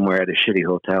Germany somewhere at a shitty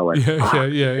hotel. Like,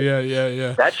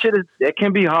 yeah. That shit it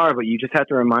can be hard, but you just have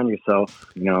to remind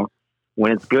yourself, you know,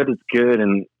 when it's good,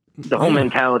 and the whole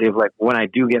mentality of like when I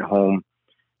do get home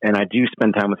and I do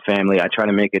spend time with family, I try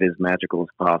to make it as magical as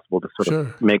possible to sort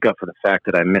of make up for the fact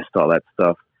that I missed all that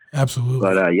stuff. Absolutely.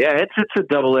 But yeah, it's a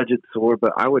double-edged sword,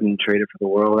 but I wouldn't trade it for the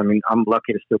world. I mean, I'm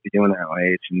lucky to still be doing that at my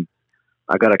age, and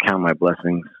I got to count my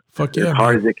blessings. Fuck yeah, as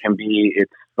hard as it can be,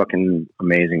 it's fucking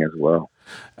amazing as well.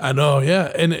 I know,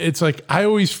 yeah, and it's like I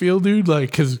always feel, dude,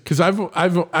 like because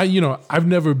I've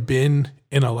never been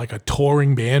in a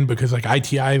touring band because like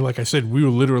ITI, like I said, we were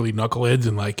literally knuckleheads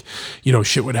and like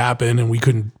shit would happen and we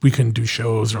couldn't do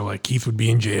shows, or like Keith would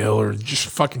be in jail or just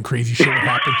fucking crazy shit would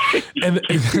happen, and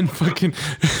then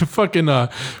fucking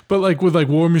but like with like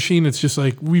War Machine, it's just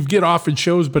like we get offered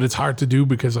shows, but it's hard to do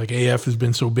because like AF has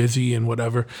been so busy and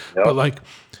whatever. Yep. But like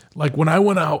when I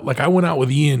went out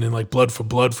with Ian and like Blood for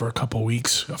Blood for a couple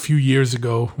weeks a few years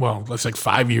ago. Well, that's like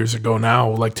 5 years ago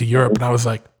now, like to Europe. And I was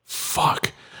like,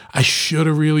 fuck, I should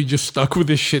have really just stuck with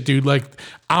this shit, dude. Like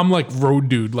I'm like road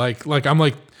dude. Like I'm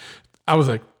like, I was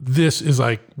like, this is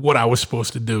like what I was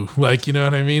supposed to do. Like, you know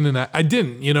what I mean? And I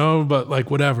didn't, but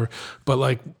like whatever. But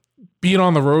like being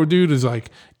on the road, dude, is like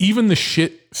even the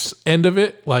shit end of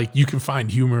it. Like you can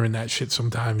find humor in that shit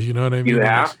sometimes. You know what I mean? You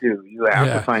have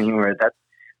to find humor.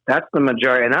 That's the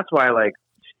majority, and that's why like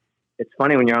it's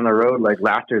funny when you're on the road. Like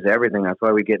laughter is everything. That's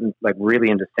why we get like really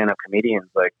into stand-up comedians.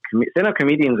 Like stand-up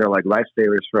comedians are like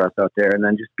lifesavers for us out there. And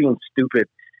then just being stupid.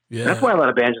 Yeah. That's why a lot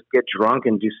of bands just get drunk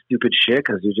and do stupid shit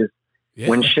because you just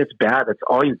when shit's bad, that's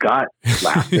all you got.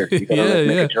 Laughter. You gotta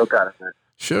make a joke out of it.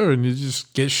 Sure, and you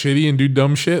just get shitty and do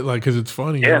dumb shit like because it's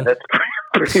funny. Yeah, that's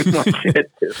pretty much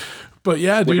it. Too. But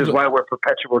yeah, dude. Which is why we're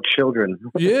perpetual children.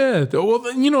 Yeah. Well,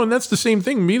 and that's the same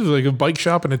thing. Me, like a bike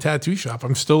shop and a tattoo shop.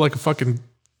 I'm still like a fucking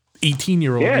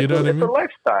 18-year-old. Yeah, you know what I mean? It's a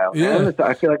lifestyle. Yeah. Man.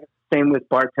 I feel like it's the same with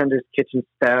bartenders, kitchen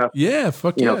staff. Yeah,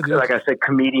 fuck yeah. Like I said,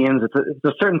 comedians. It's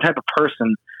a certain type of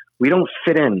person. We don't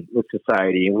fit in with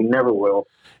society, and we never will.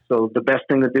 So the best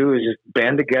thing to do is just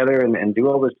band together and do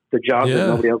all the jobs that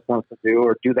nobody else wants to do,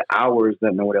 or do the hours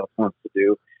that nobody else wants to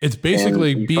do. It's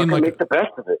basically being like make the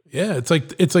best of it. Yeah, it's like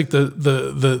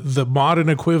the modern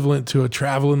equivalent to a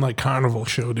traveling like carnival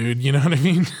show, dude. You know what I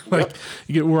mean? Like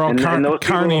we're all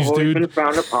carnies, dude. Always been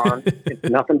frowned upon. It's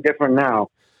nothing different now.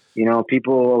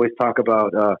 People always talk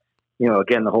about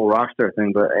again the whole rock star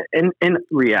thing, but in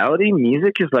reality,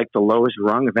 music is like the lowest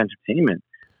rung of entertainment.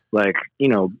 Like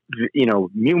new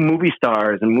movie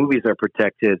stars and movies are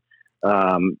protected.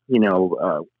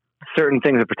 Certain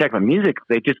things are protected. But music,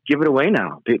 they just give it away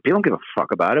now. People don't give a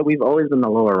fuck about it. We've always been the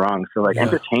lower rung. So like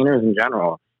entertainers in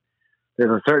general,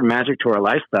 there's a certain magic to our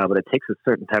lifestyle, but it takes a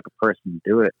certain type of person to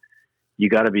do it. You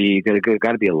got to be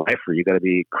a lifer. You got to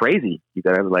be crazy. You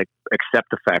got to like accept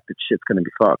the fact that shit's going to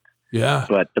be fucked. Yeah.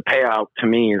 But the payout to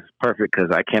me is perfect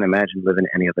because I can't imagine living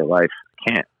any other life.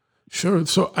 I can't. Sure.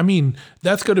 So, I mean,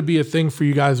 that's going to be a thing for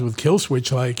you guys with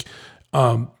Killswitch, like,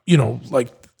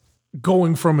 like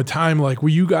going from a time like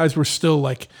where you guys were still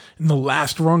like in the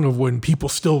last rung of when people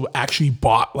still actually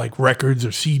bought like records or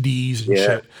CDs and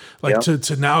shit, like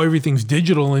to now everything's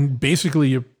digital and basically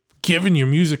you're giving your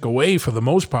music away for the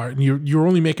most part, and you're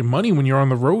only making money when you're on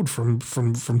the road from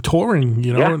touring,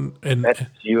 and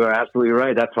you are absolutely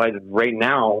right. That's why right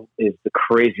now is the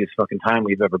craziest fucking time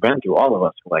we've ever been through. All of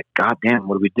us are like, God damn,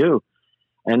 what do we do?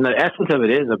 And the essence of it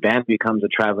is a band becomes a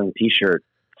traveling T-shirt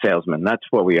salesman. That's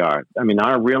what we are. I mean,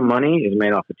 our real money is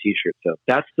made off of T-shirt sales.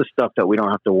 That's the stuff that we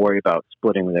don't have to worry about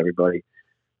splitting with everybody.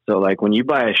 So like when you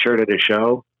buy a shirt at a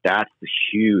show, that's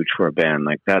huge for a band.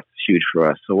 Like that's huge for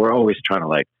us. So we're always trying to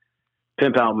like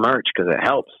pimp out merch because it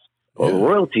helps. Well,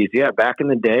 royalties, back in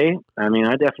the day, I mean,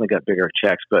 I definitely got bigger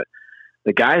checks, but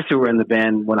the guys who were in the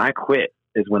band when I quit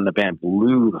is when the band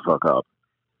blew the fuck up,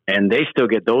 and they still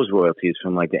get those royalties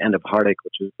from like the end of Heartache,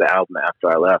 which was the album after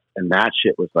I left, and that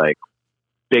shit was like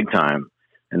big time,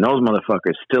 and those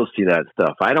motherfuckers still see that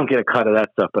stuff. I don't get a cut of that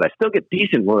stuff, but I still get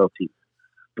decent royalties.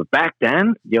 But back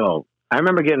then, I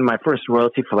remember getting my first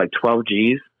royalty for like 12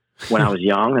 G's when I was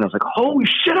young, and I was like, holy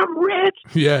shit, I'm rich.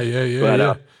 But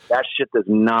that shit does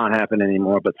not happen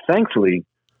anymore. But thankfully,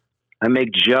 I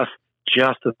make just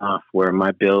enough where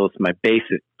my bills, my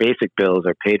basic bills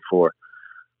are paid for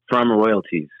from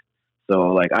royalties. So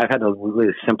like I've had to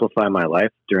really simplify my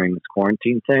life during this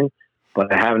quarantine thing,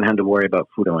 but I haven't had to worry about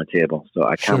food on my table. So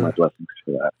I count my blessings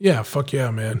for that. Yeah, fuck yeah,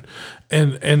 man.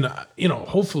 And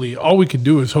hopefully all we can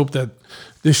do is hope that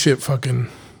this shit fucking,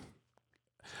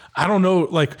 I don't know,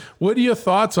 like, what are your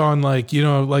thoughts on, like,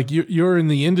 like you're in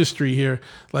the industry here,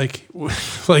 like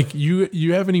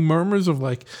you have any murmurs of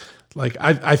like Like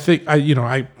I think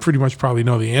I pretty much probably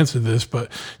know the answer to this,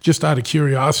 but just out of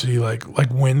curiosity, like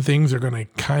when things are gonna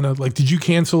kind of like, did you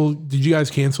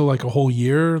guys cancel like a whole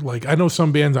year? Like I know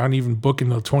some bands aren't even booking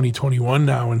till 2021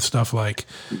 now and stuff like.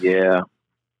 Yeah.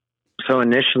 So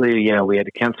initially, we had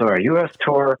to cancel our U.S.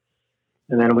 tour,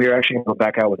 and then we were actually going to go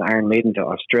back out with Iron Maiden to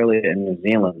Australia and New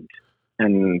Zealand.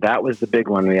 And that was the big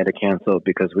one we had to cancel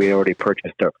because we already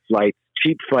purchased our flights,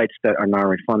 cheap flights that are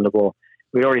non-refundable.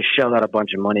 We already shelled out a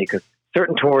bunch of money because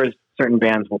certain tours, certain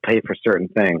bands will pay for certain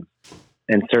things,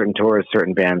 and certain tours,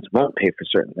 certain bands won't pay for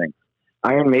certain things.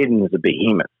 Iron Maiden is a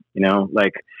behemoth,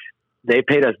 like they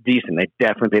paid us decent. They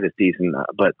definitely paid us decent,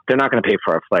 but they're not going to pay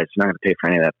for our flights. They're not going to pay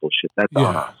for any of that bullshit. That's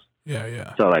on us.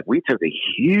 Yeah. So like we took a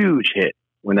huge hit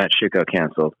when that shit got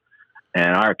canceled,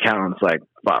 and our accountant's like,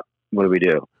 "Fuck, what do we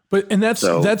do?" But that's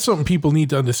something people need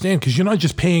to understand, because you're not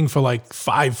just paying for like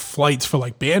 5 flights for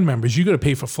like band members. You got to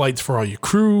pay for flights for all your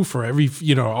crew, for every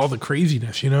all the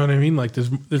craziness. You know what I mean? Like there's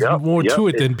more to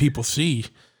it than people see.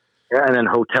 Yeah, and then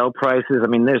hotel prices. I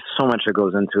mean, there's so much that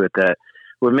goes into it that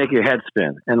would make your head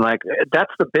spin. And like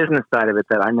that's the business side of it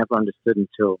that I never understood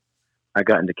until I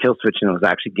got into Killswitch and was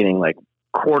actually getting like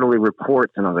quarterly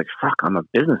reports, and I was like, "Fuck, I'm a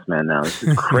businessman now. This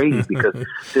is crazy," because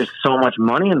there's so much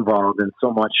money involved and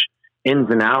so much ins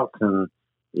and outs. And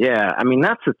I mean,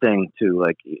 that's the thing too.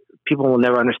 Like people will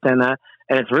never understand that,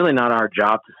 and it's really not our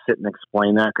job to sit and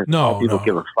explain that, because all people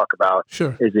give a fuck about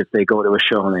is if they go to a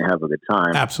show and they have a good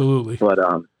time. Absolutely. But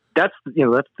that's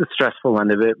that's the stressful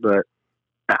end of it. But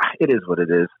it is what it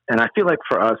is, and I feel like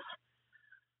for us,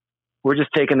 we're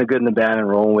just taking the good and the bad and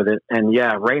rolling with it. And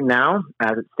right now,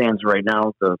 as it stands right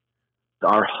now,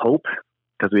 our hope,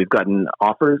 because we've gotten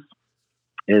offers,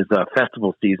 is a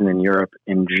festival season in Europe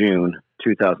in June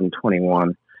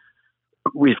 2021.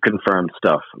 We've confirmed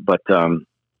stuff, but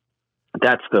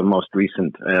that's the most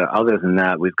recent. Other than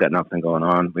that, we've got nothing going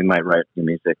on. We might write new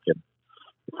music and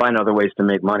find other ways to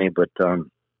make money, but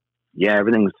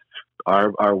everything's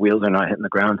our wheels are not hitting the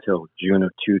ground till June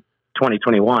of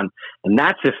 2021, and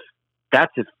that's if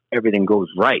everything goes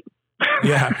right.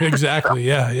 Yeah, exactly.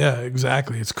 Yeah,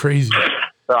 exactly. It's crazy.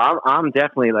 So I'm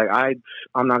definitely like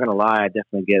I'm not gonna lie, I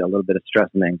definitely get a little bit of stress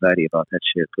and anxiety about that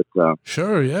shit. But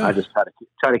sure, yeah. I just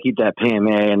try to keep that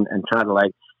PMA and try to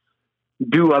like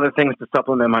do other things to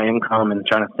supplement my income and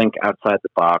trying to think outside the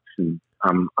box. And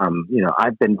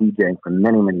I've been DJing for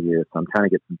many years, so I'm trying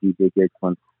to get some DJ gigs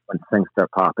when things start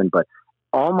popping. But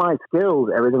all my skills,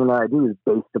 everything that I do is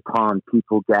based upon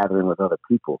people gathering with other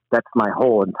people. That's my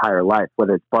whole entire life,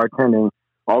 whether it's bartending,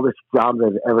 all this jobs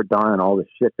I've ever done, and all this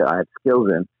shit that I have skills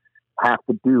in have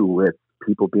to do with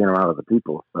people being around other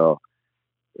people. So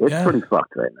it's pretty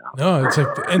fucked right now. No, it's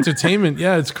like the entertainment.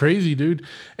 Yeah, it's crazy, dude.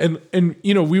 And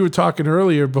we were talking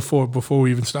earlier before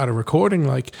we even started recording,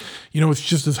 like, it's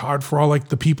just as hard for all like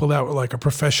the people that were like a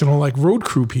professional like road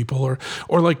crew people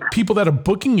or like people that are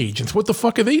booking agents. What the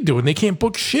fuck are they doing? They can't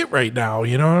book shit right now,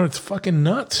 It's fucking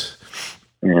nuts.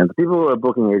 Yeah, the people who are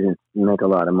booking agents make a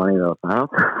lot of money though. Huh?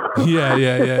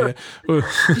 Yeah.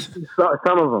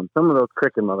 Some of those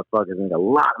cricket motherfuckers make a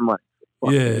lot of money.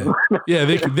 Yeah,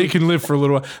 they can live for a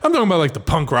little while. I'm talking about like the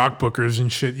punk rock bookers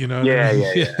and shit, Yeah.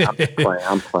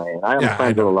 I'm playing. I'm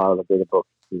friends with a lot of the bigger bookers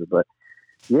too, but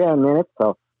man, it's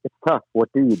tough. It's tough. What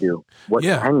do you do? What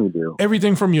can you do?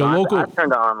 Everything from your local. I've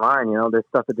turned to online. There's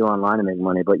stuff to do online to make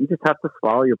money, but you just have to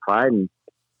swallow your pride and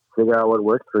figure out what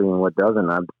works for you and what doesn't.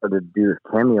 I've started to do this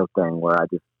cameo thing where I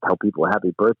just tell people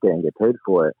happy birthday and get paid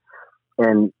for it.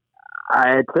 And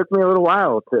it took me a little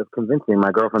while to convince me.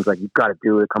 My girlfriend's like, "You've got to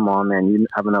do it. Come on, man. You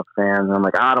have enough fans." And I'm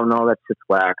like, "I don't know. That shit's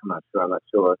whack. I'm not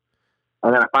sure.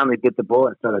 And then I finally bit the bullet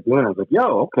and started doing it. I was like,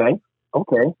 "Yo, okay.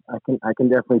 I can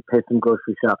definitely pay some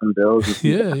grocery shopping bills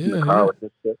and in the car with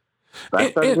this shit." So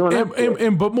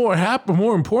but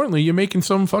more importantly, you're making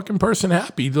some fucking person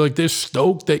happy. Like they're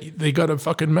stoked that they got a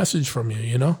fucking message from you,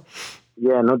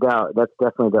 Yeah, no doubt. That's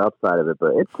definitely the upside of it.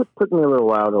 But it took me a little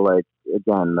while to like,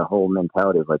 again, the whole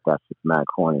mentality of like, that's just mad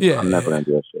corny. Yeah, I'm never going to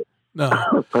do that shit. No.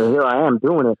 But here I am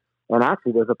doing it. And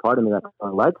actually there's a part of me that kind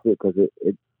of likes it because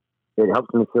it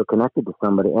helps me feel connected to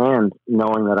somebody and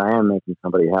knowing that I am making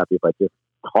somebody happy by just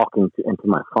talking into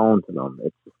my phone to them.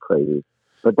 It's just crazy.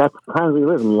 But that's the times we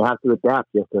live in. You have to adapt.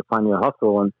 You have to find your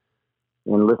hustle and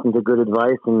listen to good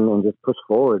advice and just push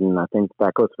forward. And I think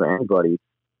that goes for anybody.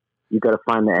 You got to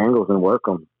find the angles and work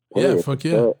them. Yeah, fuck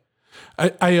yeah.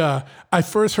 I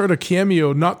first heard a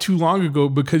cameo not too long ago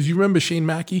because you remember Shane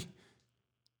Mackey?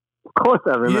 Of course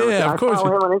I remember. Yeah, of course. I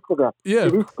follow him on Instagram. Yeah.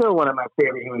 Dude, he's still one of my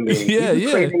favorite human beings. Yeah, he's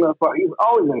yeah. Crazy motherfucker. He's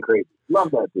always been crazy.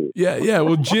 Love that dude. Yeah.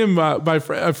 Well, Jim, my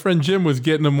friend Jim was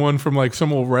getting him one from like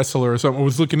some old wrestler or something.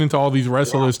 Was looking into all these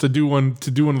wrestlers to do one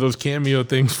of those cameo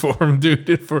things for him,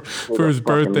 dude, for his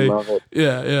birthday. Love it.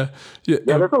 Yeah.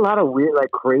 There's a lot of weird,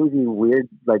 like crazy, weird,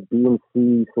 like B and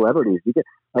C celebrities. You get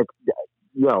like,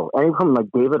 anything from like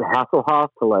David Hasselhoff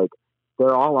to like,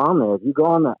 they're all on there. If you go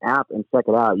on the app and check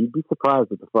it out, you'd be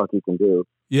surprised what the fuck you can do.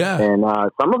 Yeah. And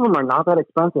some of them are not that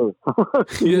expensive.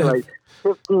 Like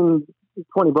 15,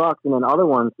 $20, and then other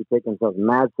ones who take themselves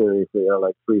mad seriously are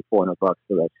like $300-400 for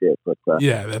that shit. But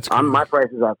that's cool. My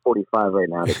price is at $45 right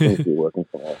now. They seem to be working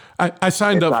for me. I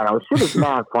signed up. Shit is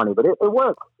mad funny, but it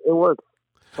works. It works.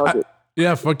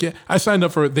 Yeah, fuck yeah. I signed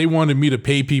up for it. They wanted me to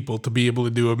pay people to be able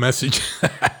to do a message.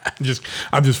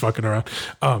 I'm just fucking around.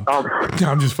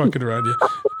 I'm just fucking around. Yeah.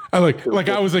 I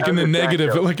I was like in the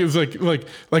negative. Like it was like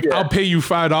I'll pay you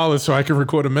 $5 so I can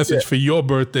record a message for your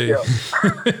birthday. Yeah.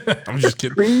 I'm just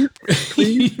kidding.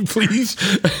 Please.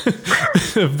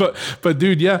 but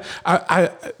dude, yeah.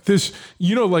 I this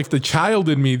like the child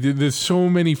in me. There's so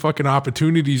many fucking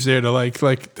opportunities there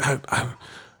to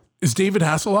is David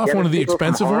Hasselhoff one of the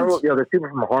expensive ones? Yeah, there's people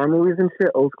from horror movies and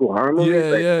shit, old school horror movies.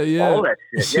 Yeah. All that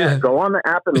shit. Yeah, go on the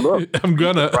app and look. I'm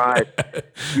gonna.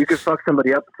 You could fuck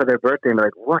somebody up for their birthday and be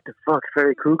like, what the fuck,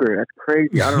 Freddy Krueger? That's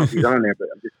crazy. I don't know if he's on there, but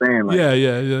I'm just saying. Like,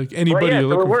 yeah. Like anybody you're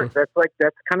looking for.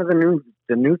 That's kind of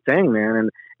the new thing, man. And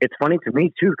it's funny to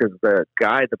me, too, because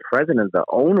the president, the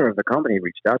owner of the company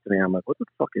reached out to me. I'm like, what the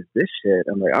fuck is this shit?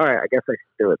 I'm like, all right, I guess I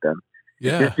should do it then.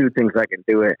 Yeah. This dude thinks I can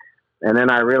do it. And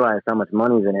then I realized how much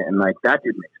money's in it, and like that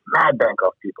dude makes mad bank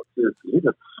off people too. He's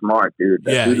a smart dude.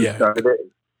 That dude who started it,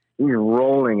 he's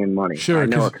rolling in in money. Sure, I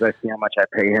know because I see how much I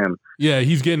pay him. Yeah,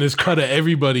 he's getting his cut of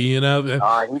everybody, you know.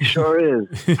 He sure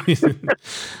is.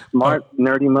 Smart,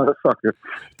 nerdy motherfucker.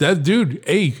 That dude,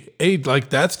 hey, like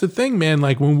that's the thing, man.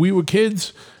 Like when we were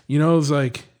kids, you know, it was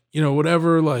like, you know,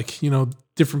 whatever, like, you know,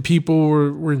 different people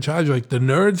were in charge. Like the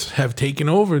nerds have taken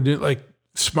over. Like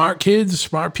smart kids,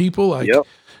 smart people, like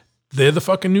they're the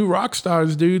fucking new rock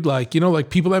stars, dude. Like, you know, like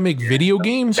people that make video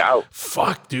games.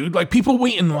 Fuck, dude. Like people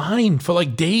wait in line for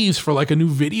like days for like a new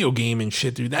video game and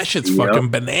shit, dude. That shit's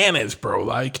fucking bananas, bro.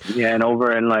 Like, yeah, and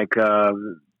over in like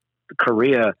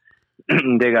Korea,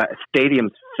 they got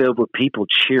stadiums filled with people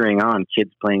cheering on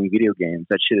kids playing video games.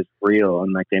 That shit is real,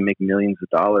 and like they make millions of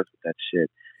dollars with that shit.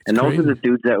 And those are the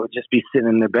dudes that would just be sitting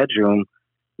in their bedroom,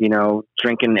 you know,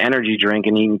 drinking energy drink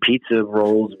and eating pizza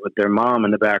rolls with their mom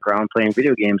in the background playing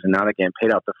video games, and now they're getting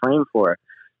paid out the frame for it.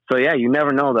 So yeah, you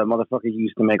never know that motherfucker you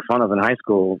used to make fun of in high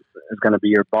school is going to be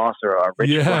your boss or a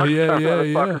rich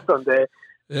boss someday.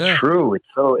 Yeah. True. It's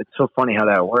so funny how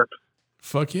that works.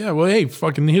 Fuck yeah. Well, hey,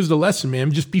 fucking here's the lesson,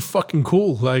 man. Just be fucking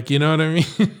cool. Like, you know what I mean?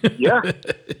 Yeah.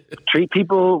 Treat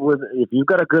people if you've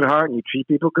got a good heart and you treat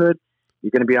people good,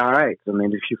 you're going to be all right. So, I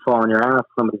mean, if you fall on your ass,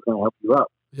 somebody's going to help you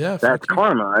up. Yeah. That's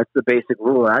karma. That's the basic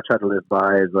rule I try to live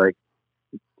by is like,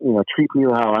 you know, treat me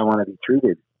how I want to be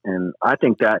treated. And I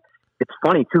think that it's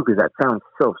funny too, because that sounds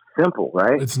so simple,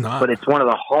 right? It's not. But it's one of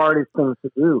the hardest things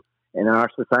to do. And our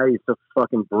society is so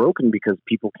fucking broken because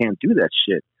people can't do that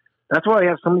shit. That's why we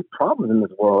have so many problems in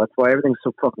this world. That's why everything's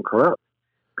so fucking corrupt.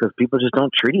 Because people just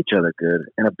don't treat each other good.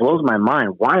 And it blows my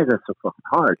mind. Why is that so fucking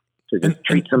hard? To just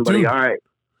treat somebody all right.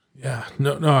 Yeah.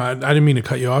 No, I didn't mean to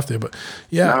cut you off there, but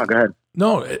yeah. No, go ahead.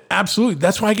 No, absolutely.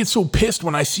 That's why I get so pissed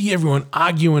when I see everyone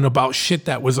arguing about shit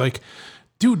that was like,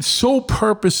 dude, so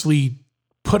purposely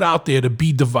put out there to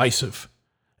be divisive.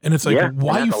 And it's like,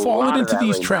 why are you falling into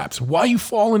these traps? Why are you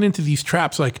falling into these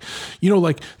traps? Like, you know,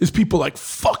 like there's people like,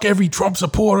 fuck every Trump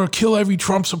supporter, kill every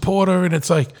Trump supporter. And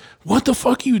it's like, what the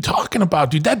fuck are you talking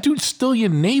about, dude? That dude's still your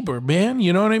neighbor, man.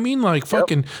 You know what I mean? Like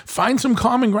fucking find some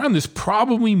common ground. There's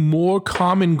probably more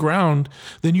common ground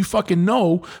than you fucking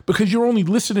know because you're only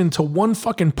listening to one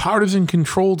fucking partisan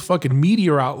controlled fucking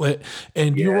media outlet.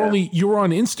 And you're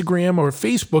on Instagram or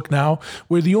Facebook now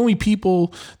where the only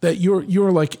people that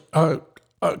you're like,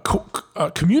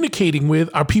 communicating with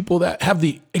are people that have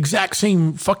the exact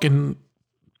same fucking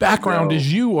background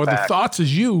as you or the thoughts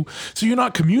as you. So you're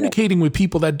not communicating with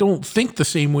people that don't think the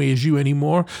same way as you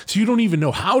anymore. So you don't even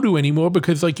know how to anymore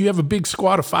because like you have a big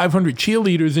squad of 500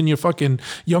 cheerleaders in your fucking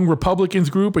Young Republicans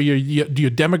group or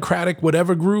your Democratic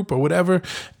whatever group or whatever.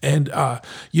 And,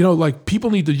 you know, like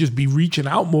people need to just be reaching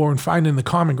out more and finding the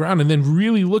common ground and then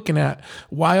really looking at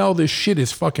why all this shit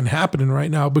is fucking happening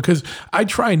right now. Because I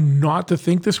try not to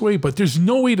think this way, but there's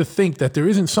no way to think that there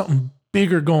isn't something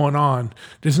bigger going on.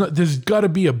 There's got to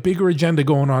be a bigger agenda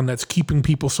going on that's keeping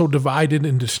people so divided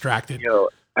and distracted. Yo,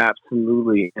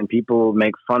 Absolutely. And people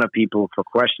make fun of people for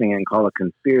questioning and call it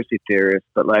conspiracy theorists.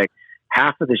 But like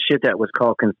half of the shit that was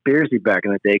called conspiracy back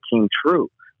in the day came true.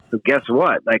 So guess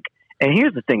what? Like, and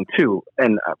here's the thing too.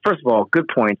 And first of all, good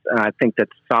points. And I think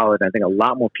that's solid. I think a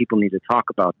lot more people need to talk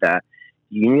about that.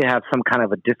 You need to have some kind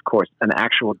of a discourse, an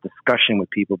actual discussion with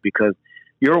people, because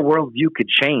your worldview could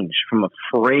change from a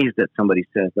phrase that somebody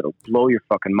says that'll blow your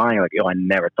fucking mind. You're like, yo, I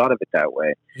never thought of it that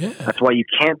way. Yeah. That's why you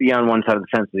can't be on one side of the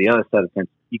fence or the other side of the fence.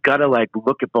 You got to like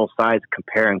look at both sides,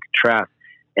 compare and contrast,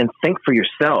 and think for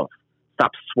yourself.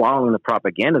 Stop swallowing the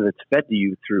propaganda that's fed to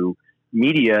you through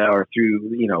media or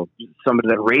through, you know, somebody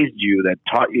that raised you, that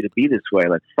taught you to be this way.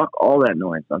 Like, fuck all that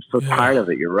noise. I'm so tired of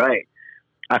it. You're right.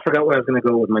 I forgot where I was going to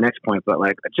go with my next point, but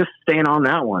like, just staying on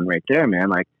that one right there, man.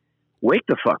 Like, wake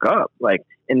the fuck up. Like,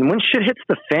 and when shit hits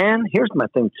the fan, here's my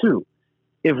thing too.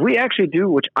 If we actually do,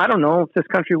 which I don't know if this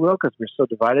country will, because we're so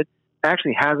divided,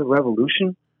 actually has a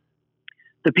revolution,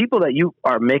 the people that you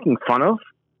are making fun of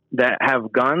that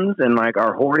have guns and like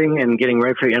are hoarding and getting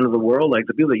ready for the end of the world, like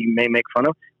the people that you may make fun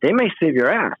of, they may save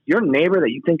your ass. Your neighbor that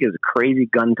you think is crazy,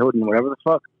 gun-toting, whatever the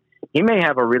fuck, he may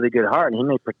have a really good heart and he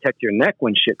may protect your neck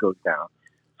when shit goes down.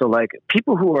 So like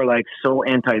people who are like so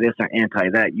anti this or anti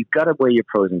that, you got to weigh your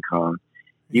pros and cons.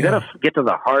 You got to get to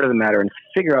the heart of the matter and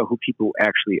figure out who people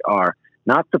actually are,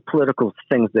 not the political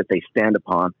things that they stand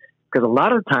upon. Because a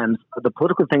lot of times the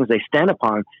political things they stand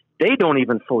upon, they don't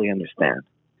even fully understand.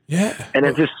 Yeah. And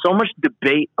there's just so much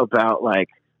debate about like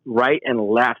right and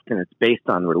left, and it's based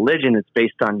on religion, it's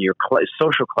based on your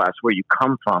social class, where you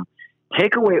come from.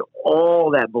 Take away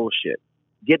all that bullshit.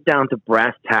 Get down to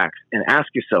brass tacks and ask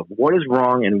yourself what is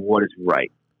wrong and what is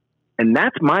right. And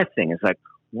that's my thing. It's like,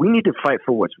 we need to fight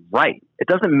for what's right. It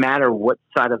doesn't matter what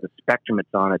side of the spectrum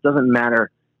it's on. It doesn't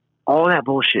matter. All that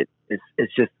bullshit is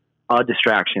just a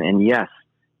distraction. And yes,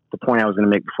 the point I was going to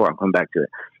make before, I'm coming back to it.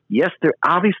 Yes, there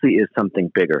obviously is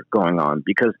something bigger going on,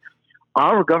 because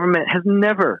our government has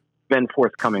never been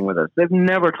forthcoming with us. They've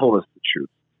never told us the truth.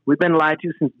 We've been lied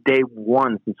to since day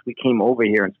one, since we came over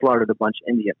here and slaughtered a bunch of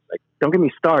Indians. Like, don't get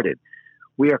me started.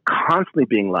 We are constantly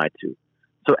being lied to.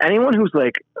 So anyone who's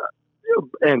like,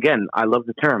 and again, I love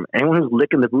the term, anyone who's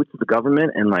licking the boots of the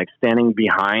government and like standing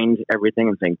behind everything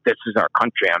and saying, this is our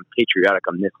country, I'm patriotic,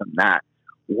 I'm this, I'm that,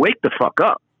 wake the fuck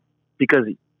up. Because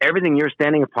everything you're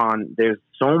standing upon, there's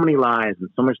so many lies and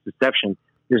so much deception.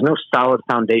 There's no solid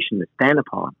foundation to stand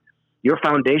upon. Your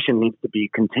foundation needs to be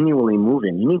continually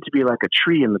moving. You need to be like a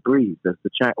tree in the breeze, as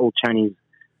the old Chinese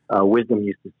wisdom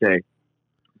used to say.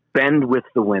 Bend with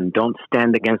the wind. Don't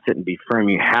stand against it and be firm.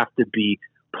 You have to be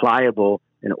pliable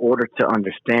in order to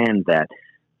understand that,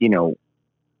 you know,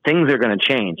 things are going to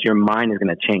change. Your mind is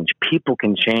going to change. People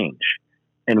can change.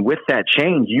 And with that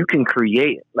change, you can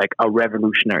create like a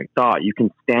revolutionary thought. You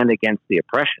can stand against the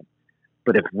oppression.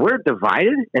 But if we're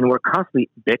divided and we're constantly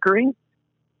bickering,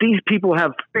 these people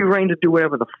have free reign to do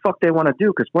whatever the fuck they want to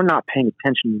do, because we're not paying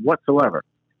attention whatsoever.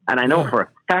 And I know for a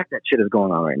fact that shit is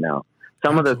going on right now.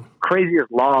 Some of the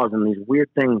craziest laws and these weird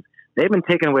things, they've been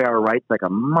taking away our rights like a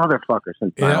motherfucker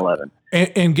since 9/11.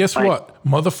 And guess what?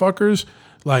 Motherfuckers,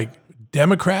 like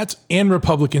Democrats and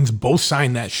Republicans both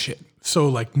signed that shit. So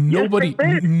like nobody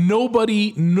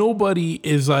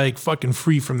is like fucking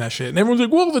free from that shit. And everyone's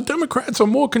like, well, the Democrats are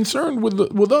more concerned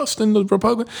with us than the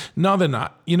Republicans. No, they're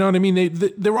not. You know what I mean?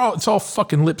 They're all, it's all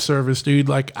fucking lip service, dude.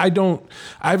 Like I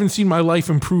haven't seen my life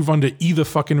improve under either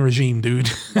fucking regime,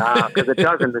 dude. Nah, because it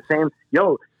doesn't. The same,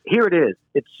 here it is.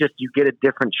 It's just you get a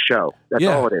different show. That's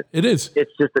all it is. It is.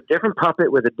 It's just a different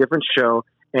puppet with a different show.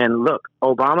 And look,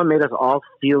 Obama made us all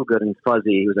feel good and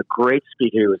fuzzy. He was a great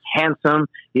speaker. He was handsome.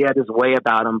 He had his way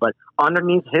about him. But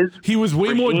underneath he was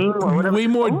way more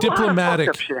diplomatic.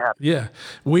 Yeah,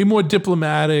 way more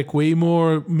diplomatic. Way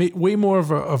more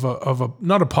of a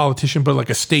not a politician, but like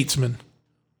a statesman.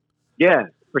 Yeah,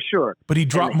 for sure. But he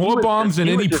dropped more bombs than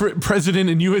any president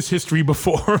in U.S. history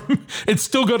before him. It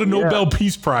still got a Nobel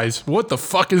Peace Prize. What the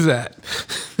fuck is that?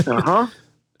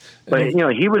 But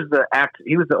he was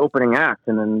the opening act,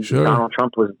 and then Donald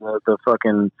Trump was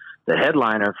the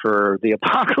headliner for the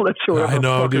apocalypse or whatever the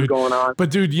fuck is going on. But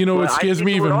dude, what scares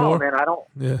me even more? Man,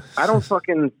 I don't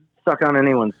fucking suck on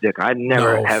anyone's dick. I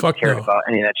never have cared about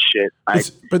any of that shit.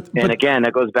 And again,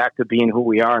 that goes back to being who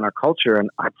we are in our culture, and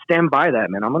I stand by that,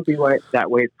 man. I'm gonna be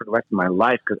that way for the rest of my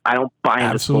life, because I don't buy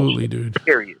into bullshit, dude.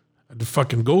 Period. To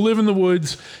fucking go live in the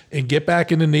woods and get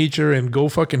back into nature and go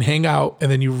fucking hang out,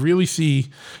 and then you really see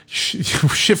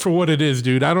shit for what it is,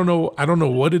 dude. I don't know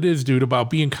what it is, dude, about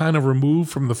being kind of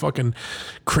removed from the fucking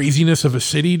craziness of a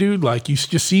city, dude. Like you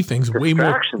just see things way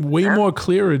more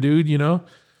clearer, dude. 100%,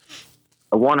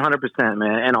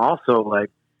 man. And also, like,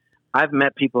 I've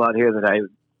met people out here that I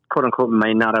quote unquote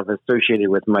might not have associated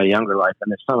with my younger life.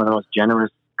 And they're some of the most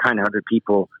generous, kind-hearted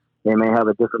people. They may have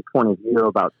a different point of view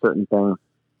about certain things.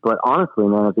 But honestly,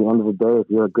 man, at the end of the day, if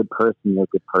you're a good person, you're a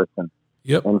good person.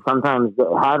 Yep. And sometimes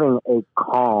having a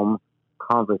calm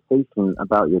conversation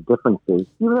about your differences,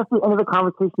 even if at the end of the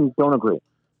conversation you don't agree.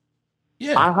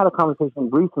 Yeah. I had a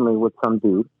conversation recently with some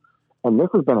dude, and this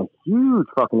has been a huge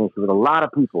fucking issue with a lot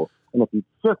of people. And if you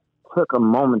just took a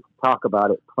moment to talk about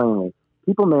it plainly,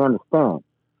 people may understand.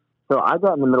 So I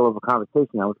got in the middle of a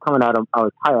conversation. I was kayaking. I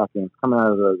was coming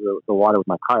out of the water with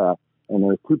my kayak, and there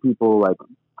were two people like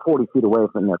 40 feet away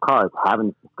from their cars having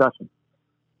this discussion.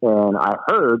 And I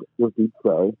heard this dude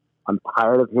say, I'm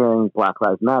tired of hearing Black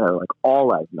Lives Matter, like all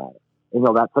lives matter. You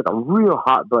know, that's like a real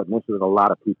hot button issue with a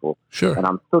lot of people. Sure. And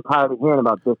I'm so tired of hearing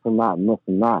about this and that and this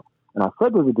and that. And I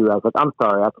said to the dude, I was like, I'm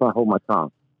sorry, I can't hold my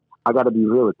tongue. I got to be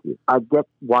real with you. I get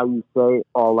why you say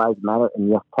all lives matter, and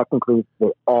yes, technically, they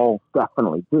all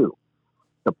definitely do.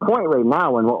 The point right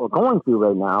now, and what we're going through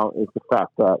right now, is the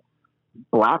fact that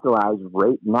Black lives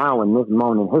right now in this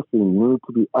moment in history need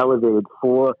to be elevated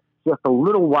for just a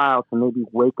little while to maybe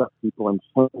wake up people and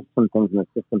change some things in the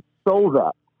system so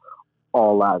that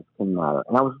all lives can matter.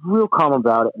 And I was real calm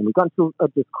about it, and we got into a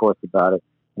discourse about it,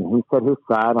 and he said his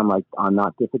side. I'm like, I'm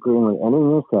not disagreeing with anything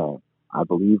you're saying. I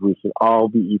believe we should all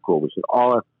be equal. We should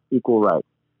all have equal rights.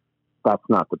 That's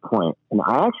not the point. And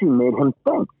I actually made him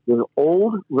think. This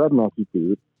old rednecky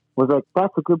dude was like,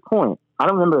 that's a good point. I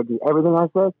don't remember everything I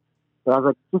said, but I was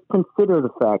like, just consider the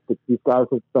fact that these guys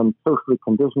have been socially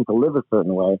conditioned to live a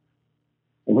certain way.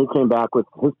 And he came back with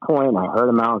his point, and I heard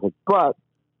him out. I was like, but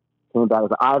came back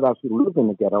with, I've actually lived in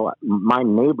the ghetto. My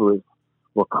neighbors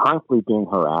were constantly being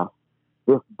harassed.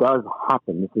 This does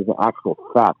happen. This is an actual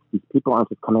fact. These people aren't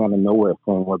just coming out of nowhere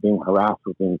saying we're being harassed,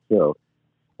 we're being killed.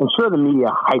 And sure, the media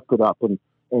hyped it up and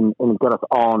got us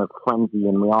all in a frenzy,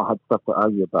 and we all had stuff to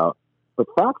argue about. But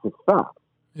facts is facts.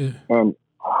 Yeah. And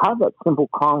have that simple,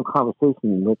 calm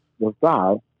conversation with this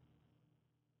guy.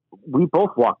 We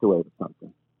both walked away with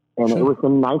something. And Sure. It was a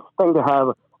nice thing to have.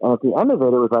 And at the end of it,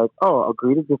 it was like, oh,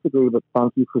 agree to disagree, but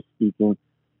thank you for speaking.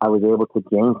 I was able to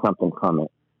gain something from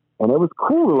it. And it was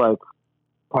cool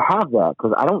to have that,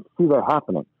 because I don't see that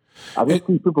happening. I just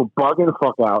see people bugging the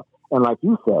fuck out, and like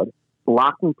you said,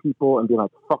 blocking people and being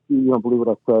like, fuck you, you don't believe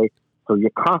what I say. So you're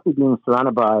constantly being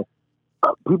surrounded by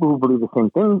people who believe the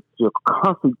same thing. So you're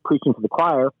constantly preaching to the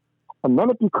choir, and then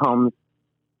it becomes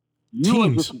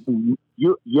teams.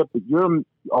 You're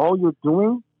all you're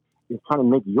doing is trying to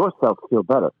make yourself feel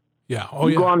better. Yeah.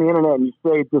 You go on the internet and you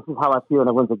say, this is how I feel, and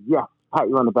everyone's like, yes, pat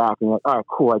you on the back, and you're like, all right,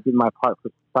 cool, I did my part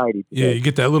for society today. Yeah, you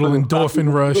get that little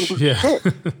endorphin rush. Yeah.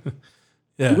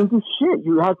 Yeah. You didn't do shit.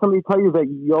 You had somebody tell you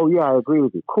that, oh yeah, I agree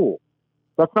with you. Cool.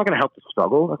 That's not going to help the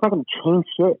struggle. That's not going to change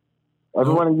shit.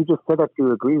 Everyone of you just said that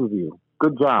to agree with you.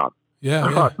 Good job.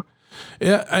 Yeah.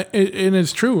 Yeah, and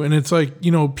it's true. And it's like,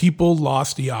 people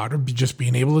lost the art of just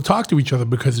being able to talk to each other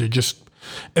because they're just,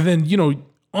 and then,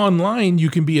 online you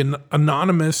can be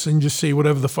anonymous and just say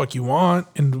whatever the fuck you want,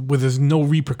 and there's no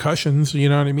repercussions, you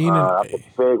know what I mean? That's a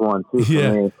big one too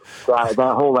for me.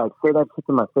 That whole say that shit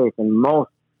to my face, and most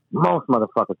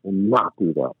motherfuckers will not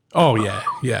do that. Oh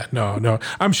yeah, no.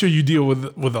 I'm sure you deal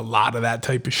with a lot of that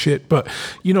type of shit, but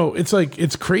it's like,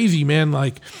 it's crazy, man.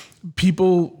 Like,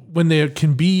 people, when they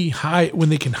can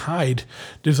hide,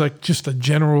 there's like just a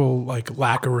general like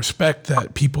lack of respect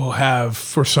that people have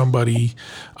for somebody,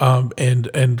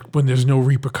 and when there's no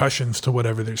repercussions to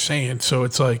whatever they're saying. So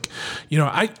it's like,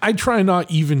 I try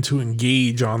not even to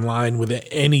engage online with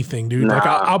anything, dude. Nah. Like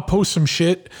I'll post some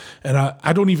shit, and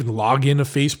I don't even log into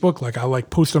Facebook. Like I'll like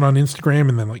post it on Instagram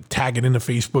and then like tag it into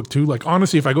Facebook too. Like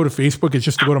honestly, if I go to Facebook, it's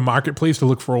just to go to Marketplace to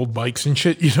look for old bikes and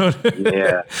shit.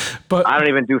 Yeah. But I don't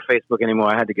even do Facebook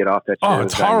anymore. I had to get off that shit. Oh,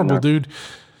 it's horrible, dude.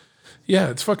 Yeah,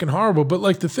 it's fucking horrible. But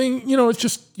like the thing, it's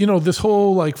just, this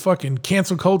whole like fucking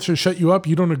cancel culture, shut you up.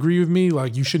 You don't agree with me.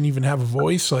 Like you shouldn't even have a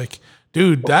voice. Like,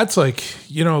 dude, that's like,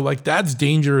 like that's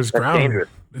dangerous ground. Dangerous.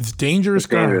 It's dangerous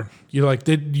ground. You're like,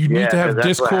 you need to have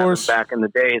discourse. Back in the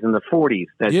days in the 40s,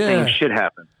 that thing should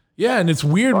happen. Yeah, and it's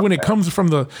weird when it comes from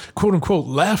the quote unquote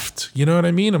left. You know what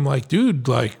I mean? I'm like, dude,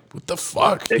 like, what the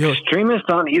fuck? Extremists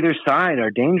on either side are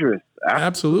dangerous.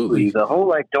 Absolutely. The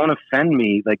whole don't offend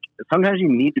me. Like sometimes you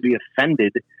need to be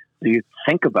offended so you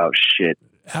think about shit.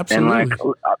 Absolutely. And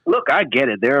look, I get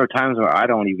it. There are times where I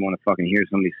don't even want to fucking hear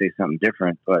somebody say something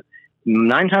different. But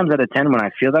 9 times out of 10, when I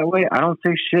feel that way, I don't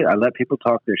say shit. I let people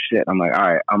talk their shit. I'm like,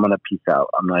 all right, I'm gonna peace out.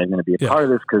 I'm not even gonna be a part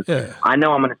of this because I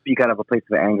know I'm gonna speak out of a place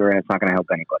of anger and it's not gonna help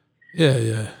anybody.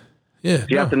 Yeah, so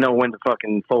you have to know when to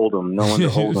fucking fold them, know when to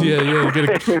hold them.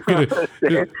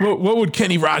 yeah. What would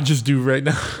Kenny Rogers do right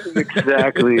now?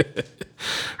 Exactly.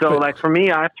 So, like for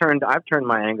me, I've turned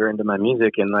my anger into my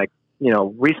music, and like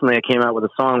recently I came out with a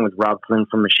song with Rob Flynn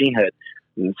from Machine Head,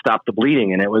 "Stop the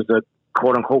Bleeding," and it was a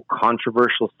quote unquote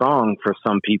controversial song for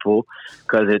some people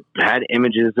because it had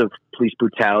images of police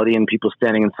brutality and people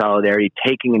standing in solidarity,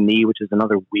 taking a knee, which is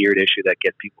another weird issue that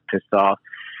gets people pissed off.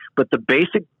 But the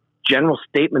basic general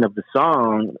statement of the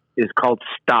song is called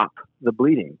 "Stop the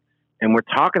Bleeding." And we're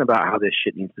talking about how this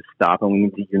shit needs to stop and we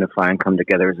need to unify and come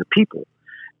together as a people.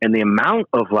 And the amount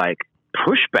of like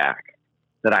pushback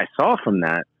that I saw from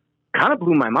that kind of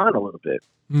blew my mind a little bit.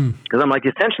 Because I'm like,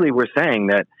 essentially we're saying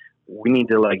that we need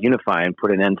to like unify and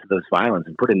put an end to this violence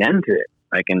and put an end to it,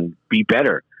 like, and be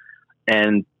better.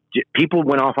 And people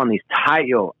went off on these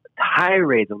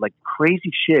tirades of like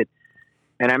crazy shit.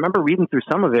 And I remember reading through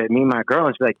some of it, me and my girl,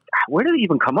 and she's like, where did they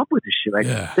even come up with this shit? Like,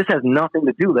 This has nothing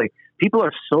to do. Like, people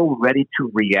are so ready to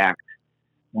react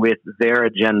with their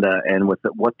agenda and with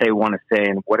what they want to say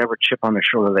and whatever chip on their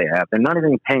shoulder they have. They're not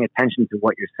even paying attention to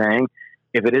what you're saying.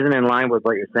 If it isn't in line with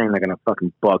what you're saying, they're going to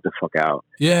fucking bug the fuck out.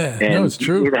 Yeah, and no, it's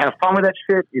true. You either have fun with that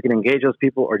shit, you can engage those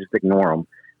people, or just ignore them.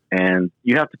 And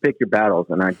you have to pick your battles.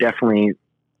 And I definitely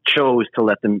chose to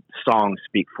let the song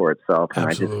speak for itself, and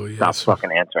Absolutely, I just stopped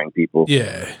fucking answering people.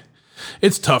 Yeah,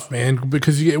 it's tough, man,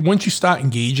 because once you start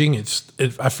engaging,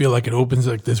 I feel like it opens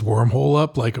like this wormhole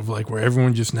up, like where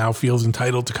everyone just now feels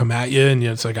entitled to come at you, and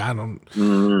it's like I'm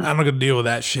not gonna deal with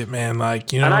that shit, man.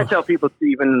 Like And I tell people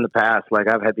even in the past, like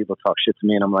I've had people talk shit to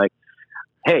me, and I'm like,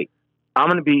 hey, I'm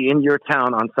gonna be in your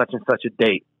town on such and such a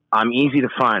date. I'm easy to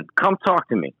find. Come talk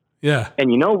to me. Yeah.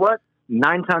 And you know what?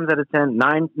 99% of the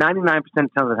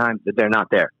time that they're not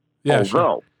there. Yeah,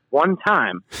 Although one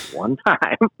time,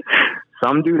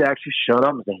 some dude actually showed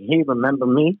up and said, "Hey, remember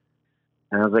me?"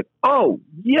 And I was like, "Oh,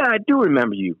 yeah, I do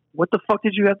remember you. What the fuck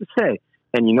did you have to say?"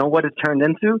 And you know what it turned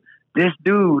into? This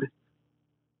dude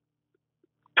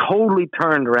totally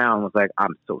turned around and was like,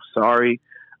 "I'm so sorry."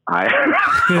 I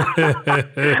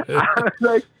was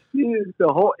like,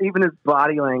 even his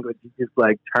body language, he just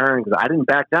like turned, because I didn't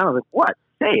back down. I was like, "What?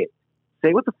 Say it.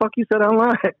 Say what the fuck you said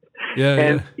online."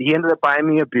 And he ended up buying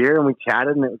me a beer and we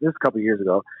chatted, and it was just a couple of years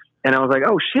ago. And I was like,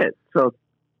 oh shit. So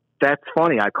that's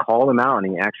funny. I called him out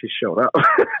and he actually showed up.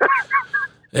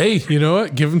 Hey, you know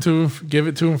what? Give it to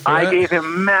him for I that. gave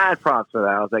him mad props for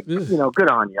that. I was like, good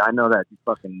on you. I know that you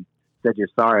fucking said you're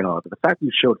sorry and all that, but the fact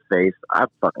you showed face, I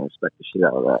fucking respect the shit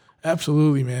out of that.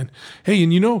 Absolutely, man. Hey,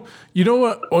 and you know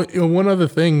what? One other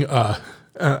thing,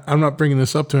 I'm not bringing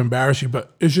this up to embarrass you,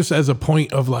 but it's just as a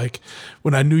point of like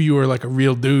when I knew you were like a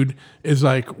real dude, is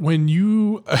like when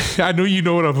you, I know you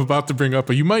know what I'm about to bring up,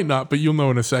 but you might not, but you'll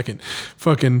know in a second.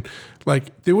 Fucking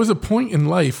like there was a point in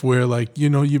life where like,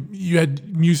 you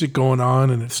had music going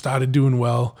on and it started doing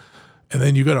well, and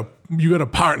then you got a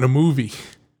part in a movie.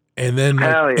 And then,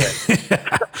 hell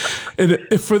yeah. And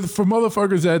for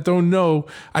motherfuckers that don't know,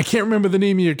 I can't remember the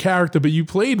name of your character, but you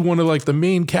played one of like the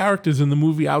main characters in the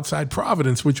movie Outside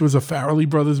Providence, which was a Farrelly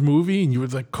Brothers movie, and you were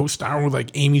like co-starring with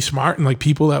like Amy Smart and like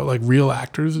people that were like real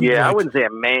actors. Yeah, like, I wouldn't say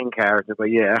a main character, but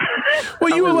yeah.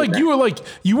 Well, you weren't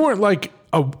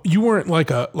like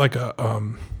a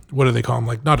what do they call them?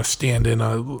 Like not a stand-in,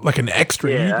 like an extra.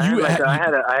 Yeah, I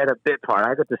had a bit part.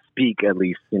 I got to speak at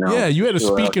least, Yeah, you had a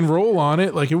speaking role on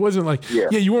it. Like it wasn't like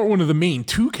you weren't one of the main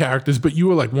two characters, but you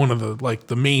were like one of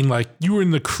the main, like you were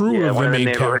in the crew of the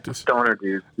main characters. Stoner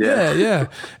dudes. Yeah.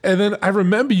 And then I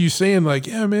remember you saying like,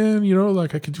 yeah, man,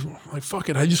 like I could do, like fuck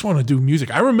it, I just want to do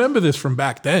music. I remember this from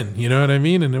back then. You know what I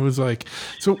mean? And it was like,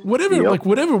 so whatever.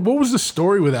 What was the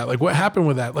story with that? Like what happened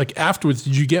with that? Like afterwards,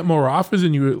 did you get more offers?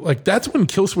 And you were like, that's when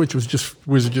Killswitch was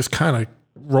just kind of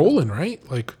rolling, right?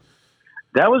 Like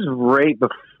that was right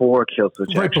before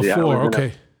Killswitch. Right actually. before,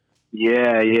 okay.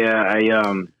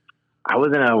 I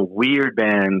was in a weird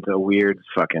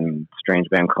fucking strange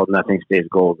band called Nothing Stays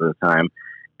Gold at the time,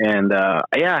 and I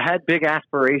had big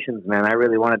aspirations, man. I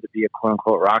really wanted to be a quote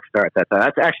unquote rock star at that time.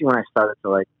 That's actually when I started to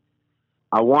like.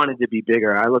 I wanted to be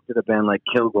bigger. I looked at a band like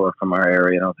Kilgore from our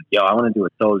area, and I was like, "Yo, I want to do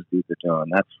what those dudes are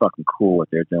doing. That's fucking cool what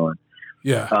they're doing."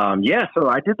 Yeah. So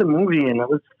I did the movie and it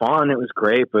was fun. It was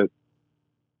great, but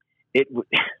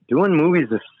doing movies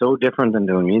is so different than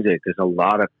doing music. There's a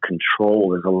lot of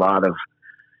control. There's a lot of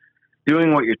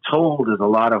doing what you're told. There's a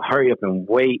lot of hurry up and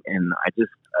wait. And I just,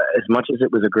 as much as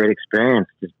it was a great experience,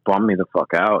 just bummed me the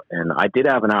fuck out. And I did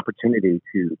have an opportunity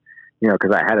to,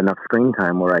 cause I had enough screen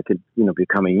time where I could,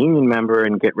 become a union member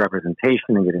and get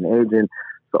representation and get an agent.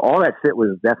 So all that shit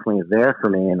was definitely there for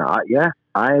me. And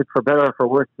I, for better or for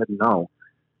worse, said no.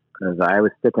 because I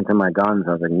was sticking to my guns.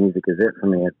 I was like, music is it for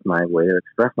me. It's my way to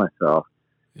express myself.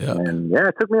 Yeah. And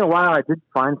it took me a while. I did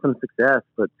find some success,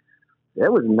 but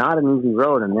it was not an easy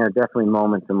road. And there are definitely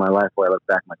moments in my life where I look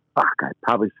back, I'm like, fuck, I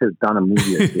probably should have done a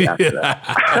movie or two after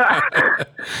that.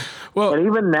 Well, and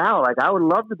even now, like, I would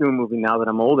love to do a movie now that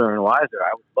I'm older and wiser.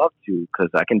 I would love to, because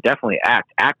I can definitely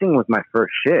act. Acting was my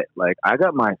first shit. Like, I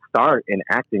got my start in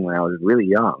acting when I was really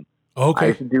young. okay. I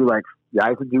used to do like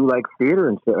theater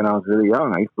and shit when I was really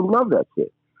young. I used to love that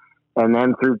shit. And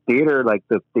then through theater, like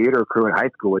the theater crew in high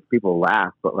school, which people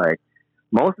laugh, but like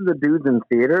most of the dudes in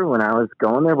theater when I was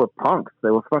going there were punks. They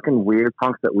were fucking weird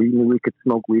punks that we knew we could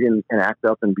smoke weed and act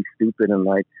up and be stupid, and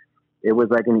like it was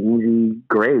like an easy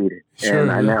grade. Sure,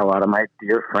 and I met a lot of my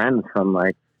dear friends from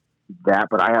like that.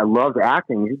 But I loved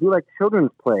acting. You do like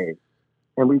children's plays,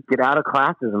 and we'd get out of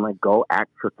classes and like go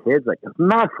act for kids. Like it's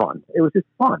mad fun. It was just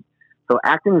fun. So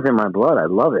acting is in my blood. I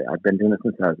love it. I've been doing it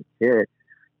since I was a kid.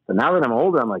 So now that I'm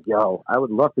older, I'm like, yo, I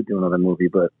would love to do another movie,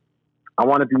 but I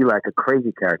want to be like a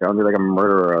crazy character. I want to be like a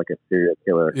murderer, or like a serial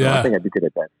killer. Yeah. I think I'd be good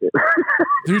at that shit.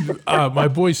 Dude, my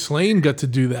boy Slane got to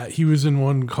do that. He was in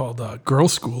one called Girl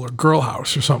School or Girl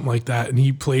House or something like that, and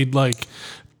he played like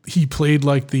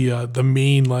the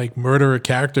main like murderer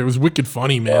character. It was wicked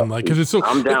funny, man. Like, cause it's so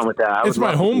I'm down with that. It's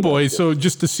my homeboy. So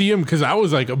just to see him, cause I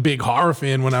was like a big horror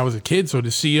fan when I was a kid. So to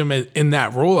see him in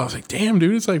that role, I was like, damn,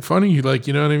 dude, it's like funny. Like,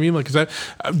 you know what I mean? Like, cause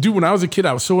dude, when I was a kid,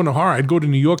 I was so into horror. I'd go to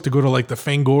New York to go to like the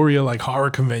Fangoria, like horror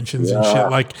conventions and shit,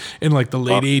 like in like the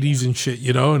late 80s and shit,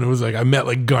 you know? And it was like, I met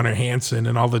like Gunnar Hansen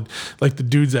and all the, like the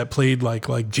dudes that played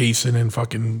like Jason and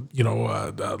fucking, you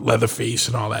know, Leatherface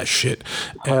and all that shit.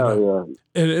 Hell yeah.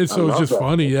 And so it's just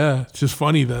funny, yeah. It's just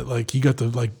funny that like he got to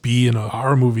like be in a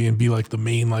horror movie and be like the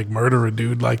main like murderer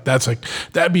dude. Like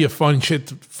that'd be a fun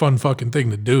fucking thing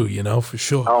to do, you know, for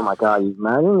sure. Oh my god, you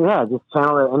imagine? Yeah, just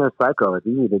channel the inner psycho. It's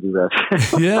easy to do that.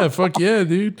 Yeah, fuck yeah,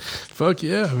 dude. Fuck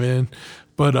yeah, man.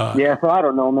 But yeah, so I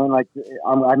don't know, man. Like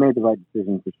I made the right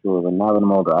decision for sure. But now that I'm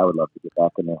older, I would love to get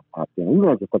back in acting, even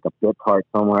if just like a bit part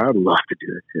somewhere. I would love to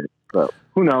do that shit. But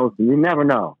who knows? You never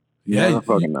know. You never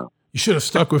fucking know. You should have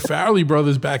stuck with Farrelly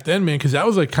Brothers back then, man, because that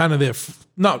was like kind of their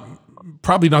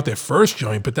probably not their first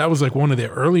joint, but that was like one of their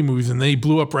early movies, and they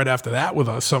blew up right after that with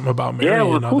Something About Mary. Yeah,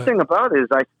 well, the cool thing about it is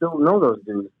I still know those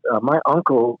dudes. My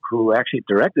uncle, who actually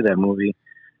directed that movie,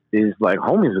 is like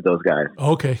homies with those guys.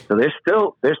 Okay, so they're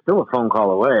still a phone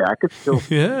call away. I could still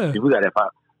do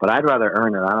that but I'd rather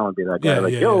earn it. I don't want to be that guy.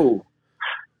 Yo.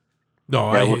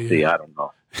 No, we'll see. I don't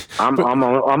know. I'm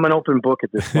an open book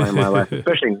at this point in my life,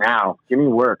 especially now. Give me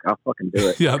work, I'll fucking do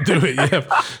it. Yeah, I'll do it. Yeah,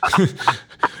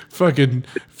 fucking,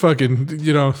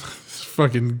 you know,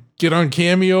 fucking get on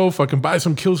Cameo. Fucking buy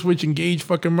some Killswitch Engage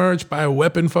fucking merch. Buy a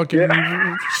weapon fucking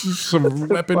some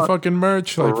weapon fucking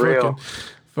merch. Like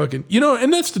fucking, you know,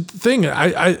 and that's the thing.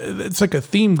 It's like a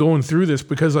theme going through this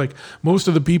because like most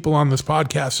of the people on this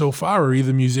podcast so far are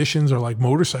either musicians or like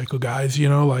motorcycle guys, you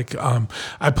know, like,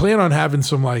 I plan on having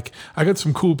some, like, I got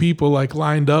some cool people like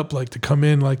lined up, like to come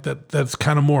in like that's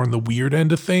kind of more on the weird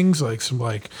end of things. Like some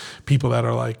like people that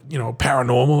are like, you know,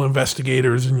 paranormal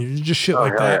investigators and just shit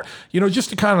like that, you know, just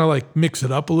to kind of like mix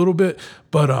it up a little bit.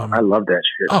 But, I love that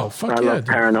shit. Oh, fuck I love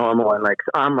paranormal, and like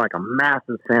I'm like a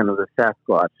massive fan of the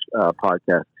Sasquatch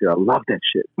podcast too. I love that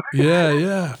shit.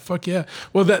 Yeah, fuck yeah.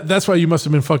 Well, that's why you must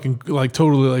have been fucking like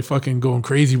totally like fucking going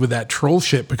crazy with that troll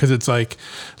shit, because it's like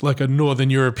a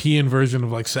Northern European version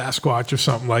of like Sasquatch or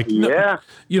something. Like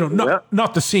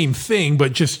not the same thing,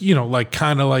 but just, you know, like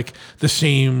kind of like the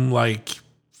same like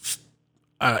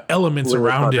elements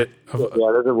around it.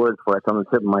 There's a word for it. It's on the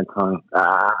tip of my tongue.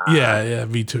 Yeah,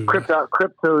 me too.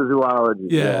 Cryptozoology.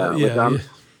 Yeah.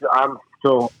 I'm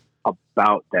so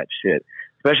about that shit,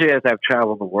 especially as I've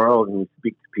traveled the world and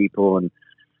speak to people, and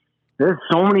there's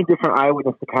so many different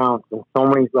eyewitness accounts and so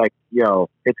many like,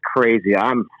 it's crazy.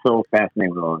 I'm so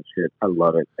fascinated with all that shit. I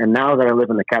love it. And now that I live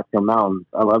in the Catskill Mountains,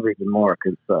 I love it even more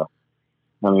because,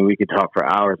 we could talk for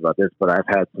hours about this, but I've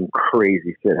had some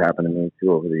crazy shit happen to me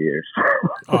too over the years.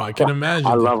 Oh, I can imagine.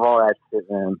 I love all that shit,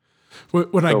 man.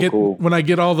 When I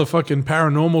get all the fucking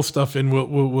paranormal stuff in,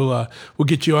 we'll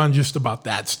get you on just about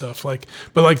that stuff.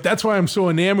 But that's why I'm so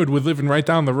enamored with living right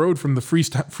down the road from the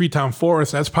Freetown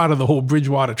Forest. That's part of the whole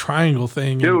Bridgewater Triangle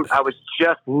thing. Dude, I was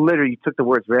just literally, you took the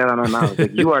words right out of my mouth.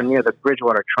 Like, you are near the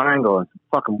Bridgewater Triangle, and some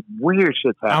fucking weird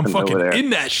shit's happening over there. I'm fucking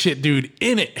in that shit, dude.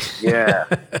 In it. Yeah.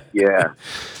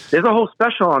 There's a whole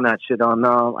special on that shit on.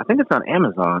 I think it's on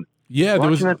Amazon. Yeah, there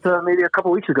was it maybe a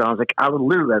couple weeks ago. I was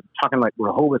literally talking like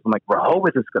Rehoboth. I'm like,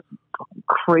 Rehoboth has got some fucking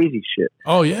crazy shit.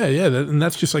 Oh yeah, and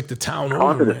that's just like the town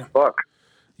haunted as fuck.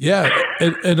 Yeah,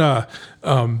 and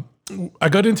I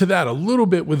got into that a little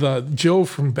bit with Joe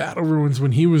from Battle Ruins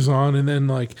when he was on, and then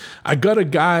like I got a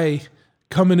guy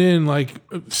coming in like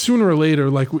sooner or later,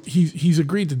 like he's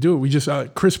agreed to do it. We just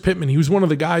Chris Pittman, he was one of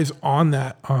the guys on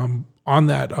that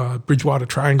Bridgewater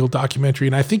Triangle documentary,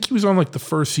 and I think he was on like the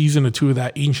first season or two of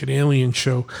that Ancient Alien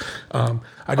show.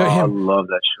 I got him. I love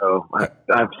that show.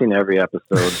 I've seen every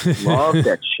episode. Love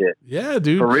that shit. Yeah,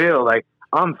 dude. For real, like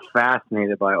I'm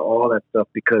fascinated by all that stuff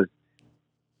because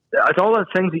it's all those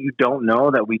things that you don't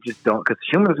know that we just don't, because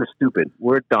humans are stupid.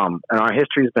 We're dumb, and our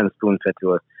history has been spoon-fed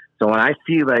to us. So when I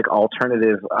see like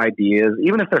alternative ideas,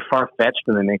 even if they're far-fetched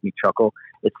and they make me chuckle,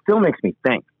 it still makes me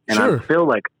think. And I feel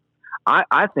like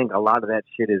I think a lot of that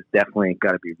shit is definitely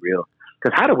got to be real.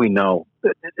 Because how do we know?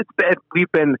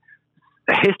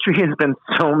 History has been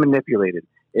so manipulated.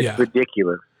 It's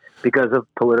ridiculous because of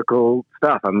political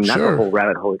stuff. I mean, that's a whole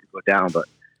rabbit hole to go down, but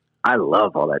I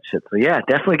love all that shit. So yeah,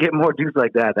 definitely get more dudes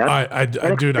like that.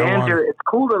 It's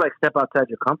cool to like step outside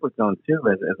your comfort zone too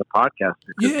as a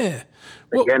podcaster. Yeah.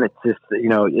 Well, again, it's just,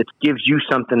 it gives you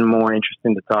something more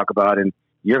interesting to talk about, and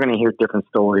you're going to hear different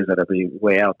stories that'll be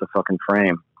way out the fucking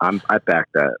frame. I back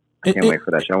that. I can't wait for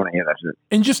that shit. I want to hear that shit.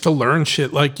 And just to learn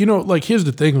shit, like, like here's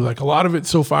the thing, like a lot of it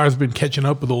so far has been catching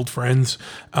up with old friends,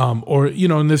 or,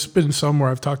 and there's been some where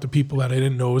I've talked to people that I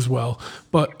didn't know as well.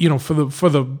 But, for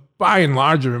the by and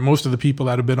large, most of the people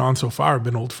that have been on so far have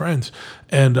been old friends.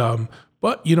 And,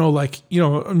 but,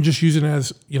 I'm just using it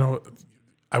as,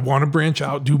 I want to branch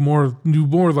out, do more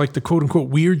like the quote unquote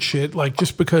weird shit, like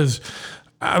just because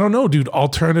I don't know, dude,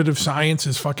 alternative science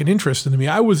is fucking interesting to me.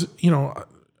 I was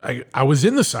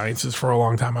in the sciences for a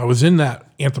long time. I was in that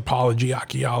anthropology,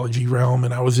 archaeology realm,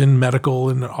 and I was in medical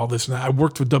and all this and that. I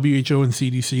worked with WHO and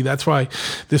CDC. That's why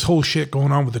this whole shit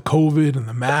going on with the COVID and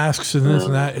the masks and this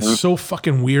and that is so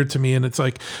fucking weird to me. And it's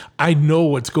like, I know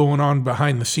what's going on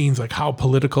behind the scenes, like how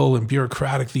political and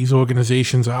bureaucratic these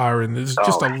organizations are. And there's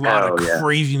just a lot of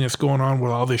craziness going on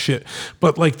with all this shit.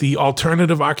 But like the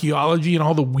alternative archaeology and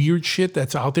all the weird shit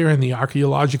that's out there in the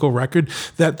archaeological record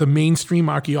that the mainstream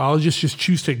archaeologists just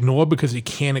choose to ignore because they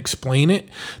can't explain it.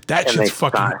 That shit's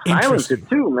fucking silence it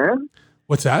too, man.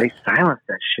 What's that? They silence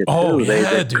that shit too. Oh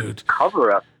yeah, dude.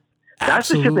 Cover up. That's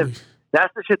the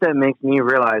shit that makes me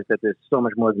realize that there's so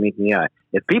much more than meets the eye.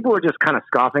 If people are just kind of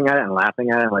scoffing at it and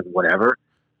laughing at it, like whatever,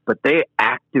 but they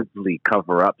actively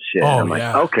cover up shit. I'm like,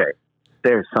 okay,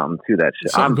 there's something to that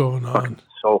shit. I'm going on.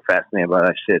 So fascinated by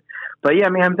that shit. But yeah,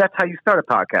 man, that's how you start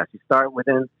a podcast. You start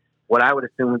within what I would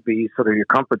assume would be sort of your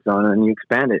comfort zone, and you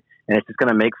expand it, and it's just going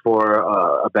to make for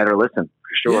a better listen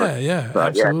for sure. Yeah,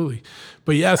 absolutely. Yeah.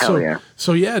 But yeah,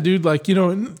 so yeah, dude, like,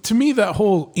 to me, that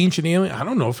whole Ancient Alien, I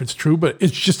don't know if it's true, but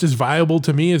it's just as viable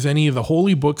to me as any of the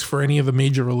holy books for any of the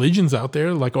major religions out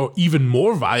there, like, or even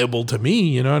more viable to me,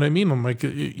 you know what I mean? I'm like,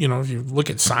 if you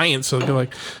look at science, so they're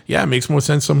like, yeah, it makes more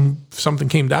sense something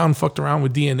came down, fucked around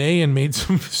with DNA and made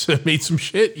some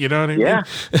shit, you know what I mean? Yeah,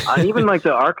 even like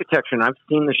the architecture, and I've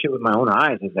seen the shit with my own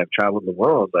eyes as I've traveled the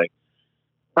world, like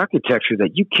architecture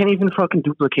that you can't even fucking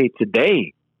duplicate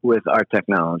today with our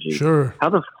technology. Sure. How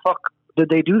the fuck did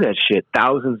they do that shit?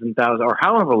 Thousands and thousands, or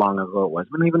however long ago it was.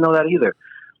 We don't even know that either.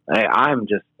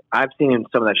 I've seen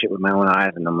some of that shit with my own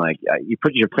eyes, and I'm like, you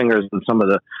put your fingers in some of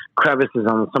the crevices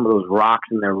on some of those rocks,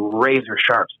 and they're razor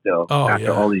sharp still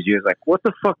after all these years. Like, what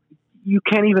the fuck? You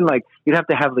can't even, like, you'd have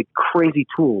to have like crazy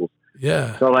tools.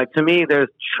 Yeah. So like, to me,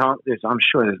 I'm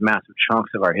sure there's massive chunks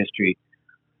of our history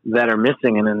that are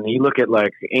missing. And then you look at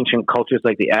like ancient cultures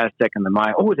like the Aztec and the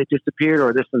Maya, they disappeared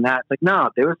or this and that. It's like, no,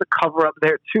 there was a cover up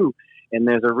there too. And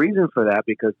there's a reason for that,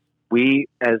 because we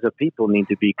as a people need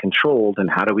to be controlled. And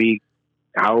how are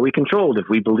we controlled? If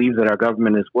we believe that our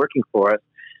government is working for us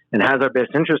and has our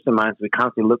best interest in mind, so we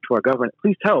constantly look to our government,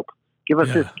 please help, give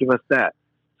us this, give us that.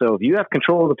 So if you have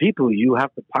control of the people, you have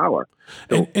the power.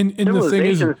 So and the thing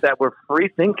is that were free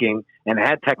thinking and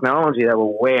had technology that were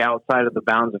way outside of the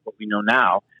bounds of what we know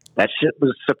now, that shit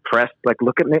was suppressed. Like,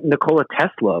 look at Nikola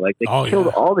Tesla. Like, they killed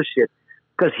all the shit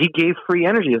because he gave free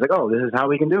energy. It's like, this is how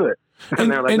we can do it.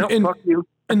 And they're like, no, fuck you.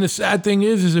 And the sad thing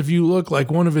is if you look, like,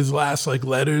 one of his last like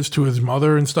letters to his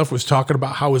mother and stuff was talking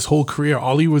about how his whole career,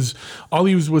 all he was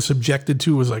subjected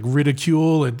to was like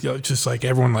ridicule and just like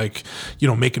everyone like,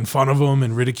 making fun of him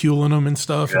and ridiculing him and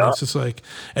stuff. Yeah. And it's just like,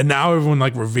 and now everyone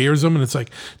like reveres him. And it's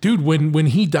like, dude, when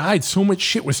he died, so much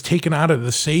shit was taken out of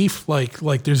the safe. Like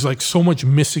there's like so much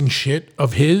missing shit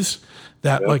of his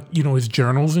that like, his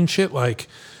journals and shit, like,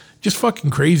 just fucking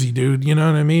crazy, dude. You know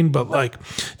what I mean? But like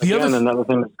another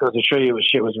thing that goes to show you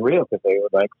shit was real, because they were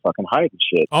like fucking hiding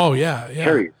shit. Oh yeah.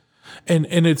 Period. And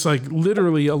it's like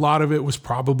literally a lot of it was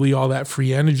probably all that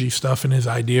free energy stuff and his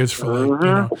ideas for like, you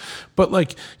know, but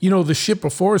like, you know, the shit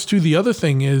before us too. The other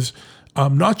thing is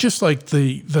not just like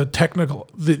the technical,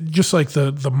 just like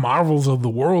the marvels of the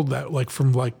world that like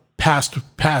from like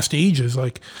past ages,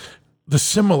 like the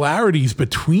similarities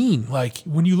between, like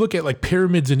when you look at like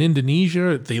pyramids in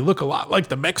Indonesia, they look a lot like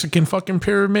the Mexican fucking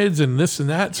pyramids and this and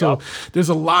that. So there's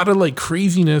a lot of like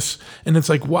craziness, and it's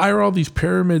like, why are all these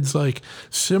pyramids like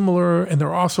similar? And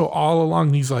they're also all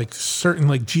along these like certain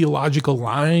like geological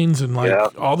lines and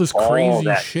like all this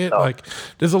crazy shit. Stuff. Like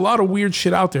there's a lot of weird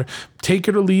shit out there. Take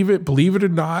it or leave it, believe it or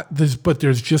not. But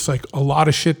there's just like a lot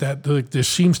of shit that like, there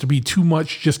seems to be too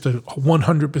much just to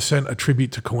 100%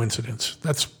 attribute to coincidence.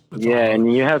 That's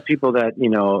and you have people that, you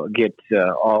know, get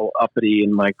all uppity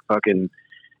and like fucking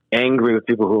angry with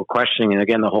people who are questioning. And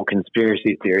again, the whole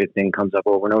conspiracy theory thing comes up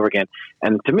over and over again.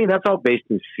 And to me, that's all based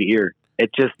in fear. It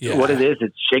just, what it is,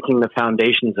 it's shaking the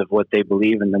foundations of what they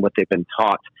believe and then what they've been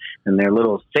taught in their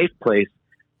little safe place.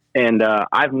 And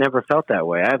I've never felt that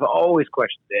way. I've always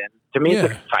questioned it. And to me,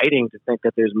 it's exciting to think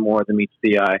that there's more than meets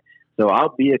the eye. So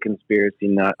I'll be a conspiracy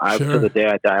nut. Till the day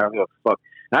I die, I don't give a fuck.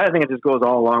 I think it just goes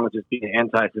all along with just being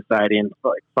anti-society and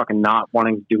like fucking not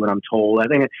wanting to do what I'm told. I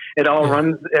think it all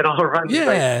runs. It all runs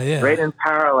right in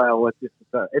parallel with this.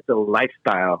 It's a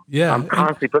lifestyle. Yeah, I'm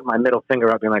constantly putting my middle finger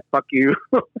up, being like, "Fuck you."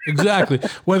 Exactly.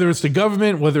 Whether it's the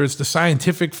government, whether it's the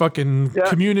scientific fucking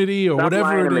community, or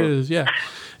whatever it is. Yeah.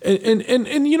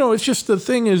 And you know, it's just the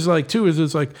thing is like too is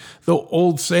it's like the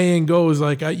old saying goes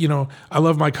like, I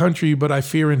love my country, but I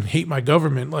fear and hate my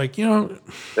government. Like, you know.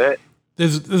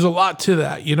 There's a lot to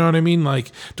that, you know what I mean?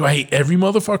 Like, do I hate every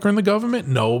motherfucker in the government?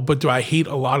 No, but do I hate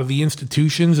a lot of the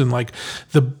institutions and like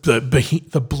the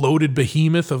bloated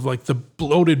behemoth of like the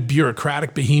bloated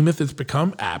bureaucratic behemoth it's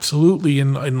become? Absolutely,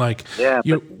 and like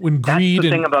when greed. That's the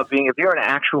thing about being, if you're an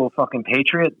actual fucking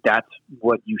patriot, that's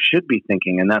what you should be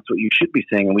thinking, and that's what you should be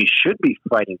saying, and we should be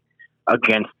fighting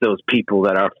against those people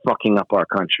that are fucking up our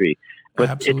country.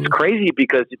 But it's crazy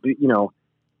because you know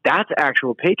that's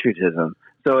actual patriotism.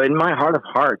 So in my heart of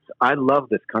hearts, I love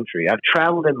this country. I've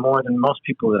traveled it more than most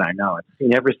people that I know. I've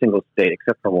seen every single state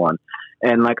except for one.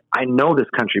 And like, I know this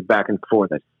country back and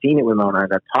forth. I've seen it with my own eyes.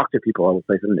 I've talked to people all over the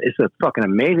place. And it's a fucking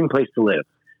amazing place to live.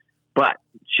 But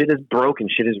shit is broken.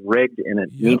 Shit is rigged. And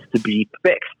it needs to be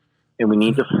fixed. And we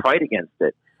need to fight against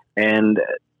it. And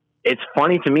it's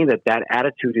funny to me that that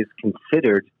attitude is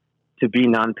considered to be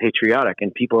non-patriotic.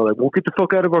 And people are like, well, get the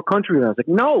fuck out of our country. And I was like,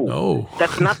 no.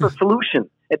 That's not the solution.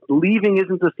 Leaving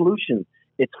isn't the solution.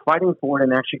 It's fighting for it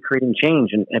and actually creating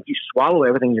change. And if you swallow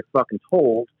everything you're fucking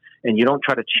told and you don't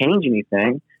try to change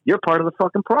anything, you're part of the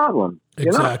fucking problem.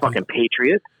 You're not a fucking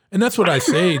patriot. And that's what I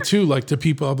say too, like to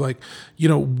people, I'm like, you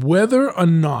know, whether or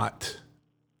not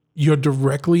you're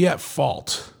directly at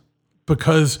fault,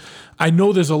 because I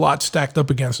know there's a lot stacked up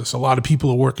against us. A lot of people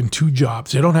are working 2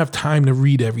 jobs. They don't have time to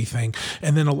read everything.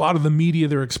 And then a lot of the media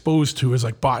they're exposed to is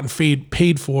like bought and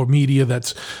paid for media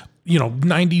that's, you know,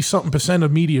 90-something%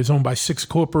 of media is owned by 6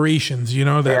 corporations, you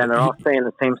know. And they're all saying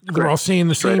the same script. They're all saying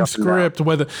the same script,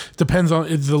 whether it depends on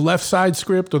it's the left side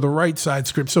script or the right side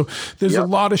script. So there's a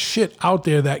lot of shit out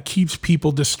there that keeps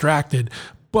people distracted.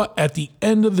 But at the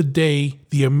end of the day,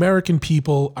 the American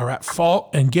people are at fault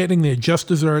and getting their just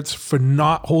desserts for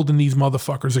not holding these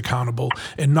motherfuckers accountable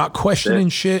and not questioning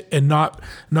shit and not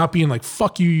being like,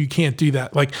 fuck you, you can't do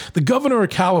that. Like the governor of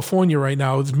California right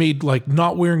now has made like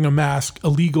not wearing a mask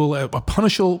illegal, a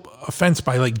punishable offense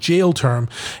by like jail term.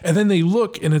 And then they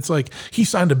look and it's like he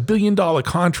signed $1 billion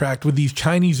contract with these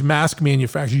Chinese mask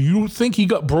manufacturers. You think he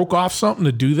broke off something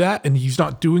to do that and he's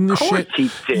not doing this shit?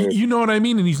 You know what I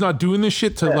mean? And he's not doing this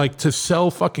shit to like to sell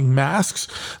fucking masks.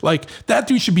 Like that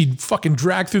dude should be fucking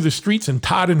dragged through the streets and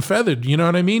tarred and feathered, you know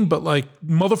what I mean? But like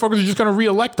motherfuckers are just gonna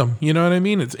reelect him, you know what I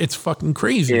mean? It's fucking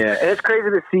crazy. Yeah, and it's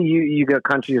crazy to see you got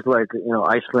countries like, you know,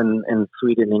 Iceland and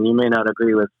Sweden, and you may not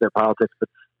agree with their politics, but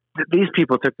these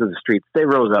people took to the streets. They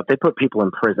rose up. They put people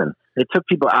in prison. They took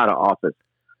people out of office.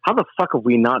 How the fuck have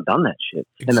we not done that shit?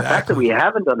 Exactly. And the fact that we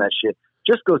haven't done that shit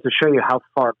just goes to show you how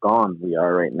far gone we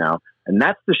are right now. And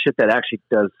that's the shit that actually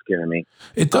does scare me.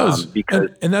 It does. Because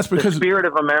and that's because the spirit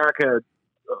of America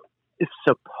is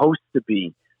supposed to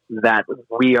be that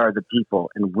we are the people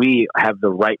and we have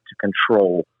the right to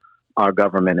control our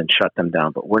government and shut them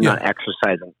down. But we're not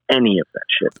exercising any of that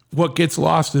shit. What gets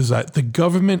lost is that the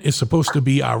government is supposed to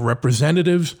be our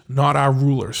representatives, not our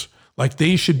rulers. Like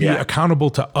they should be accountable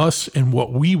to us and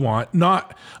what we want,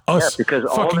 not us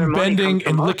fucking bending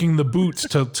and licking the boots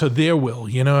to their will.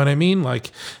 You know what I mean?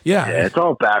 Like, it's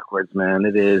all backwards, man.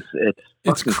 It is.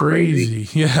 It's crazy.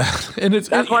 Yeah. And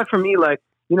that's why for me, like,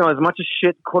 as much as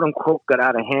shit, quote unquote, got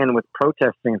out of hand with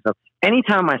protesting and stuff,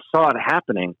 anytime I saw it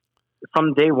happening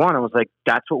from day one, I was like,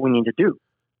 that's what we need to do.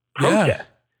 Protest,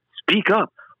 speak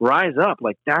up, rise up.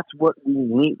 Like, that's what we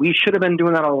need. We should have been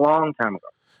doing that a long time ago.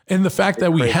 And the fact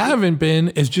that we haven't been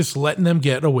is just letting them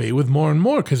get away with more and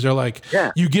more, because they're like,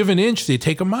 you give an inch, they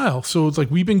take a mile. So it's like,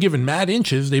 we've been given mad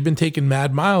inches, they've been taking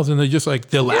mad miles, and they're just like,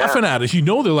 they're laughing at us. They're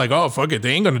like, oh, fuck it, they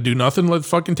ain't going to do nothing. Let's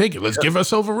fucking take it. Let's give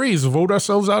ourselves a raise, vote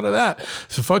ourselves out of that.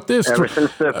 So fuck this. Ever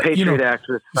since the Patriot Act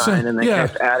was signed, and they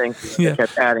kept adding to it, they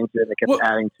kept adding to it, they kept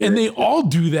adding to it. And they all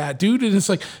do that, dude. And it's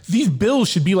like, these bills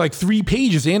should be like 3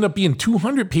 pages. They end up being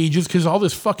 200 pages because all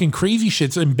this fucking crazy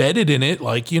shit's embedded in it.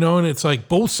 Like, and it's like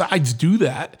both sides do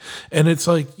that. And it's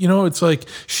like, it's like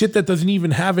shit that doesn't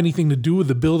even have anything to do with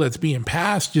the bill that's being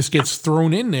passed just gets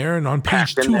thrown in there. And on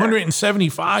page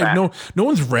 275, no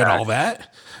one's read all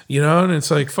that, and it's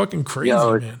like fucking crazy,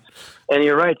 man. And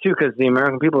you're right too, because the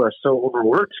American people are so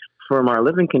overworked from our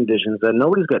living conditions that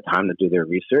nobody's got time to do their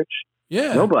research.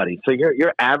 Yeah. Nobody. So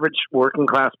your average working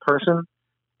class person,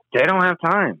 they don't have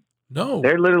time. No.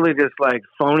 They're literally just like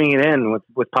phoning it in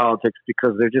with politics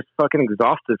because they're just fucking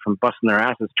exhausted from busting their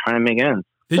asses trying to make ends.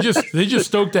 They're just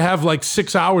stoked to have like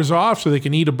 6 hours off so they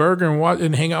can eat a burger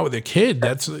and hang out with their kid.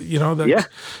 That's like,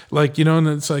 and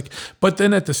it's like, but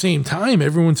then at the same time,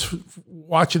 everyone's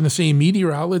watching the same media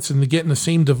outlets and they're getting the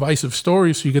same divisive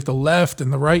stories. So you get the left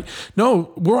and the right.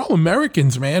 No, we're all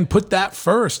Americans, man. Put that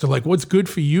first. Like, what's good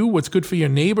for you, what's good for your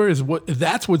neighbor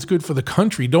that's what's good for the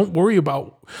country. Don't worry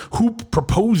about who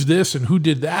proposed this and who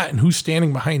did that and who's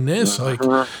standing behind this. Like,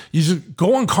 you just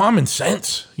go on common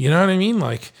sense. You know what I mean?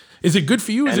 Like, is it good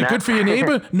for you? Is it good for your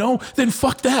neighbor? No, then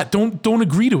fuck that. Don't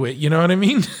agree to it. You know what I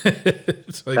mean?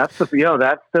 It's like,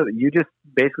 you just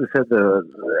basically said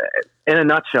in a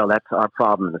nutshell, that's our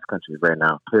problem in this country right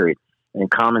now, period. And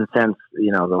common sense,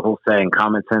 the whole saying,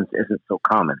 common sense isn't so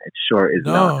common. It sure is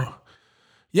not.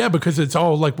 Yeah, because it's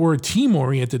all like we're team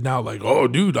oriented now. Like, oh,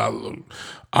 dude, I'm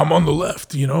on the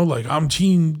left, like I'm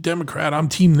team Democrat, I'm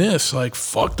team this. Like,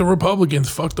 fuck the Republicans,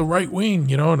 fuck the right wing,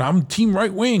 and I'm team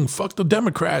right wing, fuck the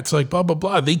Democrats, like blah, blah,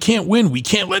 blah. They can't win. We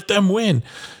can't let them win.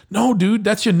 No, dude,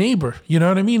 that's your neighbor. You know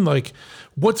what I mean? Like,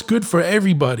 what's good for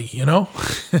everybody, Yeah,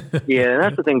 and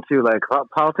that's the thing too. Like,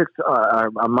 politics are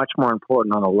much more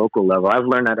important on a local level. I've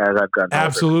learned that as I've gotten older.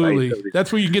 Absolutely.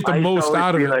 That's where you get the most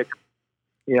out of it. Like,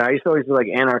 I used to always be like,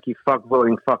 anarchy, fuck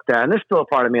voting, fuck that. And there's still a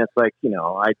part of me that's like,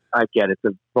 I get it.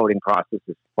 The voting process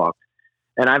is fucked.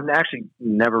 And I've actually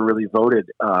never really voted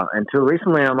until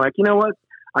recently. I'm like, you know what?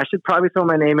 I should probably throw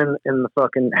my name in the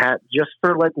fucking hat just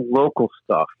for like local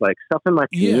stuff, like stuff in my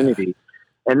community.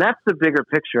 Yeah. And that's the bigger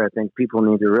picture I think people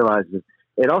need to realize is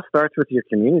it all starts with your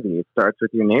community. It starts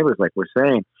with your neighbors, like we're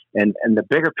saying. And the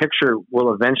bigger picture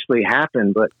will eventually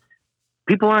happen, but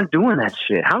people aren't doing that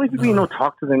shit. How many people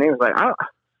talk to their neighbors? Like,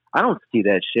 I don't see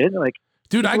that shit. Like,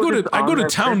 dude, I go to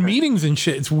town meetings and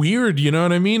shit. It's weird, you know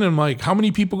what I mean? And like, how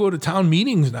many people go to town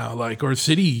meetings now, like, or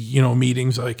city,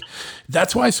 meetings? Like,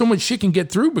 that's why so much shit can get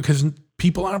through because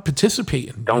people aren't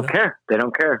participating. Don't care. They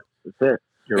don't care. That's it.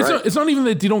 It's not even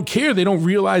that they don't care. They don't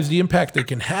realize the impact they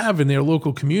can have in their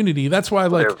local community. That's why,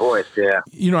 like, their voice,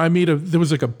 there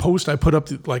was like a post I put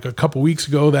up like a couple weeks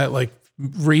ago that like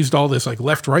raised all this like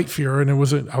left-right fear, and I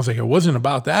was like, it wasn't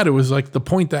about that. It was like the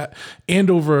point that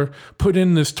Andover put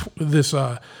in this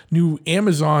new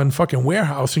Amazon fucking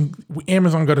warehouse, and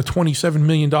Amazon got a $27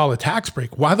 million tax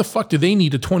break. Why the fuck do they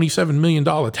need a $27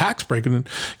 million tax break? And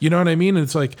you know what I mean? And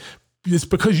it's like, it's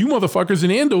because you motherfuckers in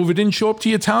Andover didn't show up to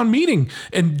your town meeting.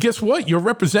 And guess what? Your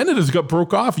representatives got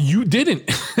broke off. You didn't.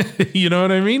 You know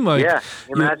what I mean? Like, yeah.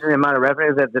 Imagine the amount of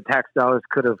revenue that the tax dollars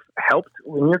could have helped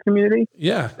in your community.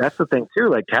 Yeah. That's the thing too.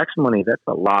 Like, tax money, that's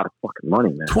a lot of fucking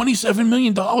money, man. $27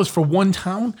 million for one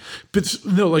town. But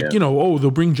they're like, they'll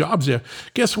bring jobs there.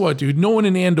 Guess what, dude? No one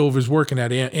in Andover is working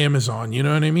at Amazon. You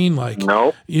know what I mean? Like,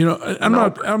 nope.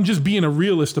 I'm just being a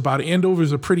realist about it. Andover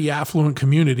is a pretty affluent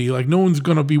community. Like, no one's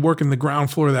going to be working the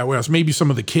ground floor of that warehouse. Maybe some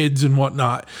of the kids and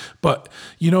whatnot. But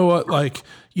you know what? Like,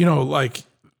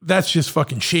 that's just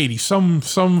fucking shady. Some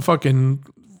fucking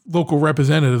local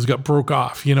representatives got broke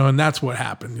off, and that's what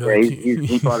happened. Yeah,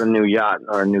 he bought a new yacht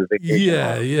or a new vacation.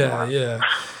 Yeah.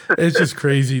 It's just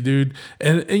crazy, dude.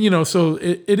 And so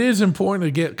it is important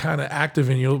to get kind of active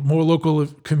in your more local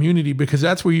community because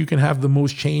that's where you can have the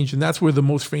most change, and that's where the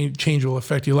most change will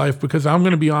affect your life. Because I'm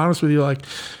going to be honest with you, like,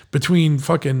 between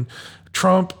fucking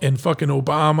Trump and fucking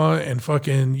Obama and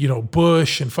fucking,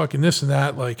 Bush and fucking this and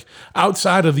that, like,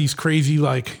 outside of these crazy,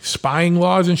 like, spying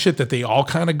laws and shit that they all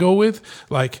kind of go with,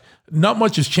 like, not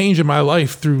much has changed in my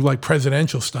life through, like,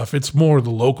 presidential stuff. It's more the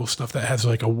local stuff that has,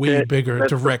 like, a way bigger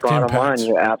direct impact. Line.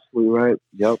 You're absolutely right.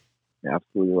 Yep. You're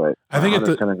absolutely right. I think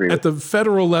 100% agree at the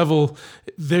federal level,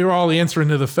 they're all answering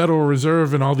to the Federal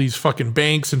Reserve and all these fucking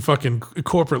banks and fucking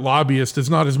corporate lobbyists. There's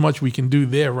not as much we can do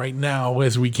there right now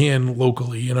as we can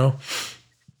locally, you know?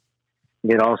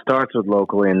 It all starts with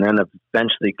locally and then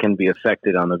eventually can be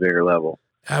affected on the bigger level.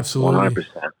 Absolutely.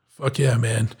 100%. Fuck yeah,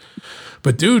 man.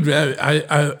 But dude,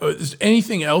 is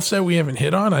anything else that we haven't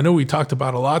hit on? I know we talked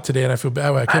about a lot today, and I feel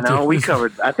bad. I think we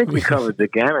covered the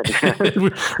gamut.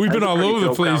 We've been all over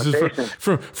the places,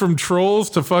 from trolls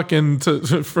to fucking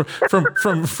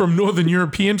from Northern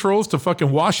European trolls to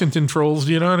fucking Washington trolls.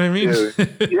 You know what I mean?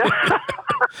 Yeah.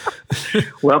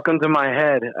 Welcome to my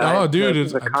head. Dude,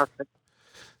 it's a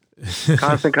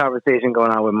constant conversation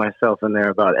going on with myself in there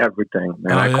about everything.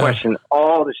 And I question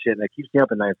all the shit that keeps me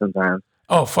up at night sometimes.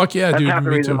 Oh, fuck yeah, That's dude. That's half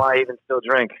the reason why I even still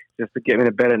drink, just to get me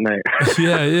to bed at night.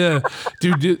 yeah.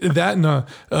 Dude, that and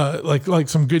like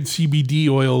some good CBD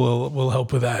oil will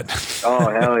help with that. Oh,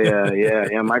 hell yeah.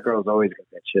 Yeah, my girl's always got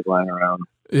that shit lying around.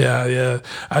 Yeah.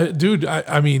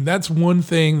 I mean, that's one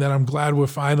thing that I'm glad we're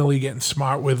finally getting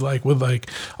smart with a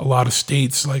lot of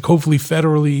states. Like, hopefully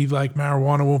federally, like,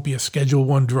 marijuana won't be a Schedule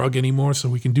I drug anymore, so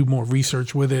we can do more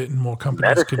research with it and more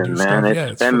companies can do man. stuff.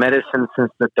 It's been medicine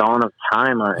since the dawn of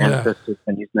time. Our ancestors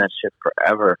been using that shit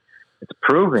forever. It's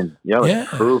proven.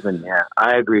 It's proven. Yeah,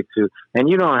 I agree too. And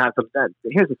you don't have to.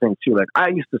 Here's the thing too. Like, I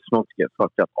used to smoke to get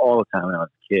fucked up all the time when I was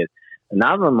a kid. And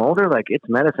now that I'm older, like, it's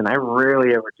medicine. I rarely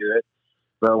ever do it.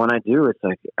 But when I do, it's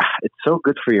like, it's so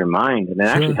good for your mind. And it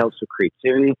actually helps with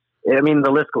creativity. I mean, the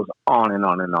list goes on and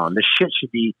on and on. This shit should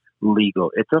be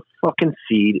legal. It's a fucking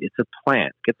seed. It's a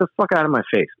plant. Get the fuck out of my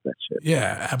face with that shit.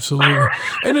 Yeah, absolutely.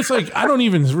 And it's like, I don't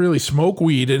even really smoke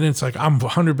weed. And it's like, I'm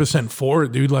 100% for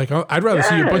it, dude. Like, I'd rather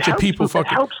see a bunch of people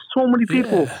fucking. It helps so many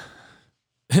people.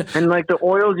 Yeah. And like the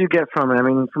oils you get from it. I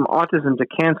mean, from autism to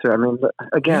cancer. I mean,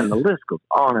 again, the list goes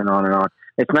on and on and on.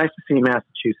 It's nice to see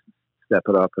Massachusetts step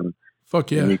it up and.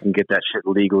 Fuck yeah. And you can get that shit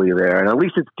legally there. And at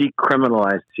least it's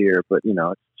decriminalized here, but it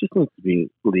just needs to be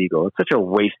legal. It's such a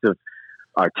waste of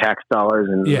our tax dollars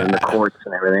and the courts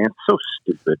and everything. It's so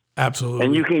stupid. Absolutely.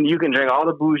 And you can drink all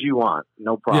the booze you want.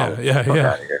 No problem. Yeah. Out of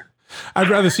here. I'd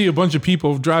rather see a bunch of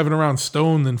people driving around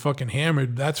stoned than fucking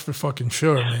hammered. That's for fucking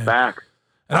sure, man. Back.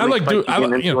 And I like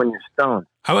when you're stoned.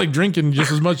 I like drinking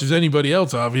just as much as anybody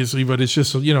else, obviously, but it's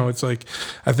just, it's like,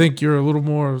 I think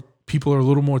people are a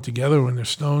little more together when they're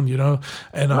stoned,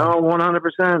 And no,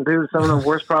 100%, dude. Some of the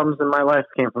worst problems in my life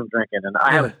came from drinking, and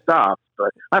I haven't stopped,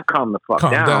 but I've calmed the fuck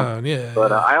down.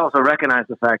 But I also recognize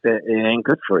the fact that it ain't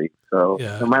good for you. So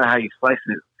no matter how you slice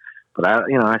it, but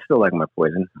I still like my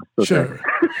poison. Sure,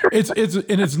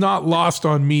 it's not lost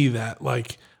on me that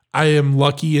like. I am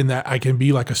lucky in that I can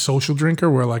be like a social drinker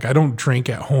where like I don't drink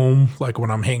at home like when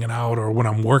I'm hanging out or when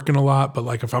I'm working a lot. But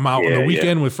like if I'm out on the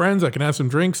weekend with friends, I can have some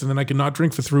drinks and then I can not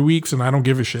drink for 3 weeks and I don't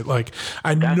give a shit. Like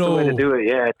That's the way to do it.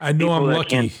 Yeah, I know I'm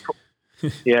lucky.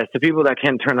 It's the people that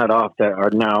can turn that off that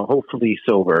are now hopefully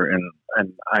sober,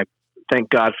 and I thank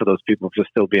God for those people for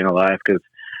still being alive because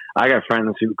I got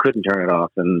friends who couldn't turn it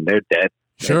off and they're dead.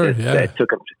 Sure, they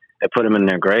put them in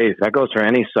their graves. That goes for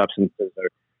any substances or.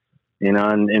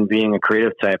 And being a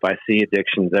creative type, I see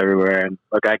addictions everywhere. And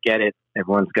look, I get it.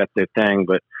 Everyone's got their thing.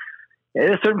 But at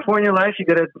a certain point in your life, you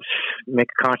got to make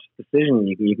a conscious decision.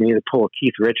 You can either pull a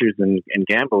Keith Richards and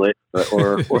gamble it,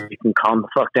 or you can calm the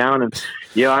fuck down. And,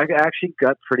 I actually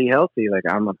got pretty healthy. Like,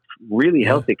 I'm really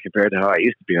healthy compared to how I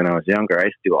used to be when I was younger. I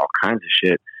used to do all kinds of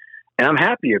shit. And I'm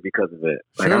happier because of it.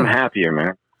 Like, I'm happier,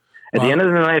 man. At the end of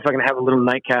the night, if I can have a little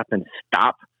nightcap and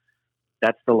stop,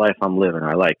 that's the life I'm living.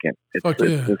 I like it.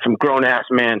 It's some grown ass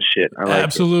man shit. I like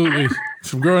Absolutely.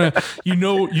 Some grown ass.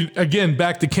 Again,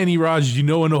 back to Kenny Rogers,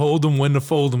 when to hold them, when to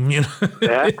fold them,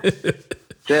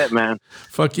 That's it, man.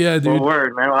 Fuck yeah, dude. Well,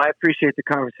 word, man. Well, I appreciate the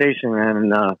conversation,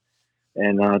 man.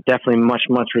 And definitely much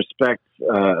respect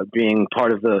being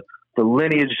part of the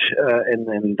lineage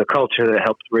and the culture that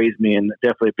helped raise me, and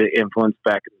definitely a big influence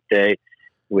back in the day.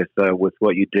 With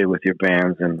what you did with your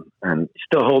bands and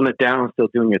still holding it down, still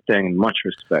doing your thing. Much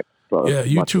respect. Yeah,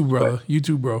 you too, bro. You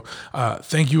too, bro.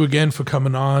 Thank you again for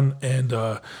coming on and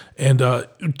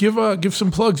give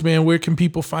some plugs, man. Where can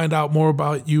people find out more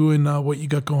about you and what you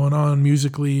got going on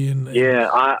musically?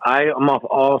 I'm off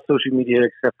all social media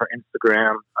except for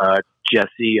Instagram.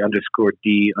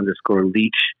 Jesse_D_Leach,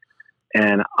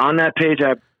 and on that page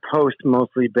I post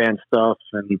mostly band stuff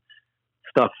and.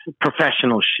 Stuff,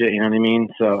 professional shit, you know what I mean?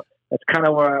 So that's kind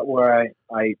of where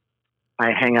I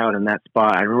hang out in that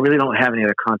spot. I really don't have any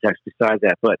other contacts besides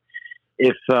that. But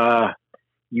if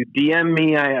you DM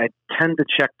me, I tend to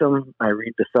check them. I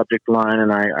read the subject line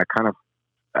and I kind of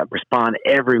respond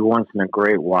every once in a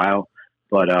great while.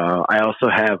 But I also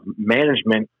have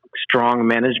management Strong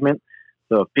Management.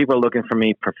 So if people are looking for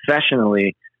me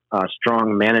professionally,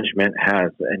 Strong Management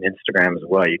has an Instagram as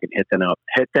well. You can hit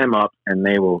them up, and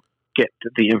they will get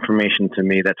the information to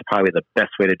me. That's probably the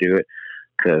best way to do it,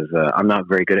 because I'm not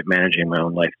very good at managing my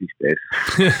own life these days.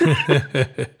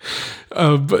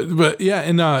 But yeah,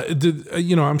 and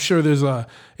I'm sure there's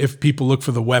if people look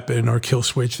for The Weapon or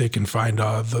Killswitch, they can find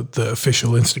the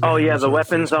official Instagram. Oh yeah, The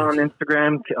Weapon's on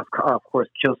Instagram. Of course,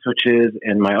 Killswitch is,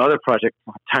 and my other project,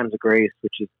 Times of Grace,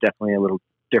 which is definitely a little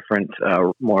different,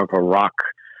 more of a rock,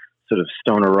 sort of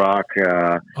stoner rock,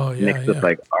 mixed with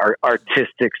like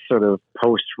artistic sort of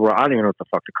post rock. I don't even know what the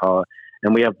fuck to call it.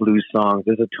 And we have blues songs.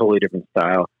 There's a totally different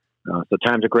style. So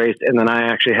Times of Grace. And then I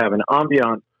actually have an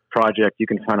ambient project you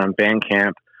can find on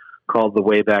Bandcamp called The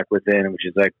Way Back Within, which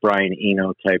is like Brian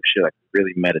Eno type shit, like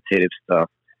really meditative stuff.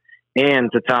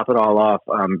 And to top it all off,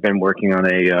 I've been working on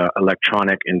a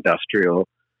electronic industrial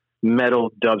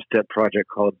metal dubstep project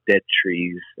called Dead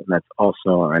Trees, and that's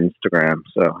also on Instagram.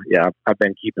 So yeah, I've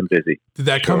been keeping busy. Did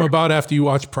that come about after you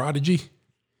watched Prodigy?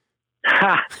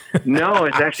 No,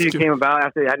 it actually came about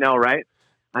after. I know, right?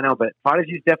 I know, but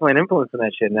Prodigy's definitely an influence on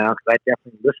that shit now, because I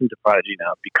definitely listen to Prodigy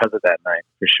now because of that night,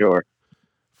 for sure.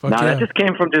 That just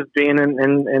came from just being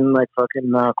in like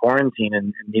fucking quarantine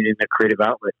and needing a creative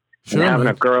outlet. Sure, and having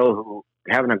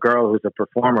a girl who's a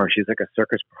performer. She's like a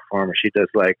circus performer. She does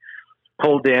like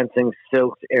pole dancing,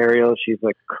 silks, aerials. She's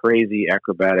like crazy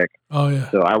acrobatic. Oh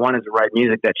yeah. So I wanted to write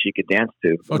music that she could dance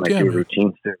to, and like do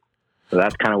routines to. So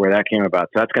that's kind of where that came about.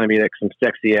 So that's going to be like some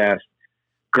sexy ass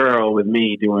girl with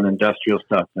me doing industrial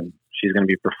stuff, and she's going to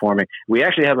be performing. We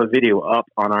actually have a video up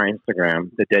on our Instagram,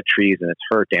 The Dead Trees, and it's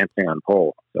her dancing on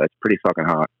pole. So it's pretty fucking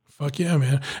hot. Fuck yeah,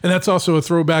 man. And that's also a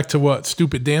throwback to what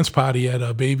Stupid Dance Party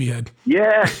at Babyhead.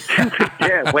 Yeah.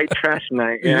 Yeah, White Trash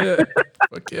Night. Yeah.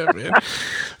 Fuck yeah, man.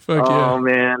 Oh,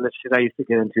 man, the shit I used to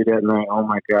get into that night. Oh,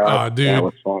 my God. Oh, dude. That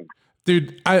was fun.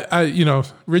 Dude, I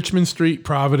Richmond Street,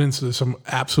 Providence, there's some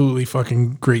absolutely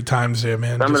fucking great times there,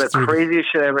 man. Some of the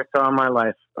craziest shit I ever saw in my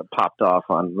life popped off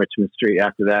on Richmond Street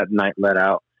after that night let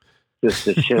out. Just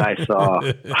the shit I saw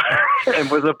and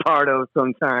was a part of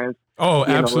sometimes. Oh,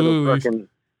 absolutely.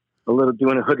 A little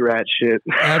doing a hood rat shit.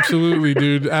 Absolutely,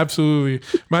 dude. Absolutely.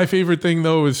 My favorite thing,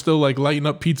 though, is still like lighting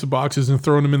up pizza boxes and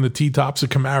throwing them in the T-tops of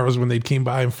Camaros when they came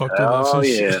by and fucked with us. Oh,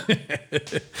 yeah.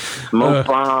 Smoke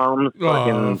bombs.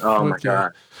 Oh, my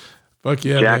God. Fuck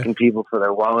yeah, jacking people for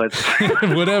their wallets.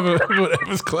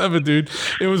 Whatever's clever, dude.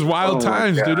 It was wild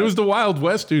times, dude. It was the Wild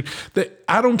West, dude.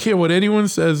 I don't care what anyone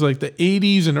says, like the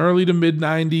 80s and early to mid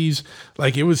 90s,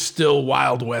 like it was still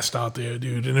Wild West out there,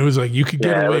 dude. And it was like you could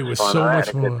get away with so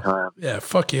much more. Yeah,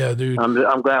 fuck yeah, dude.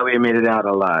 I'm glad we made it out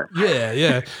alive.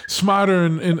 Yeah. Smarter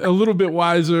and a little bit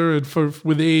wiser and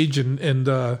with age and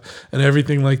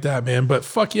everything like that, man. But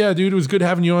fuck yeah, dude. It was good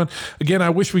having you on. Again, I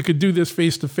wish we could do this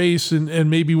face to face and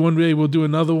maybe one day we'll do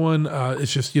another one.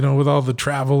 It's just, with all the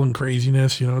travel and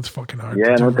craziness, it's fucking hard.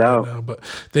 Yeah, no doubt. Now. But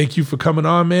thank you for coming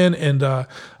on, man. And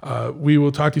we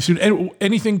will talk to you soon. And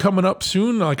anything coming up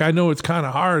soon? Like, I know it's kind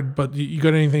of hard, but you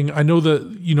got anything? I know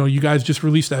that, you guys just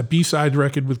released that B-side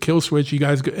record with Killswitch. You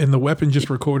guys and The Weapon just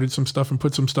recorded some stuff and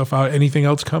put some stuff out. Anything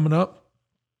else coming up?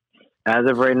 As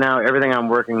of right now, everything I'm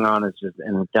working on is just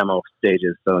in demo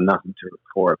stages, so nothing to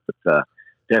report. But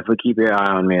definitely keep your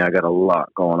eye on me. I got a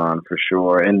lot going on for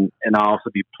sure. And I'll also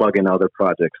be plugging other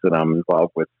projects that I'm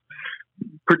involved with,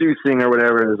 producing or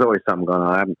whatever. There's always something going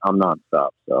on. I'm nonstop.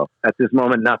 So at this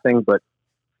moment, nothing, but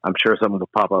I'm sure something will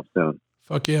pop up soon.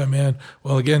 Fuck yeah, man.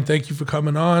 Well, again, thank you for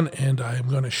coming on, and I'm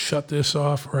going to shut this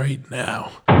off right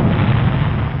now.